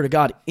the Spirit of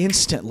God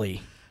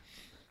instantly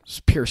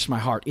pierced my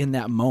heart in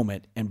that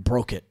moment and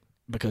broke it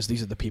because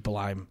these are the people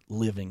I'm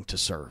living to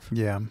serve.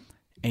 Yeah.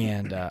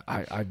 And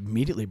I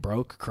immediately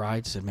broke,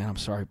 cried, said, man, I'm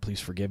sorry, please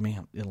forgive me.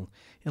 It'll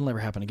never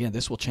happen again.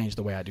 This will change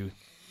the way I do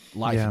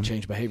life and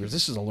change behaviors.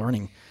 This is a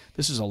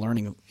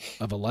learning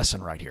of a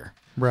lesson right here.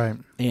 Right.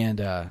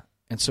 And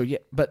so,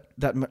 but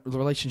that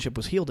relationship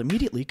was healed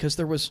immediately because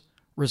there was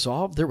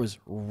resolve, there was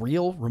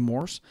real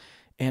remorse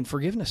and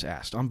forgiveness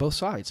asked on both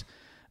sides.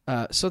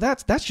 So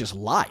that's just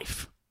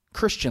life,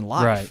 Christian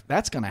life. Right.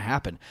 That's going to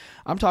happen.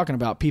 I'm talking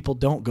about people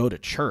don't go to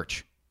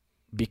church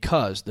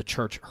because the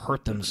church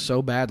hurt them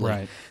so badly.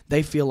 Right.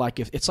 They feel like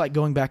it's like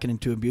going back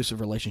into an abusive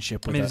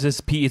relationship with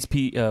was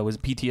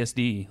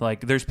PTSD.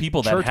 Like, there's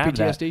people that church have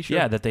PTSD, that. sure.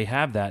 Yeah, that they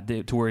have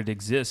that to where it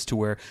exists to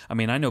where, I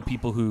know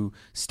people who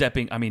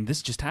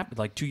this just happened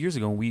like 2 years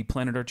ago when we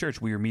planted our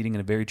church. We were meeting in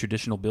a very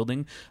traditional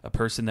building. A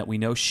person that we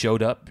know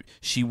showed up.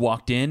 She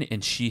walked in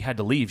and she had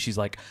to leave. She's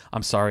like,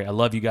 I'm sorry. I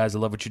love you guys. I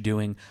love what you're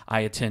doing.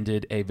 I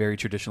attended a very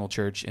traditional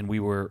church and we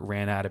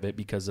ran out of it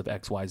because of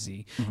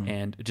XYZ. Mm-hmm.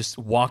 And just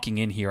walking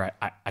in here,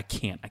 I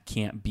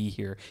can't be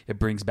here. It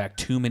brings back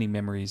too many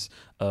memories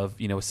of,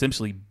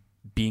 essentially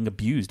being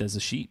abused as a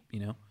sheep,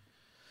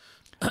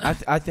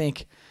 I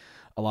think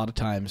a lot of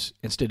times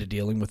instead of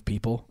dealing with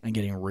people and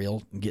getting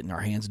real and getting our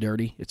hands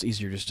dirty, it's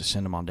easier just to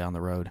send them on down the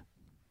road.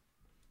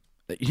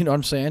 You know what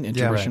I'm saying? In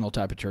Yeah. traditional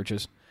type of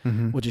churches,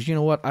 which is, you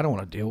know what? I don't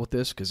want to deal with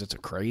this because it's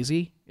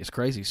crazy.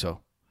 So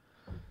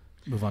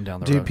move on down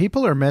the road. Dude,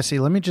 people are messy.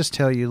 Let me just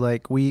tell you,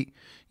 like we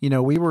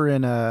were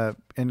in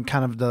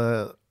kind of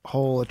the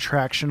whole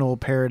attractional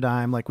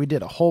paradigm. Like we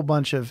did a whole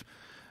bunch of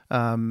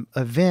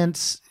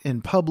events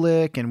in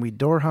public, and we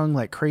door hung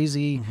like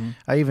crazy.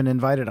 I even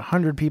invited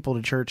 100 people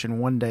to church in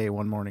one day,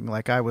 one morning.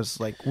 Like I was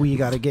like, we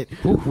got to get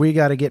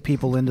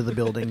people into the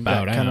building,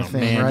 Bow that kind of down.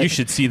 thing. Man, right? you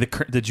should see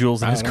the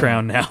jewels in his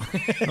crown now.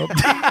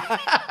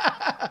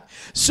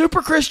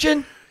 Super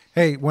Christian.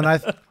 Hey, when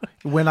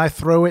I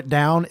throw it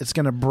down, it's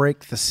gonna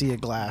break the sea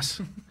of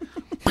glass.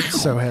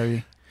 It's so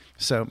heavy.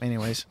 So,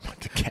 anyways,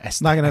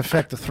 it's not gonna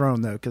affect the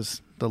throne though,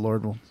 because the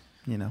Lord will,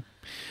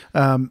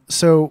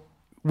 So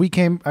I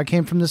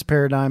came from this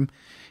paradigm,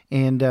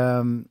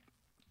 and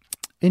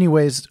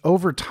anyways,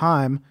 over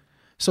time,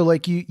 so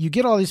like you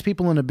get all these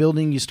people in a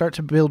building, you start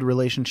to build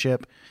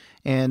relationship,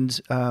 and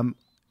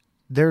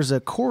there's a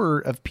core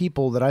of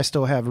people that I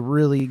still have a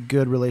really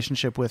good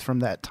relationship with from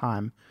that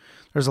time.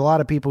 There's a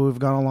lot of people who've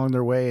gone along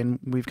their way and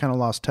we've kind of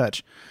lost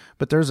touch,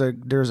 but there's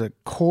a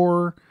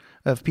core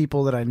of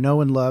people that I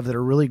know and love that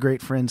are really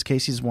great friends.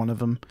 Casey's one of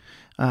them.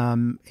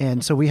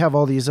 And so we have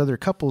all these other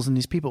couples and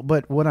these people,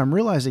 but what I'm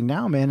realizing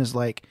now, man, is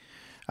like,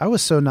 I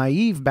was so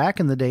naive back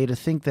in the day to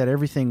think that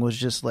everything was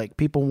just like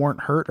people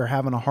weren't hurt or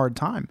having a hard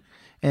time.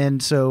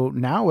 And so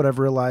now what I've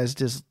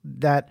realized is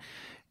that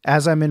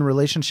as I'm in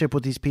relationship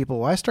with these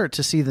people, I start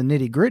to see the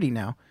nitty gritty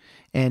now,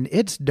 and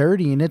it's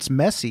dirty and it's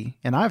messy.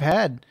 And I've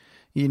had,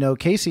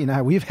 Casey and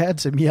I, we've had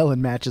some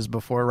yelling matches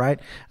before, right?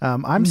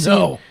 I'm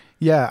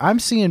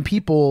seeing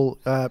people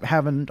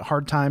having a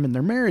hard time in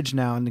their marriage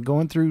now and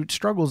going through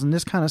struggles and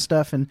this kind of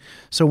stuff. And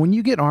so when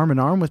you get arm in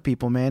arm with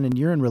people, man, and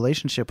you're in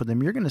relationship with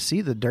them, you're going to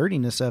see the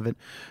dirtiness of it.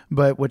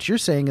 But what you're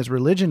saying is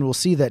religion will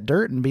see that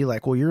dirt and be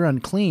like, well, you're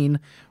unclean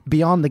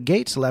beyond the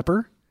gates,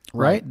 leper.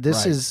 Right?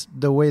 This is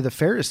the way the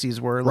Pharisees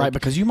were. Right,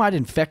 because you might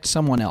infect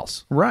someone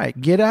else. Right.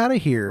 Get out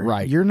of here.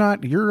 Right.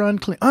 You're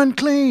unclean.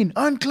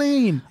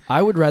 Unclean.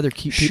 I would rather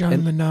keep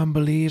Shun the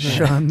non-believer.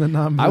 Shun the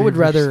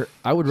non-believers.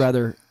 I would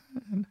rather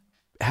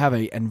have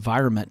an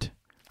environment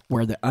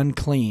where the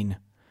unclean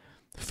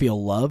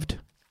feel loved.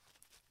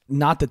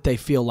 Not that they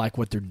feel like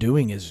what they're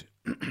doing is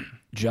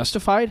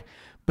justified,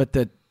 but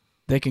that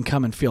they can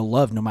come and feel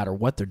loved no matter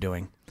what they're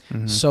doing.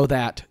 So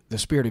that the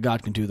Spirit of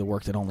God can do the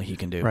work that only He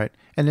can do. Right.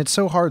 And it's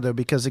so hard, though,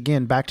 because,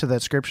 again, back to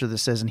that scripture that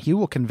says, and He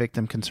will convict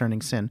them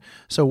concerning sin.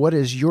 So what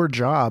is your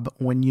job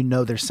when you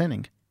know they're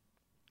sinning?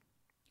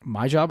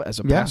 My job as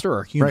a pastor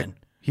or human? Right.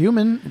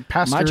 Human,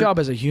 pastor. My job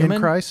as a human,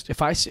 in Christ.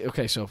 If I see,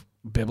 so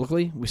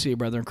biblically, we see a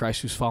brother in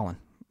Christ who's fallen.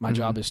 My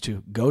job is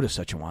to go to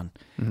such a one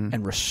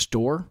and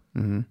restore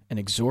and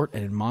exhort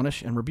and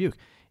admonish and rebuke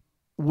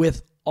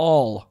with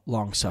all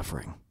long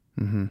suffering.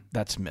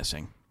 That's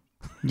missing.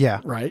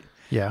 Yeah. Right?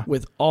 Yeah.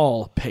 With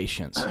all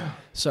patience.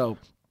 So,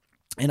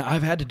 and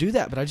I've had to do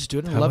that, but I just do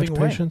it in a How loving much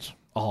way. patience?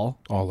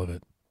 All All of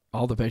it.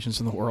 the patience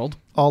in the world.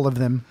 All of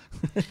them.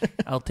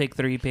 I'll take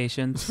 3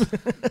 patients.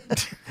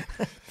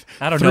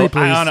 I don't 3, know.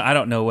 please. I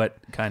don't know what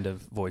kind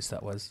of voice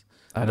that was.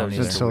 I don't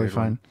either. That's totally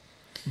fine.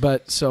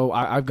 But so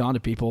I've gone to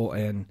people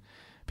and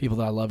people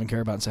that I love and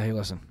care about and say, hey,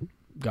 listen,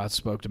 God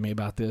spoke to me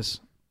about this,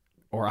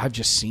 or I've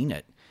just seen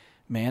it,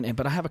 man.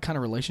 But I have a kind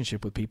of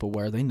relationship with people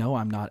where they know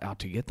I'm not out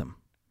to get them.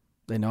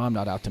 They know I'm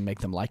not out to make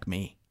them like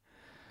me.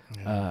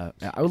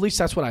 At least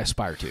that's what I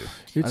aspire to.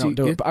 I don't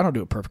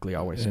do it perfectly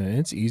always. Yeah,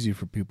 it's easy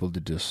for people to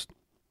just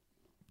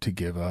to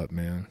give up,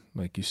 man.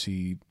 Like you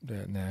see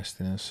that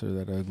nastiness or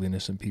that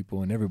ugliness in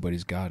people, and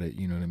everybody's got it.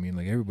 You know what I mean?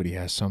 Like everybody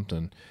has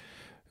something.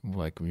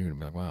 Like you're gonna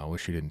be like, wow, I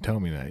wish you didn't tell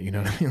me that. You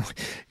know what I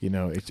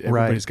mean?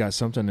 Everybody's got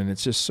something, and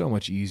it's just so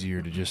much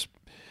easier to just,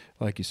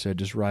 like you said,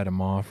 just write them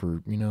off,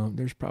 or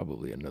there's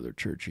probably another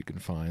church you can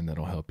find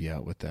that'll help you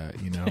out with that.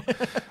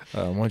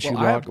 Once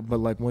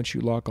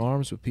you lock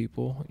arms with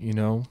people,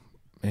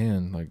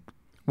 man, like.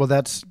 Well,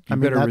 that's You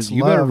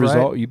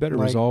better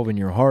resolve in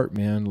your heart,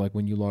 man. Like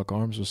when you lock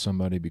arms with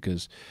somebody,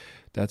 because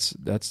that's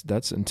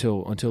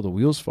until the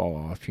wheels fall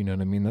off. You know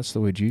what I mean? That's the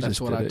way Jesus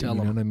That's what did I it. tell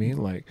You know them. what I mean?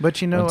 Like,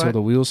 But until what?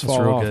 the wheels That's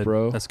fall real off, good.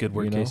 bro. That's good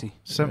word, Casey.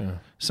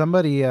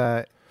 Somebody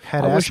had I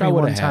asked wish me I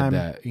would one have time.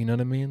 had that. You know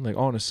what I mean? Like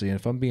honestly, and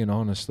if I'm being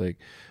honest, like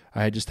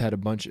I had just had a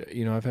bunch of,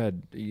 I've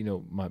had,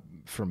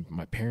 from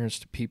my parents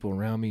to people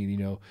around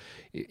me,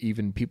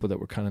 even people that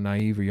were kind of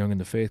naive or young in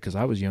the faith, because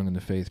I was young in the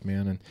faith,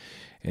 man,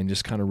 and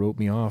just kind of wrote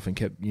me off and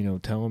kept,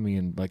 telling me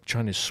and like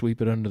trying to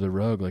sweep it under the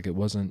rug, like it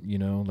wasn't,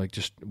 like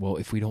just, well,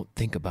 if we don't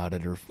think about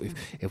it or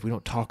if we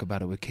don't talk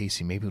about it with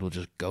Casey, maybe it'll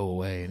just go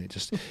away, and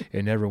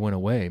it never went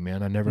away,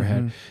 man. I never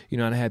had,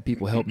 and I had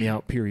people help me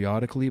out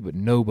periodically, but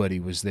nobody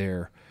was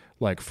there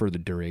like for the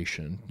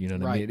duration, you know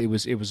what I mean? It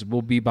was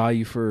we'll be by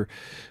you for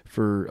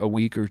a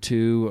week or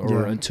two,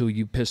 or until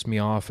you piss me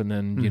off, and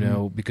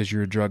then because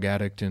you're a drug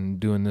addict and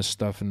doing this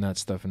stuff and that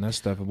stuff and that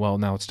stuff. Well,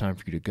 now it's time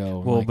for you to go.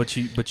 Well, but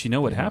you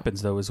know what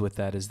happens though is with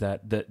that is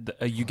that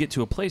you get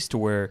to a place to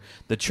where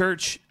the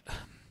church.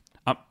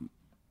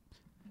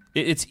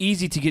 It's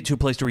easy to get to a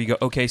place where you go,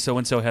 okay,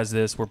 so-and-so has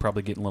this. We're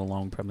probably getting a little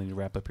long. Probably need to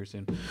wrap up here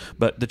soon.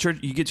 But the church,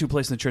 you get to a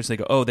place in the church, they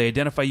go, oh, they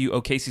identify you.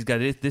 Oh, Casey's got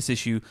this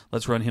issue.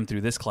 Let's run him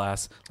through this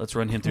class. Let's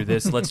run him through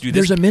this. Let's do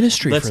this. There's a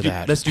ministry for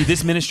that. Let's do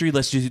this ministry.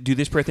 Let's do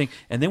this prayer thing.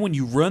 And then when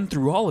you run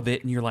through all of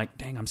it and you're like,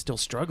 dang, I'm still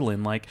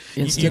struggling. Like,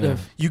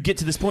 you get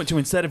to this point to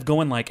instead of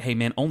going like, hey,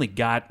 man, only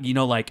God,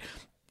 like,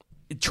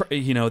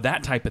 that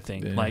type of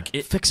thing. Yeah. Like,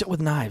 fix it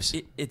with knives.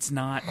 It's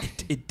not,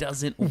 it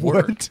doesn't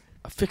work.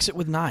 Fix it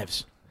with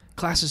knives.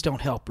 Classes don't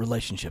help,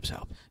 relationships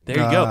help. There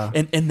you go.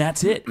 And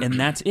that's it. And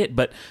that's it.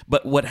 But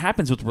what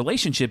happens with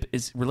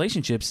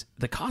relationships,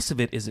 the cost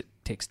of it is it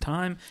takes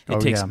time.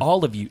 It takes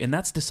all of you. And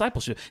that's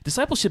discipleship.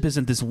 Discipleship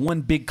isn't this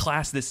one big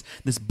class, this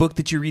book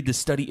that you read, this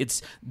study.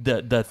 It's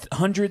the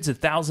hundreds of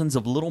thousands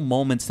of little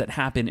moments that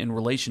happen in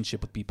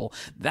relationship with people.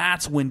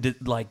 That's when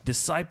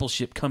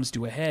discipleship comes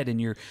to a head and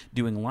you're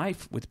doing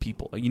life with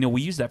people.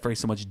 We use that phrase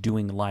so much,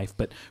 doing life,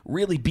 but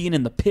really being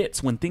in the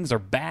pits when things are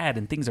bad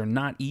and things are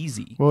not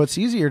easy. Well, it's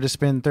easier to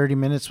spend 30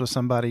 minutes with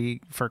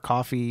somebody for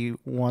coffee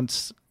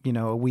once,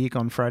 a week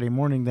on Friday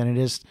morning than it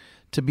is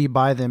to be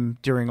by them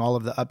during all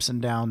of the ups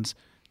and downs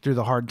through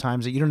the hard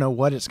times that you don't know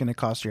what it's going to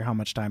cost you or how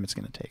much time it's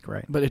going to take,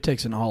 right? But it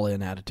takes an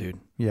all-in attitude.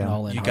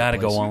 Yeah. You got to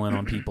go all in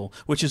on people,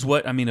 which is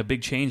what, a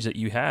big change that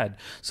you had.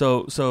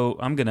 So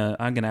I'm going to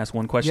ask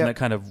one question that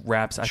kind of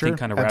wraps, I think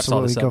kind of wraps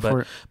all this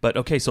up. But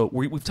okay, so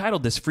we've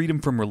titled this Freedom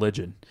from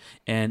Religion,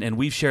 and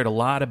we've shared a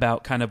lot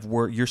about kind of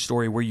your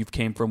story, where you've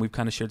came from. We've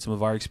kind of shared some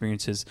of our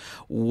experiences.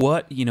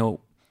 What,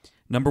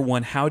 number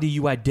one, how do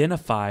you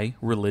identify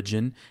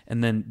religion?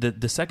 And then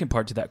the second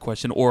part to that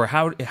question, or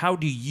how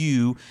do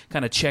you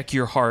kind of check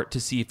your heart to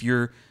see if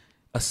you're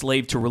a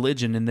slave to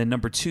religion? And then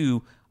number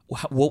two,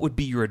 what would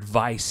be your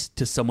advice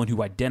to someone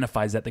who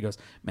identifies that goes,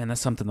 man,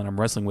 that's something that I'm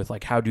wrestling with.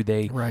 Like, how do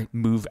they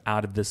move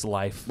out of this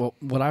life? Well,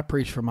 what I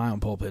preach from my own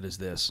pulpit is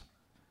this: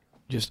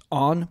 just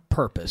on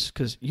purpose,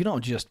 because you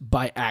don't just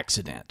by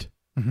accident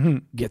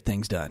get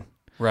things done.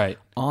 Right.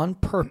 On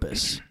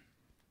purpose,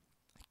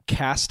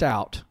 cast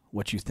out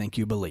what you think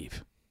you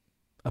believe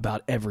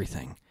about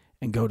everything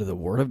and go to the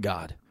Word of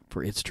God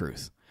for its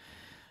truth.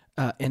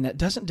 And that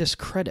doesn't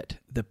discredit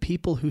the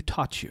people who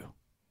taught you.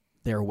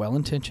 They're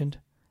well-intentioned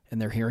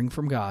and they're hearing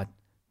from God.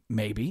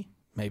 Maybe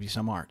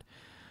some aren't.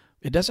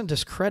 It doesn't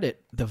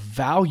discredit the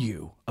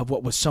value of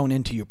what was sown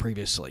into you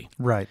previously.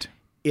 Right.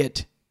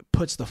 It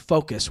puts the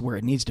focus where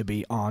it needs to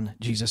be on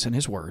Jesus and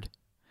His Word.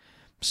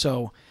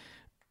 So...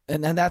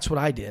 And that's what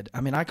I did.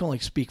 I can only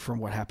speak from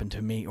what happened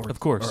to me or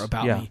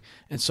about me.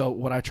 And so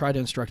what I try to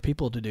instruct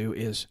people to do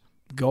is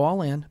go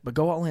all in, but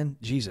go all in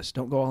Jesus.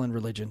 Don't go all in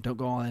religion. Don't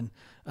go all in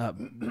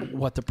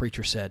what the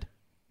preacher said.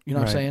 You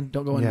know what I'm saying?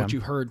 Don't go in what you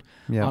heard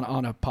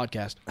on a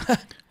podcast.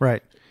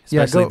 Right.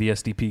 Especially the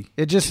SDP.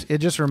 It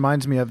just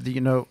reminds me of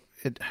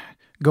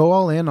go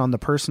all in on the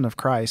person of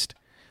Christ.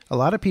 A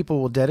lot of people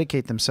will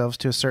dedicate themselves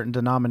to a certain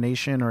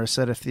denomination or a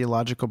set of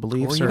theological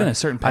beliefs, or even a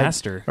certain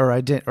pastor, or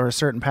a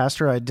certain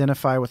pastor.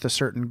 Identify with a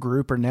certain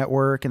group or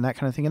network and that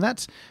kind of thing. And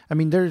that's, I'm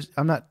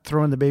not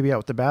throwing the baby out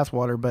with the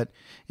bathwater, but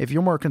if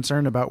you're more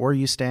concerned about where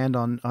you stand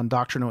on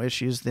doctrinal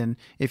issues than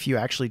if you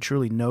actually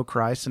truly know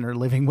Christ and are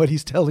living what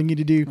He's telling you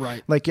to do,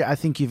 right? I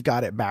think you've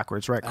got it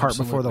backwards, right? Cart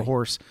before the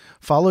horse.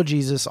 Follow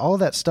Jesus. All of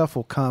that stuff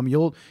will come.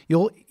 You'll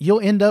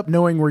end up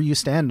knowing where you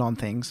stand on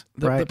things.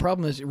 Right? The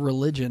problem is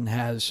religion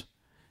has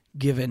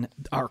given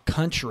our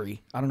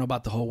country, I don't know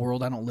about the whole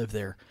world, I don't live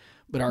there,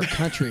 but our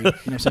country, you know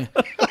what I'm saying?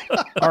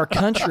 Our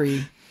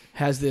country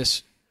has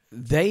this,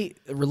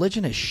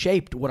 religion has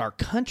shaped what our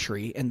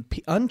country and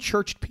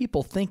unchurched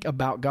people think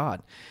about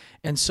God.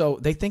 And so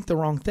they think the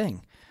wrong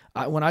thing.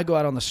 When I go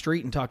out on the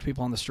street and talk to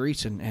people on the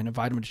streets and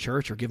invite them to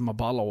church or give them a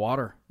bottle of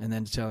water and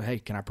then tell them, hey,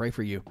 can I pray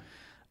for you?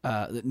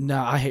 No,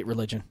 I hate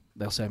religion.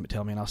 They'll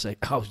tell me, and I'll say,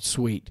 oh,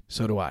 sweet,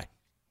 so do I.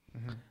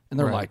 Mm-hmm. And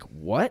they're like,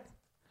 what?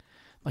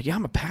 Like, yeah,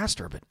 I'm a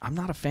pastor, but I'm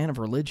not a fan of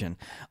religion.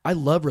 I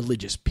love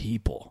religious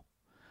people.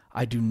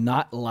 I do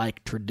not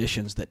like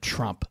traditions that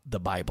trump the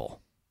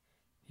Bible.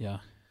 Yeah.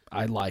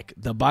 I like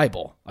the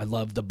Bible. I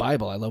love the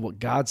Bible. I love what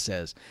God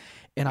says.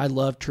 And I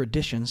love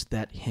traditions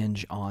that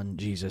hinge on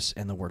Jesus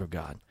and the Word of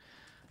God.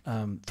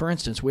 For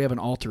instance, we have an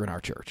altar in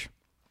our church.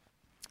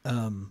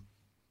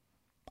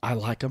 I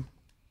like them,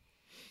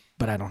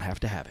 but I don't have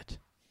to have it.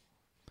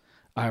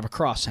 I have a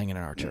cross hanging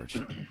in our church.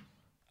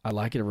 I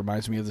like it. It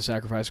reminds me of the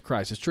sacrifice of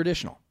Christ. It's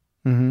traditional.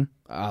 Mm-hmm.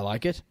 I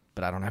like it,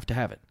 but I don't have to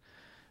have it.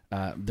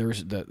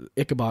 There's the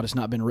Ichabod has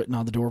not been written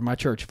on the door of my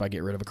church if I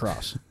get rid of a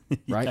cross,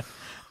 right? Yeah.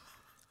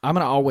 I'm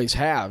going to always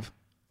have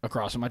a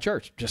cross in my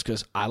church just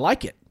because I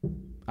like it.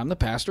 I'm the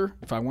pastor.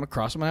 If I want a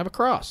cross, I'm going to have a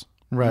cross.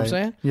 Right. You know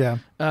what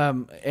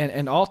I'm saying? Yeah.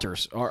 And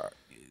altars,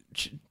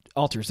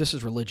 this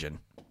is religion.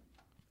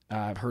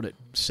 I've heard it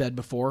said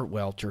before,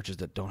 well, churches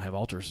that don't have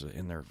altars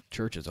in their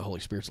churches, the Holy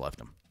Spirit's left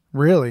them.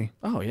 Really?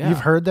 Oh, yeah.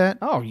 You've heard that?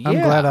 Oh, yeah. I'm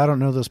glad I don't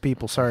know those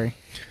people. Sorry.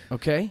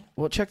 Okay.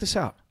 Well, check this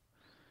out.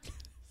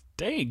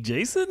 Dang,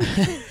 Jason.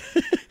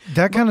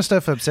 That kind of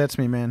stuff upsets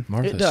me, man.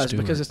 It does,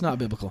 because it's not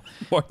biblical.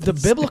 The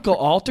biblical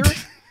altar,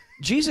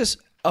 Jesus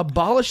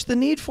abolished the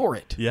need for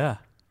it. Yeah.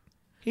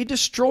 He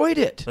destroyed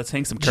it. Let's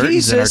hang some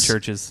curtains in our Jesus-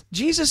 churches.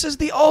 Jesus is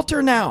the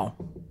altar now.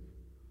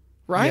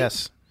 Right?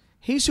 Yes.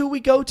 He's who we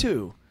go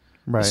to.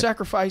 Right. The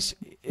sacrifice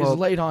is Well-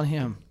 laid on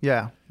him.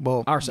 Yeah.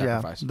 Well, Our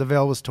sacrifice. Yeah, the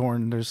veil was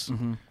torn.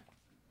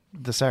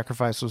 The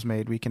sacrifice was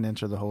made. We can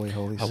enter the Holy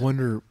Holies. I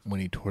wonder when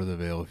he tore the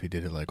veil if he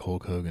did it like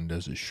Hulk Hogan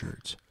does his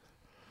shirts.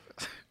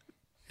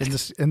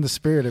 In the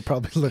spirit, it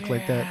probably looked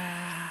like that.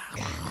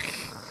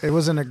 It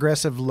was an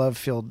aggressive,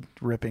 love-filled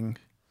ripping.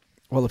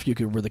 Well, if you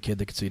were the kid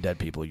that could see dead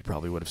people, you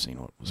probably would have seen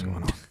what was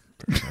going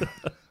on.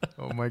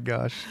 Oh my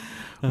gosh!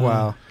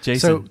 Wow,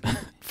 Jason.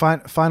 So,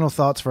 final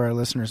thoughts for our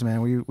listeners,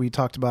 man. We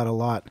talked about a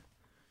lot.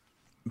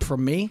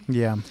 From me,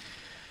 Yeah,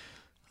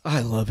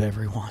 I love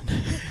everyone.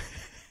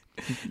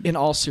 In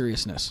all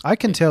seriousness. I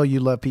can tell you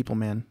love people,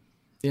 man.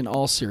 In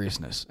all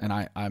seriousness, and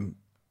I'm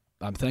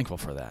thankful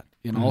for that.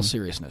 In all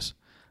seriousness,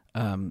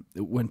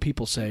 when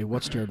people say,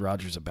 "What's Jared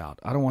Rogers about?"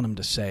 I don't want them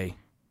to say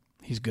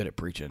he's good at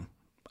preaching.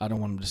 I don't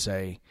want them to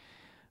say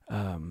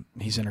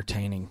he's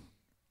entertaining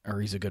or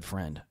he's a good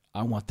friend.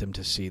 I want them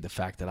to see the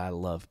fact that I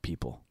love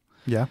people,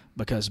 Yeah,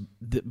 because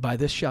by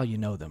this shall you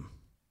know them,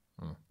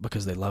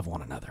 because they love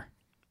one another.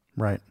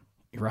 right.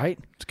 Right?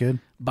 It's good.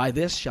 By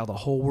this shall the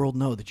whole world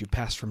know that you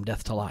passed from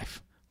death to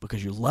life,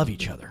 because you love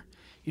each other.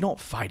 You don't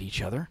fight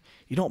each other.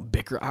 You don't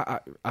bicker.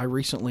 I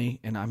recently,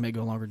 and I may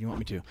go longer than you want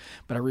me to,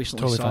 but I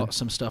recently Totally saw fine.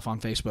 some stuff on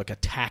Facebook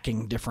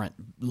attacking different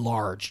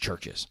large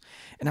churches.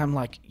 And I'm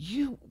like,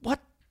 what?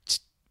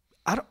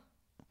 I don't.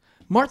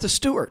 Martha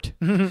Stewart.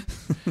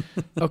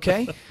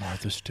 Okay?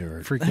 Martha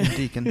Stewart. Freaking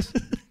deacons.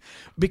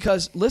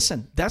 Because,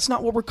 listen, that's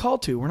not what we're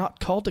called to. We're not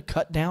called to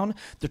cut down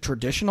the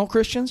traditional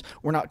Christians.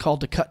 We're not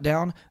called to cut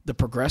down the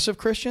progressive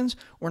Christians.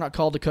 We're not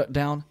called to cut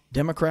down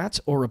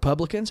Democrats or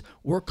Republicans.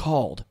 We're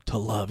called to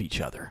love each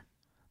other.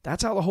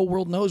 That's how the whole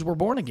world knows we're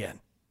born again.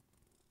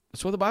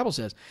 That's what the Bible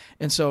says.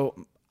 And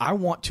so I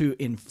want to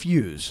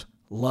infuse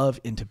love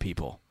into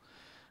people.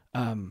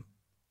 And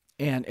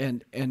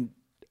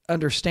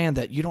understand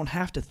that you don't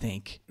have to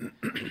think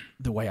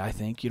the way I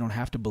think. You don't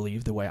have to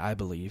believe the way I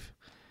believe.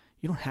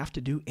 You don't have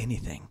to do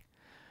anything.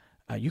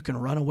 You can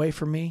run away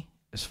from me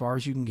as far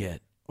as you can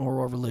get,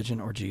 or religion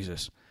or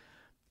Jesus.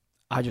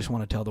 I just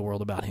want to tell the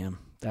world about him.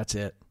 That's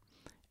it.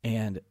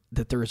 And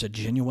that there is a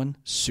genuine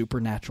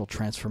supernatural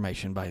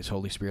transformation by his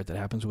Holy Spirit that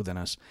happens within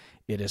us.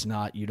 It is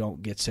not, you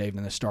don't get saved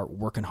and then start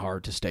working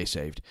hard to stay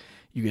saved.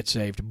 You get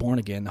saved, born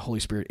again, the Holy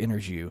Spirit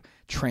enters you,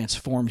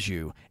 transforms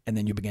you, and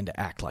then you begin to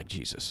act like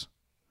Jesus.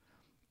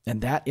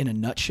 And that, in a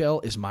nutshell,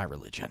 is my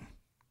religion.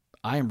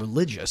 I am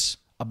religious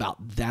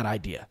about that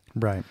idea.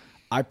 Right.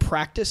 I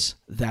practice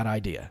that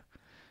idea.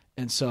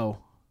 And so,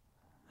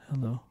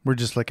 hello. We're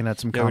just looking at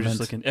some Yeah, we're comments.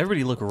 just looking.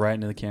 Everybody look right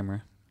into the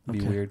camera. It'd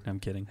be Okay. weird. I'm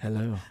kidding.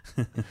 Hello.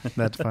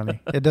 That's funny.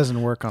 It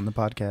doesn't work on the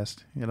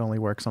podcast. It only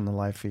works on the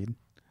live feed.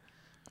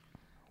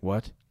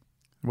 What?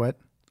 What?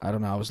 I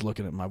don't know. I was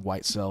looking at my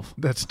white self.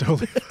 That's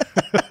totally.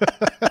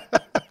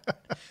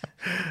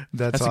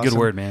 That's a awesome. good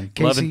word, man.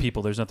 Casey- Loving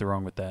people. There's nothing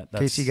wrong with that.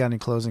 That's Casey, got any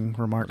closing what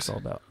remarks? it's all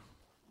about.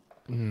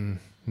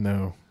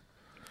 No,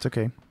 It's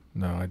okay.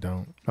 no, I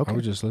don't. Okay. I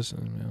was just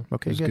listening, man.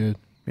 Okay, it was good. good.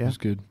 Yeah. It was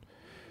good.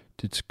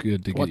 It's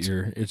good to What's- get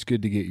your. It's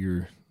good to get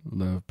your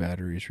love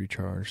batteries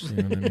recharged. You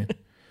know what I mean?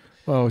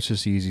 Well, it's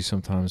just easy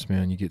sometimes,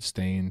 man. You get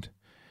stained,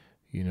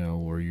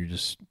 or you're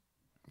just,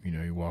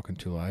 you're walking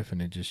through life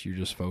and you're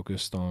just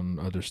focused on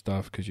other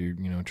stuff because you're,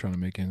 trying to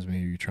make ends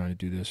meet, or you're trying to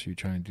do this, or you're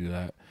trying to do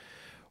that,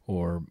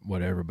 or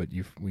whatever. But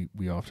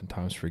we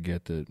oftentimes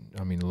forget that.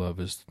 I mean, love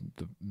is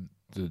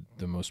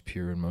the most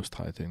pure and most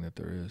high thing that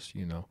there is.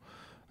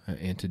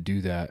 And to do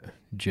that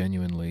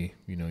genuinely,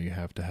 you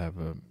have to have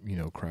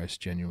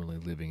Christ genuinely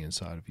living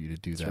inside of you to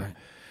do That's that.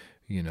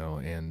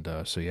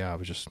 right. So I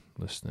was just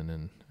listening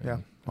and Yeah.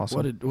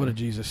 Awesome. What did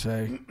Jesus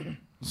say?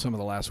 Some of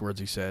the last words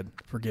he said: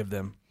 "Forgive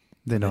them.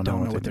 They don't know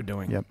what they're do.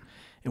 doing." Yep.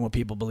 And when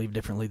people believe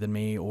differently than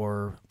me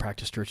or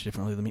practice church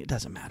differently than me, it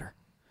doesn't matter.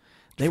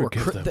 They were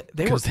Forgive them,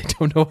 they were. because they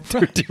don't know what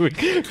they're doing.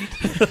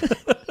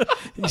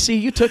 You see,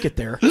 you took it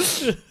there.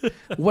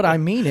 What I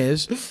mean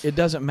is, it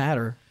doesn't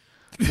matter.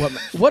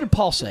 What did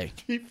Paul say?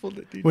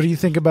 What do you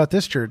think about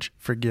this church?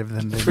 Forgive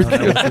them. They don't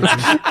know what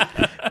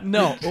they're doing.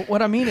 No,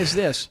 what I mean is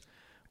this: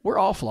 we're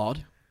all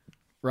flawed,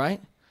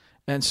 right?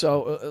 And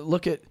so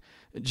look at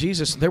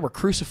Jesus. They were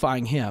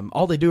crucifying him.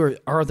 All they do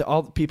all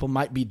the people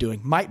might be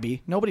doing. Might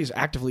be. Nobody's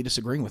actively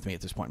disagreeing with me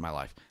at this point in my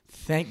life.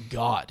 Thank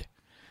God.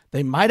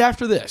 They might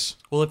after this.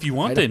 Well, if you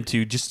want them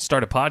to, just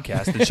start a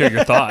podcast and share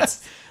your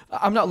thoughts.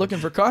 I'm not looking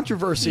for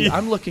controversy.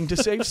 I'm looking to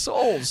save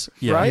souls,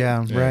 Yeah. right?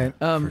 Yeah. Right.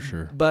 For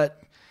sure.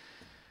 But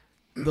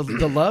the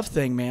love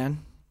thing, man,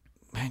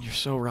 you're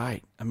so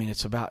right. I mean,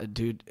 it's about,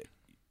 dude,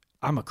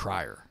 I'm a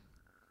crier,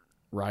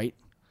 right?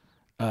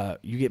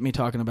 You get me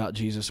talking about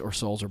Jesus or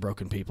souls or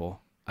broken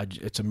people,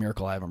 it's a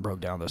miracle I haven't broke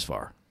down this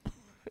far.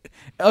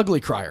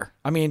 Ugly crier.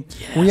 I mean,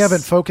 We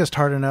haven't focused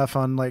hard enough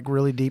on like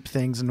really deep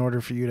things in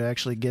order for you to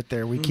actually get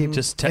there. We keep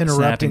Just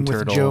interrupting snapping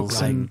with turtles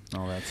jokes and and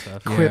all that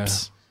stuff.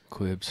 quips.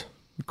 Quibs,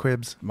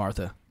 Quibs.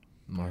 Martha.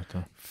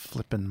 Martha.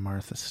 Flippin'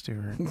 Martha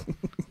Stewart.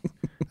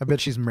 I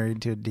bet she's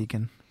married to a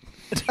deacon.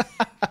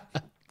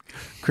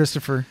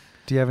 Christopher,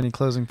 do you have any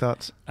closing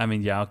thoughts? I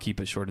mean, yeah, I'll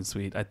keep it short and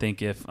sweet. I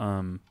think if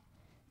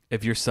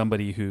you're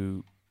somebody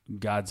who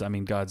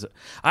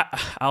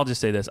I'll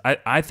just say this.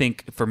 I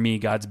think for me,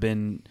 God's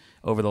been,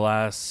 over the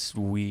last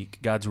week,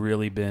 God's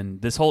really been,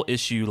 this whole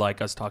issue,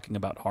 like us talking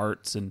about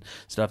hearts and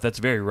stuff, that's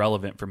very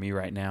relevant for me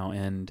right now.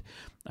 And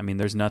I mean,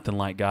 there's nothing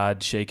like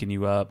God shaking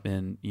you up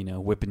and,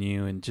 whipping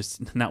you and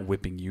just, not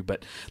whipping you,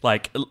 but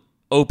like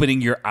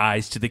opening your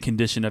eyes to the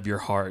condition of your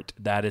heart.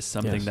 That is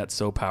something that's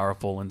so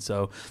powerful. And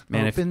so,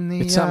 man,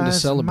 it's something to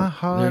celebrate.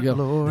 There you go.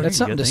 Lord. That's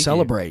something to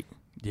celebrate.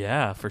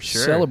 Yeah, for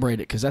sure. Celebrate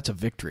it, because that's a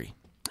victory.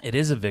 It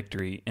is a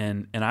victory,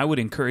 and I would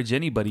encourage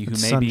anybody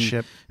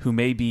who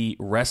may be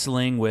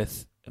wrestling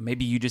with,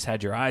 maybe you just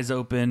had your eyes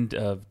opened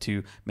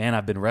to, man,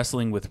 I've been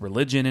wrestling with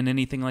religion and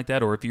anything like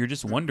that, or if you're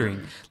just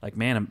wondering, like,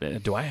 man,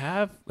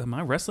 am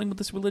I wrestling with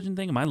this religion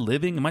thing?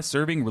 Am I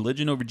serving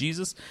religion over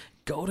Jesus?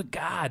 Go to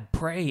God,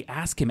 pray,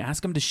 ask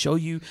Him to show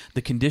you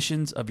the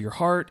conditions of your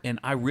heart, and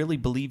I really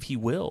believe He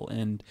will.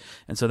 And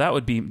so that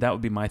would be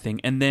my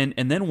thing. And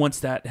then once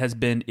that has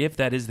been, if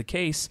that is the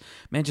case,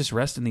 man, just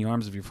rest in the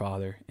arms of your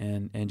Father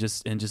and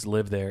just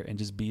live there and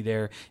just be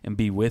there and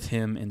be with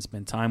Him and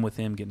spend time with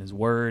Him, get in His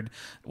Word,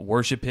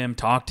 worship Him,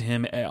 talk to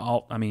Him.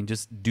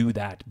 Just do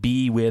that.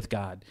 Be with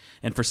God.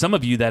 And for some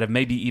of you that have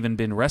maybe even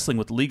been wrestling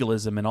with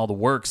legalism and all the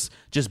works,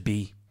 just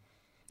be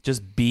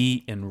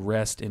and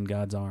rest in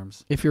God's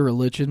arms. If your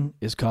religion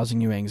is causing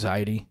you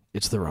anxiety,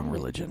 it's the wrong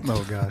religion.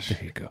 Oh, gosh.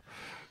 There you go.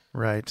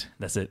 Right.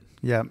 That's it.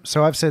 Yeah.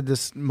 So I've said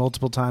this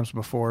multiple times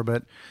before,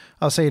 but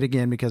I'll say it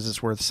again because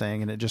it's worth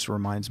saying, and it just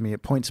reminds me,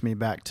 it points me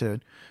back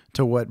to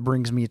what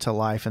brings me to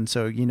life. And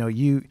so,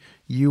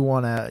 you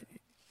want to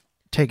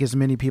take as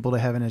many people to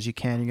heaven as you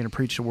can. You're going to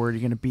preach the word. You're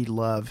going to be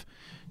love.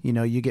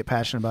 You get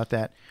passionate about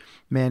that.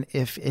 Man,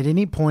 if at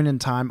any point in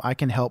time I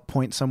can help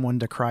point someone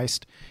to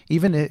Christ,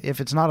 even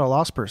if it's not a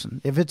lost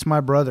person, if it's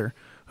my brother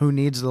who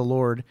needs the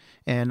Lord,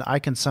 and I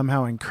can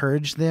somehow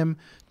encourage them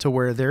to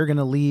where they're going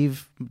to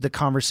leave the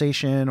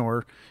conversation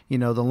or,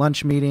 the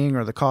lunch meeting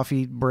or the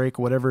coffee break,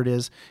 whatever it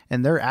is,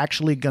 and they're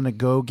actually going to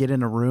go get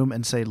in a room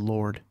and say,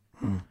 Lord,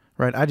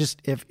 right?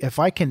 If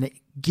I can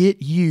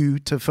get you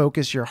to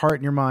focus your heart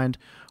and your mind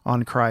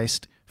on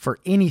Christ for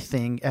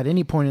anything at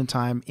any point in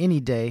time, any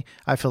day,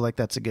 I feel like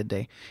that's a good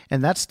day.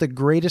 And that's the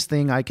greatest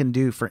thing I can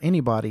do for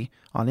anybody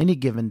on any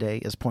given day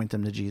is point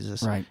them to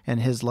Jesus, right, and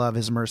His love,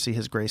 His mercy,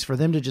 His grace, for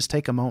them to just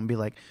take a moment and be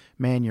like,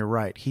 man, you're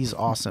right. He's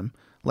awesome.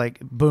 Like,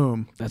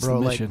 boom, that's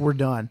bro, the mission. like we're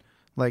done.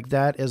 Like,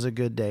 that is a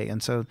good day.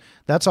 And so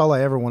that's all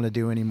I ever want to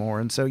do anymore.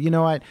 And so,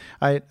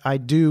 I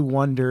do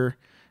wonder,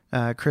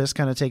 Chris,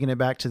 kind of taking it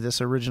back to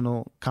this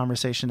original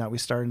conversation that we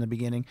started in the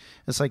beginning.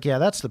 It's like, yeah,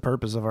 that's the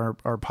purpose of our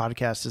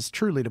podcast, is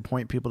truly to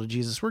point people to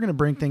Jesus. We're going to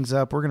bring things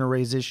up. We're going to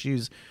raise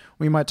issues.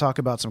 We might talk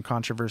about some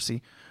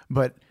controversy,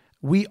 but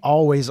we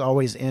always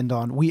end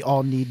on, we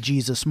all need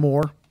Jesus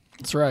more.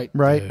 That's right.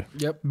 Right? Yeah.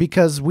 Yep.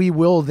 Because we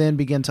will then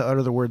begin to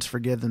utter the words,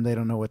 forgive them, they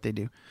don't know what they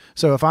do.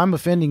 So if I'm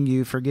offending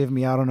you, forgive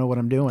me, I don't know what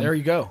I'm doing. There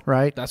you go.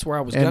 Right? That's where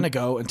I was going to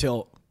go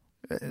until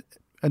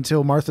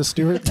Martha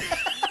Stewart.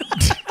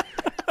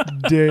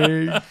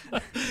 Dang.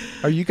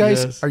 Are you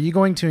guys, are you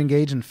going to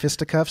engage in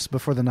fisticuffs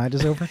before the night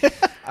is over?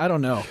 I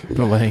don't know.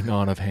 The laying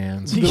on of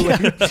hands.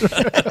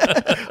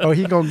 Oh,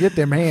 he gonna get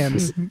them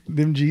hands,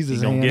 them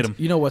Jesus hands. Get them.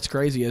 You know what's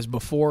crazy is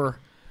before,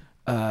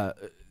 there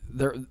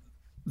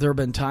have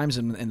been times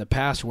in the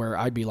past where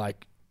I'd be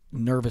like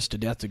nervous to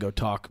death to go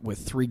talk with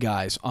three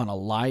guys on a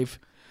live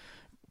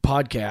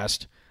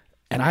podcast,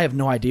 and I have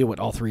no idea what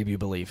all three of you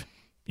believe.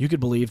 You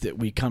could believe that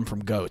we come from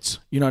goats.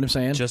 You know what I'm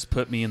saying? Just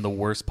put me in the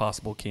worst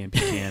possible camp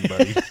you can,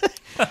 buddy.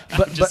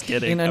 But Just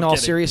kidding. In all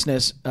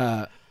seriousness,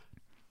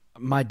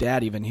 my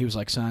dad even, he was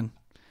like, son,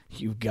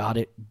 you got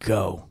it.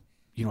 Go.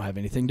 You don't have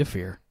anything to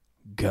fear.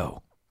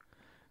 Go.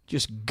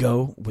 Just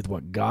go with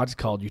what God's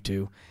called you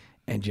to,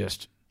 and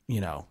just,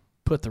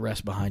 put the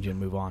rest behind you and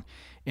move on.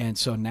 And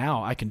so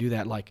now I can do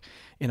that, like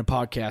in a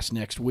podcast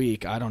next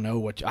week. I don't know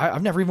what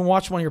I've never even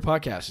watched one of your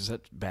podcasts. Is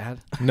that bad?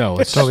 No,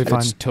 it's totally fine.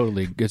 It's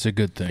a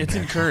good thing. It's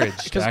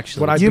encouraged,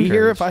 actually. Would I be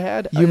here if I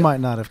had? You might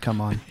not have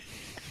come on.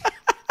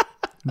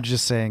 I'm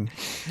just saying.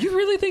 You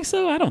really think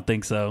so? I don't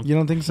think so. You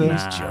don't think so?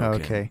 Nah.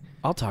 Joking. Okay.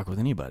 I'll talk with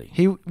anybody.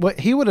 He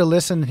would have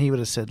listened, and he would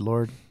have said,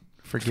 Lord,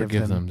 forgive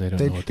them. They don't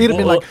know what He'd they have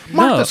been Well, like,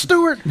 Martha no.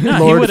 Stewart, No, he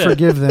Lord, would've-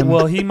 forgive them.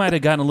 Well, he might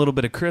have gotten a little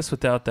bit of Chris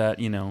without that,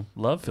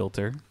 love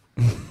filter.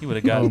 He would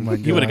have gotten. my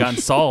He would have gosh.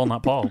 gotten Saul,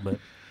 not Paul. But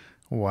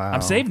wow.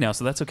 I'm saved now,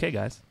 so that's okay,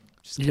 guys.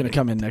 You're going to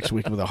come in next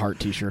week with a heart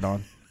T-shirt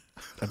on.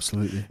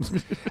 Absolutely.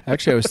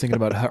 Actually, I was thinking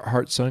about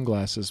heart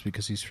sunglasses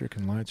because these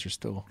freaking lights are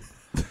still.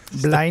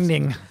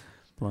 Blinding.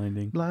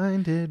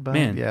 Blinded by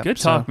Man, good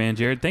talk, man,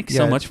 Jared. Thank you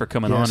so much for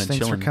coming on and thanks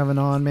chilling. for coming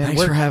on, man.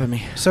 Thanks for having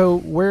me. So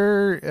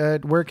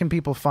where can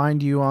people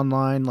find you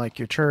online, like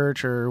your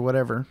church or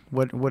whatever?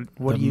 What do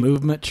you?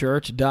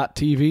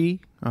 TheMovementChurch.tv.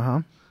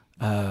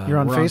 You're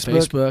on we're Facebook? on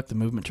Facebook, The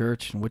Movement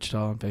Church in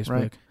Wichita on Facebook.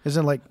 Right?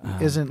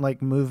 Isn't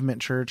like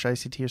Movement Church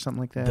ICT or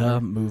something like that?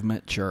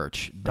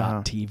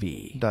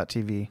 TheMovementChurch.tv.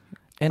 .tv.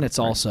 And it's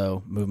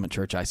also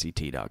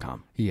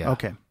movementchurchict.com. Yeah.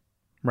 Okay.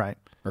 Right.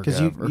 or 'Cause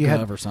Gov, you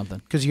had- or something.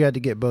 Because you had to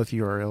get both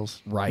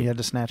URLs. Right. You had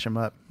to snatch them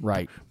up.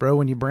 Right. Bro,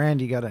 when you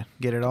brand, you got to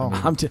get it all.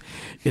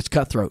 It's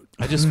cutthroat.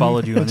 I just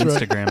followed you on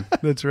Instagram.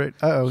 That's right.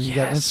 Uh-oh, you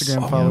got Yes.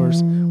 Instagram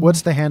followers.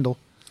 What's the handle?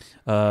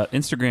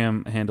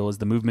 Instagram handle is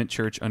the Movement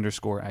Church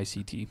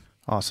 _ICT.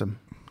 Awesome.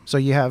 So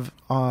you have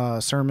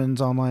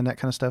sermons online, that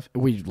kind of stuff?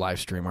 We live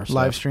stream our stuff.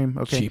 Live stream?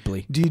 Okay.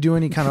 Cheaply. Do you do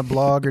any kind of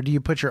blog, or do you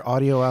put your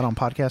audio out on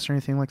podcasts or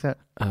anything like that?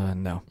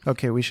 No.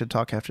 Okay, we should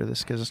talk after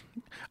this, because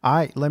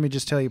let me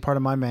just tell you, part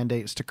of my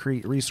mandate is to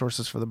create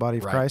resources for the body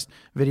of Right. Christ.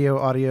 Video,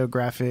 audio,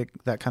 graphic,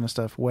 that kind of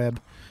stuff,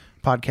 web,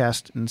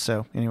 podcast. And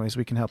so, anyways,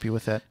 we can help you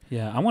with that.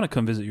 Yeah, I want to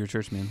come visit your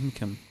church, man. Let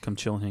me come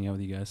chill and hang out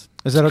with you guys.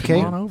 Is that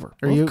okay? Come on over.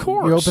 Are Of you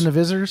course. open to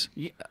visitors?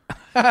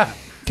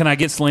 Can I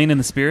get slain in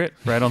the spirit?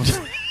 Right on.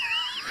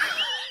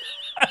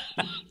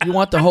 You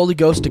want the Holy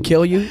Ghost to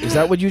kill you? Is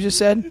that what you just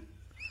said?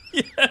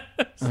 Yes.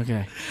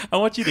 Okay. I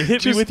want you to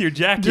hit me with your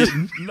jacket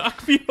and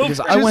knock me over. Because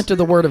I went to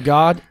the Word of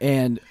God,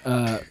 and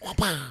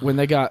when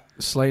they got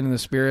slain in the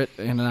Spirit,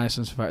 Ananias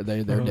and Sapphira,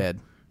 they're dead.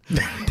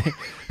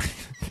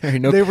 There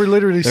ain't no- They were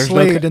literally there's no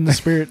slayed co- in the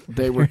spirit.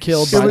 They were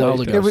killed by the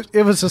Holy Ghost.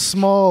 It was a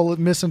small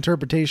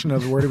misinterpretation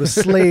of the word. It was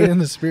slayed in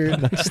the spirit.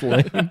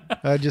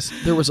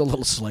 There was a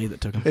little sleigh that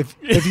took him.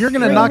 If you're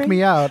gonna knock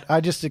me out, I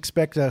just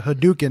expect a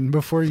Hadouken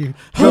before you.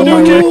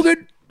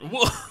 Hadouken!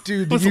 Whoa.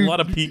 Dude, It was a you- lot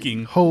of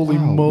peeking. Holy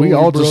Wow, moly! we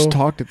all bro. just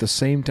talked at the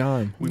same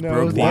time. We No,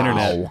 broke the wow.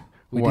 internet.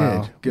 We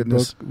Wow, did.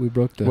 goodness. We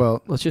broke the.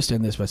 Well, Let's just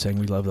end this by saying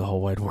we love the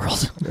whole wide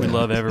world. We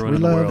love everyone we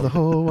in the love world. the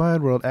whole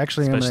wide world.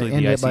 Actually, I'm Especially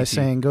going to end the it by ICT.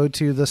 saying go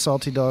to the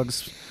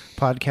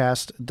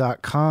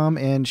saltydogs.podcast.com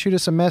and shoot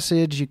us a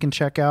message. You can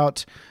check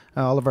out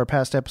all of our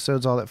past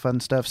episodes, all that fun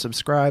stuff.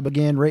 Subscribe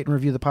again, rate and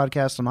review the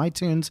podcast on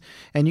iTunes,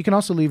 and you can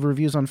also leave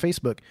reviews on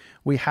Facebook.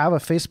 We have a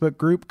Facebook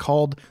group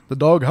called The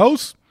Dog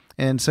House,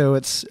 and so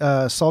it's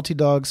Salty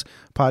Dogs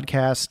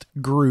Podcast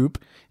Group.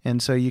 And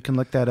so you can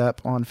look that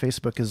up on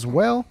Facebook as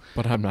well.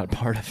 but I'm not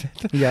part of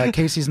it. Yeah,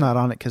 Casey's not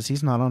on it because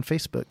he's not on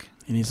Facebook.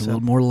 He needs a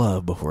little more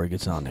love before he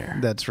gets on there.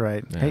 That's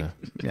right. Yeah. Hey,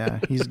 yeah,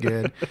 he's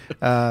good.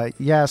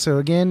 So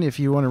again, if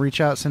you want to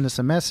reach out, send us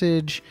a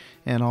message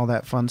and all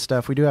that fun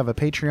stuff. We do have a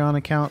Patreon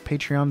account,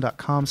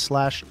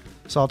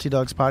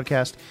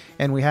 patreon.com/saltydogspodcast.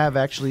 And we have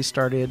actually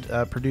started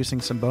producing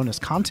some bonus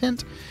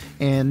content.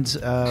 And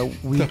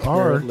we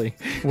Apparently.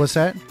 are... What's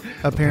that?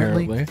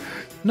 Apparently?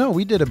 No,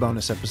 we did a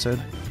bonus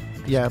episode.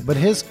 Yeah, but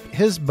his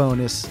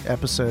bonus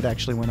episode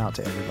actually went out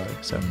to everybody.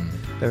 So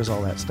there's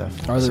all that stuff.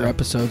 Are there So,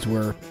 episodes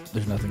where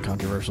there's nothing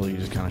controversial? You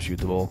just kind of shoot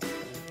the bull.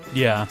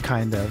 Yeah,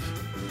 kind of.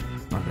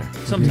 Okay.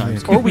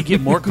 sometimes. Or we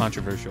get more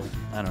controversial.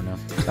 I don't know.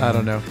 I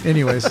don't know.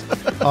 Anyways,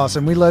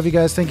 awesome. We love you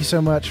guys. Thank you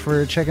so much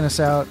for checking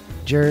us out.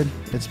 Jared,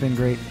 it's been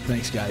great.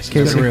 Thanks, guys. Casey.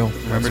 It's been real.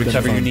 Remember to been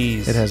cover fun. your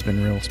knees. It has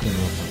been real. It's been real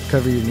fun.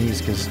 Cover your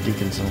knees because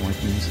deacons don't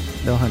like knees.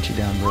 They'll hunt you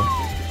down, bro.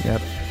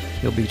 Yep.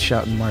 You'll be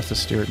shouting Martha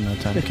Stewart in no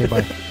time. Okay,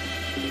 bye.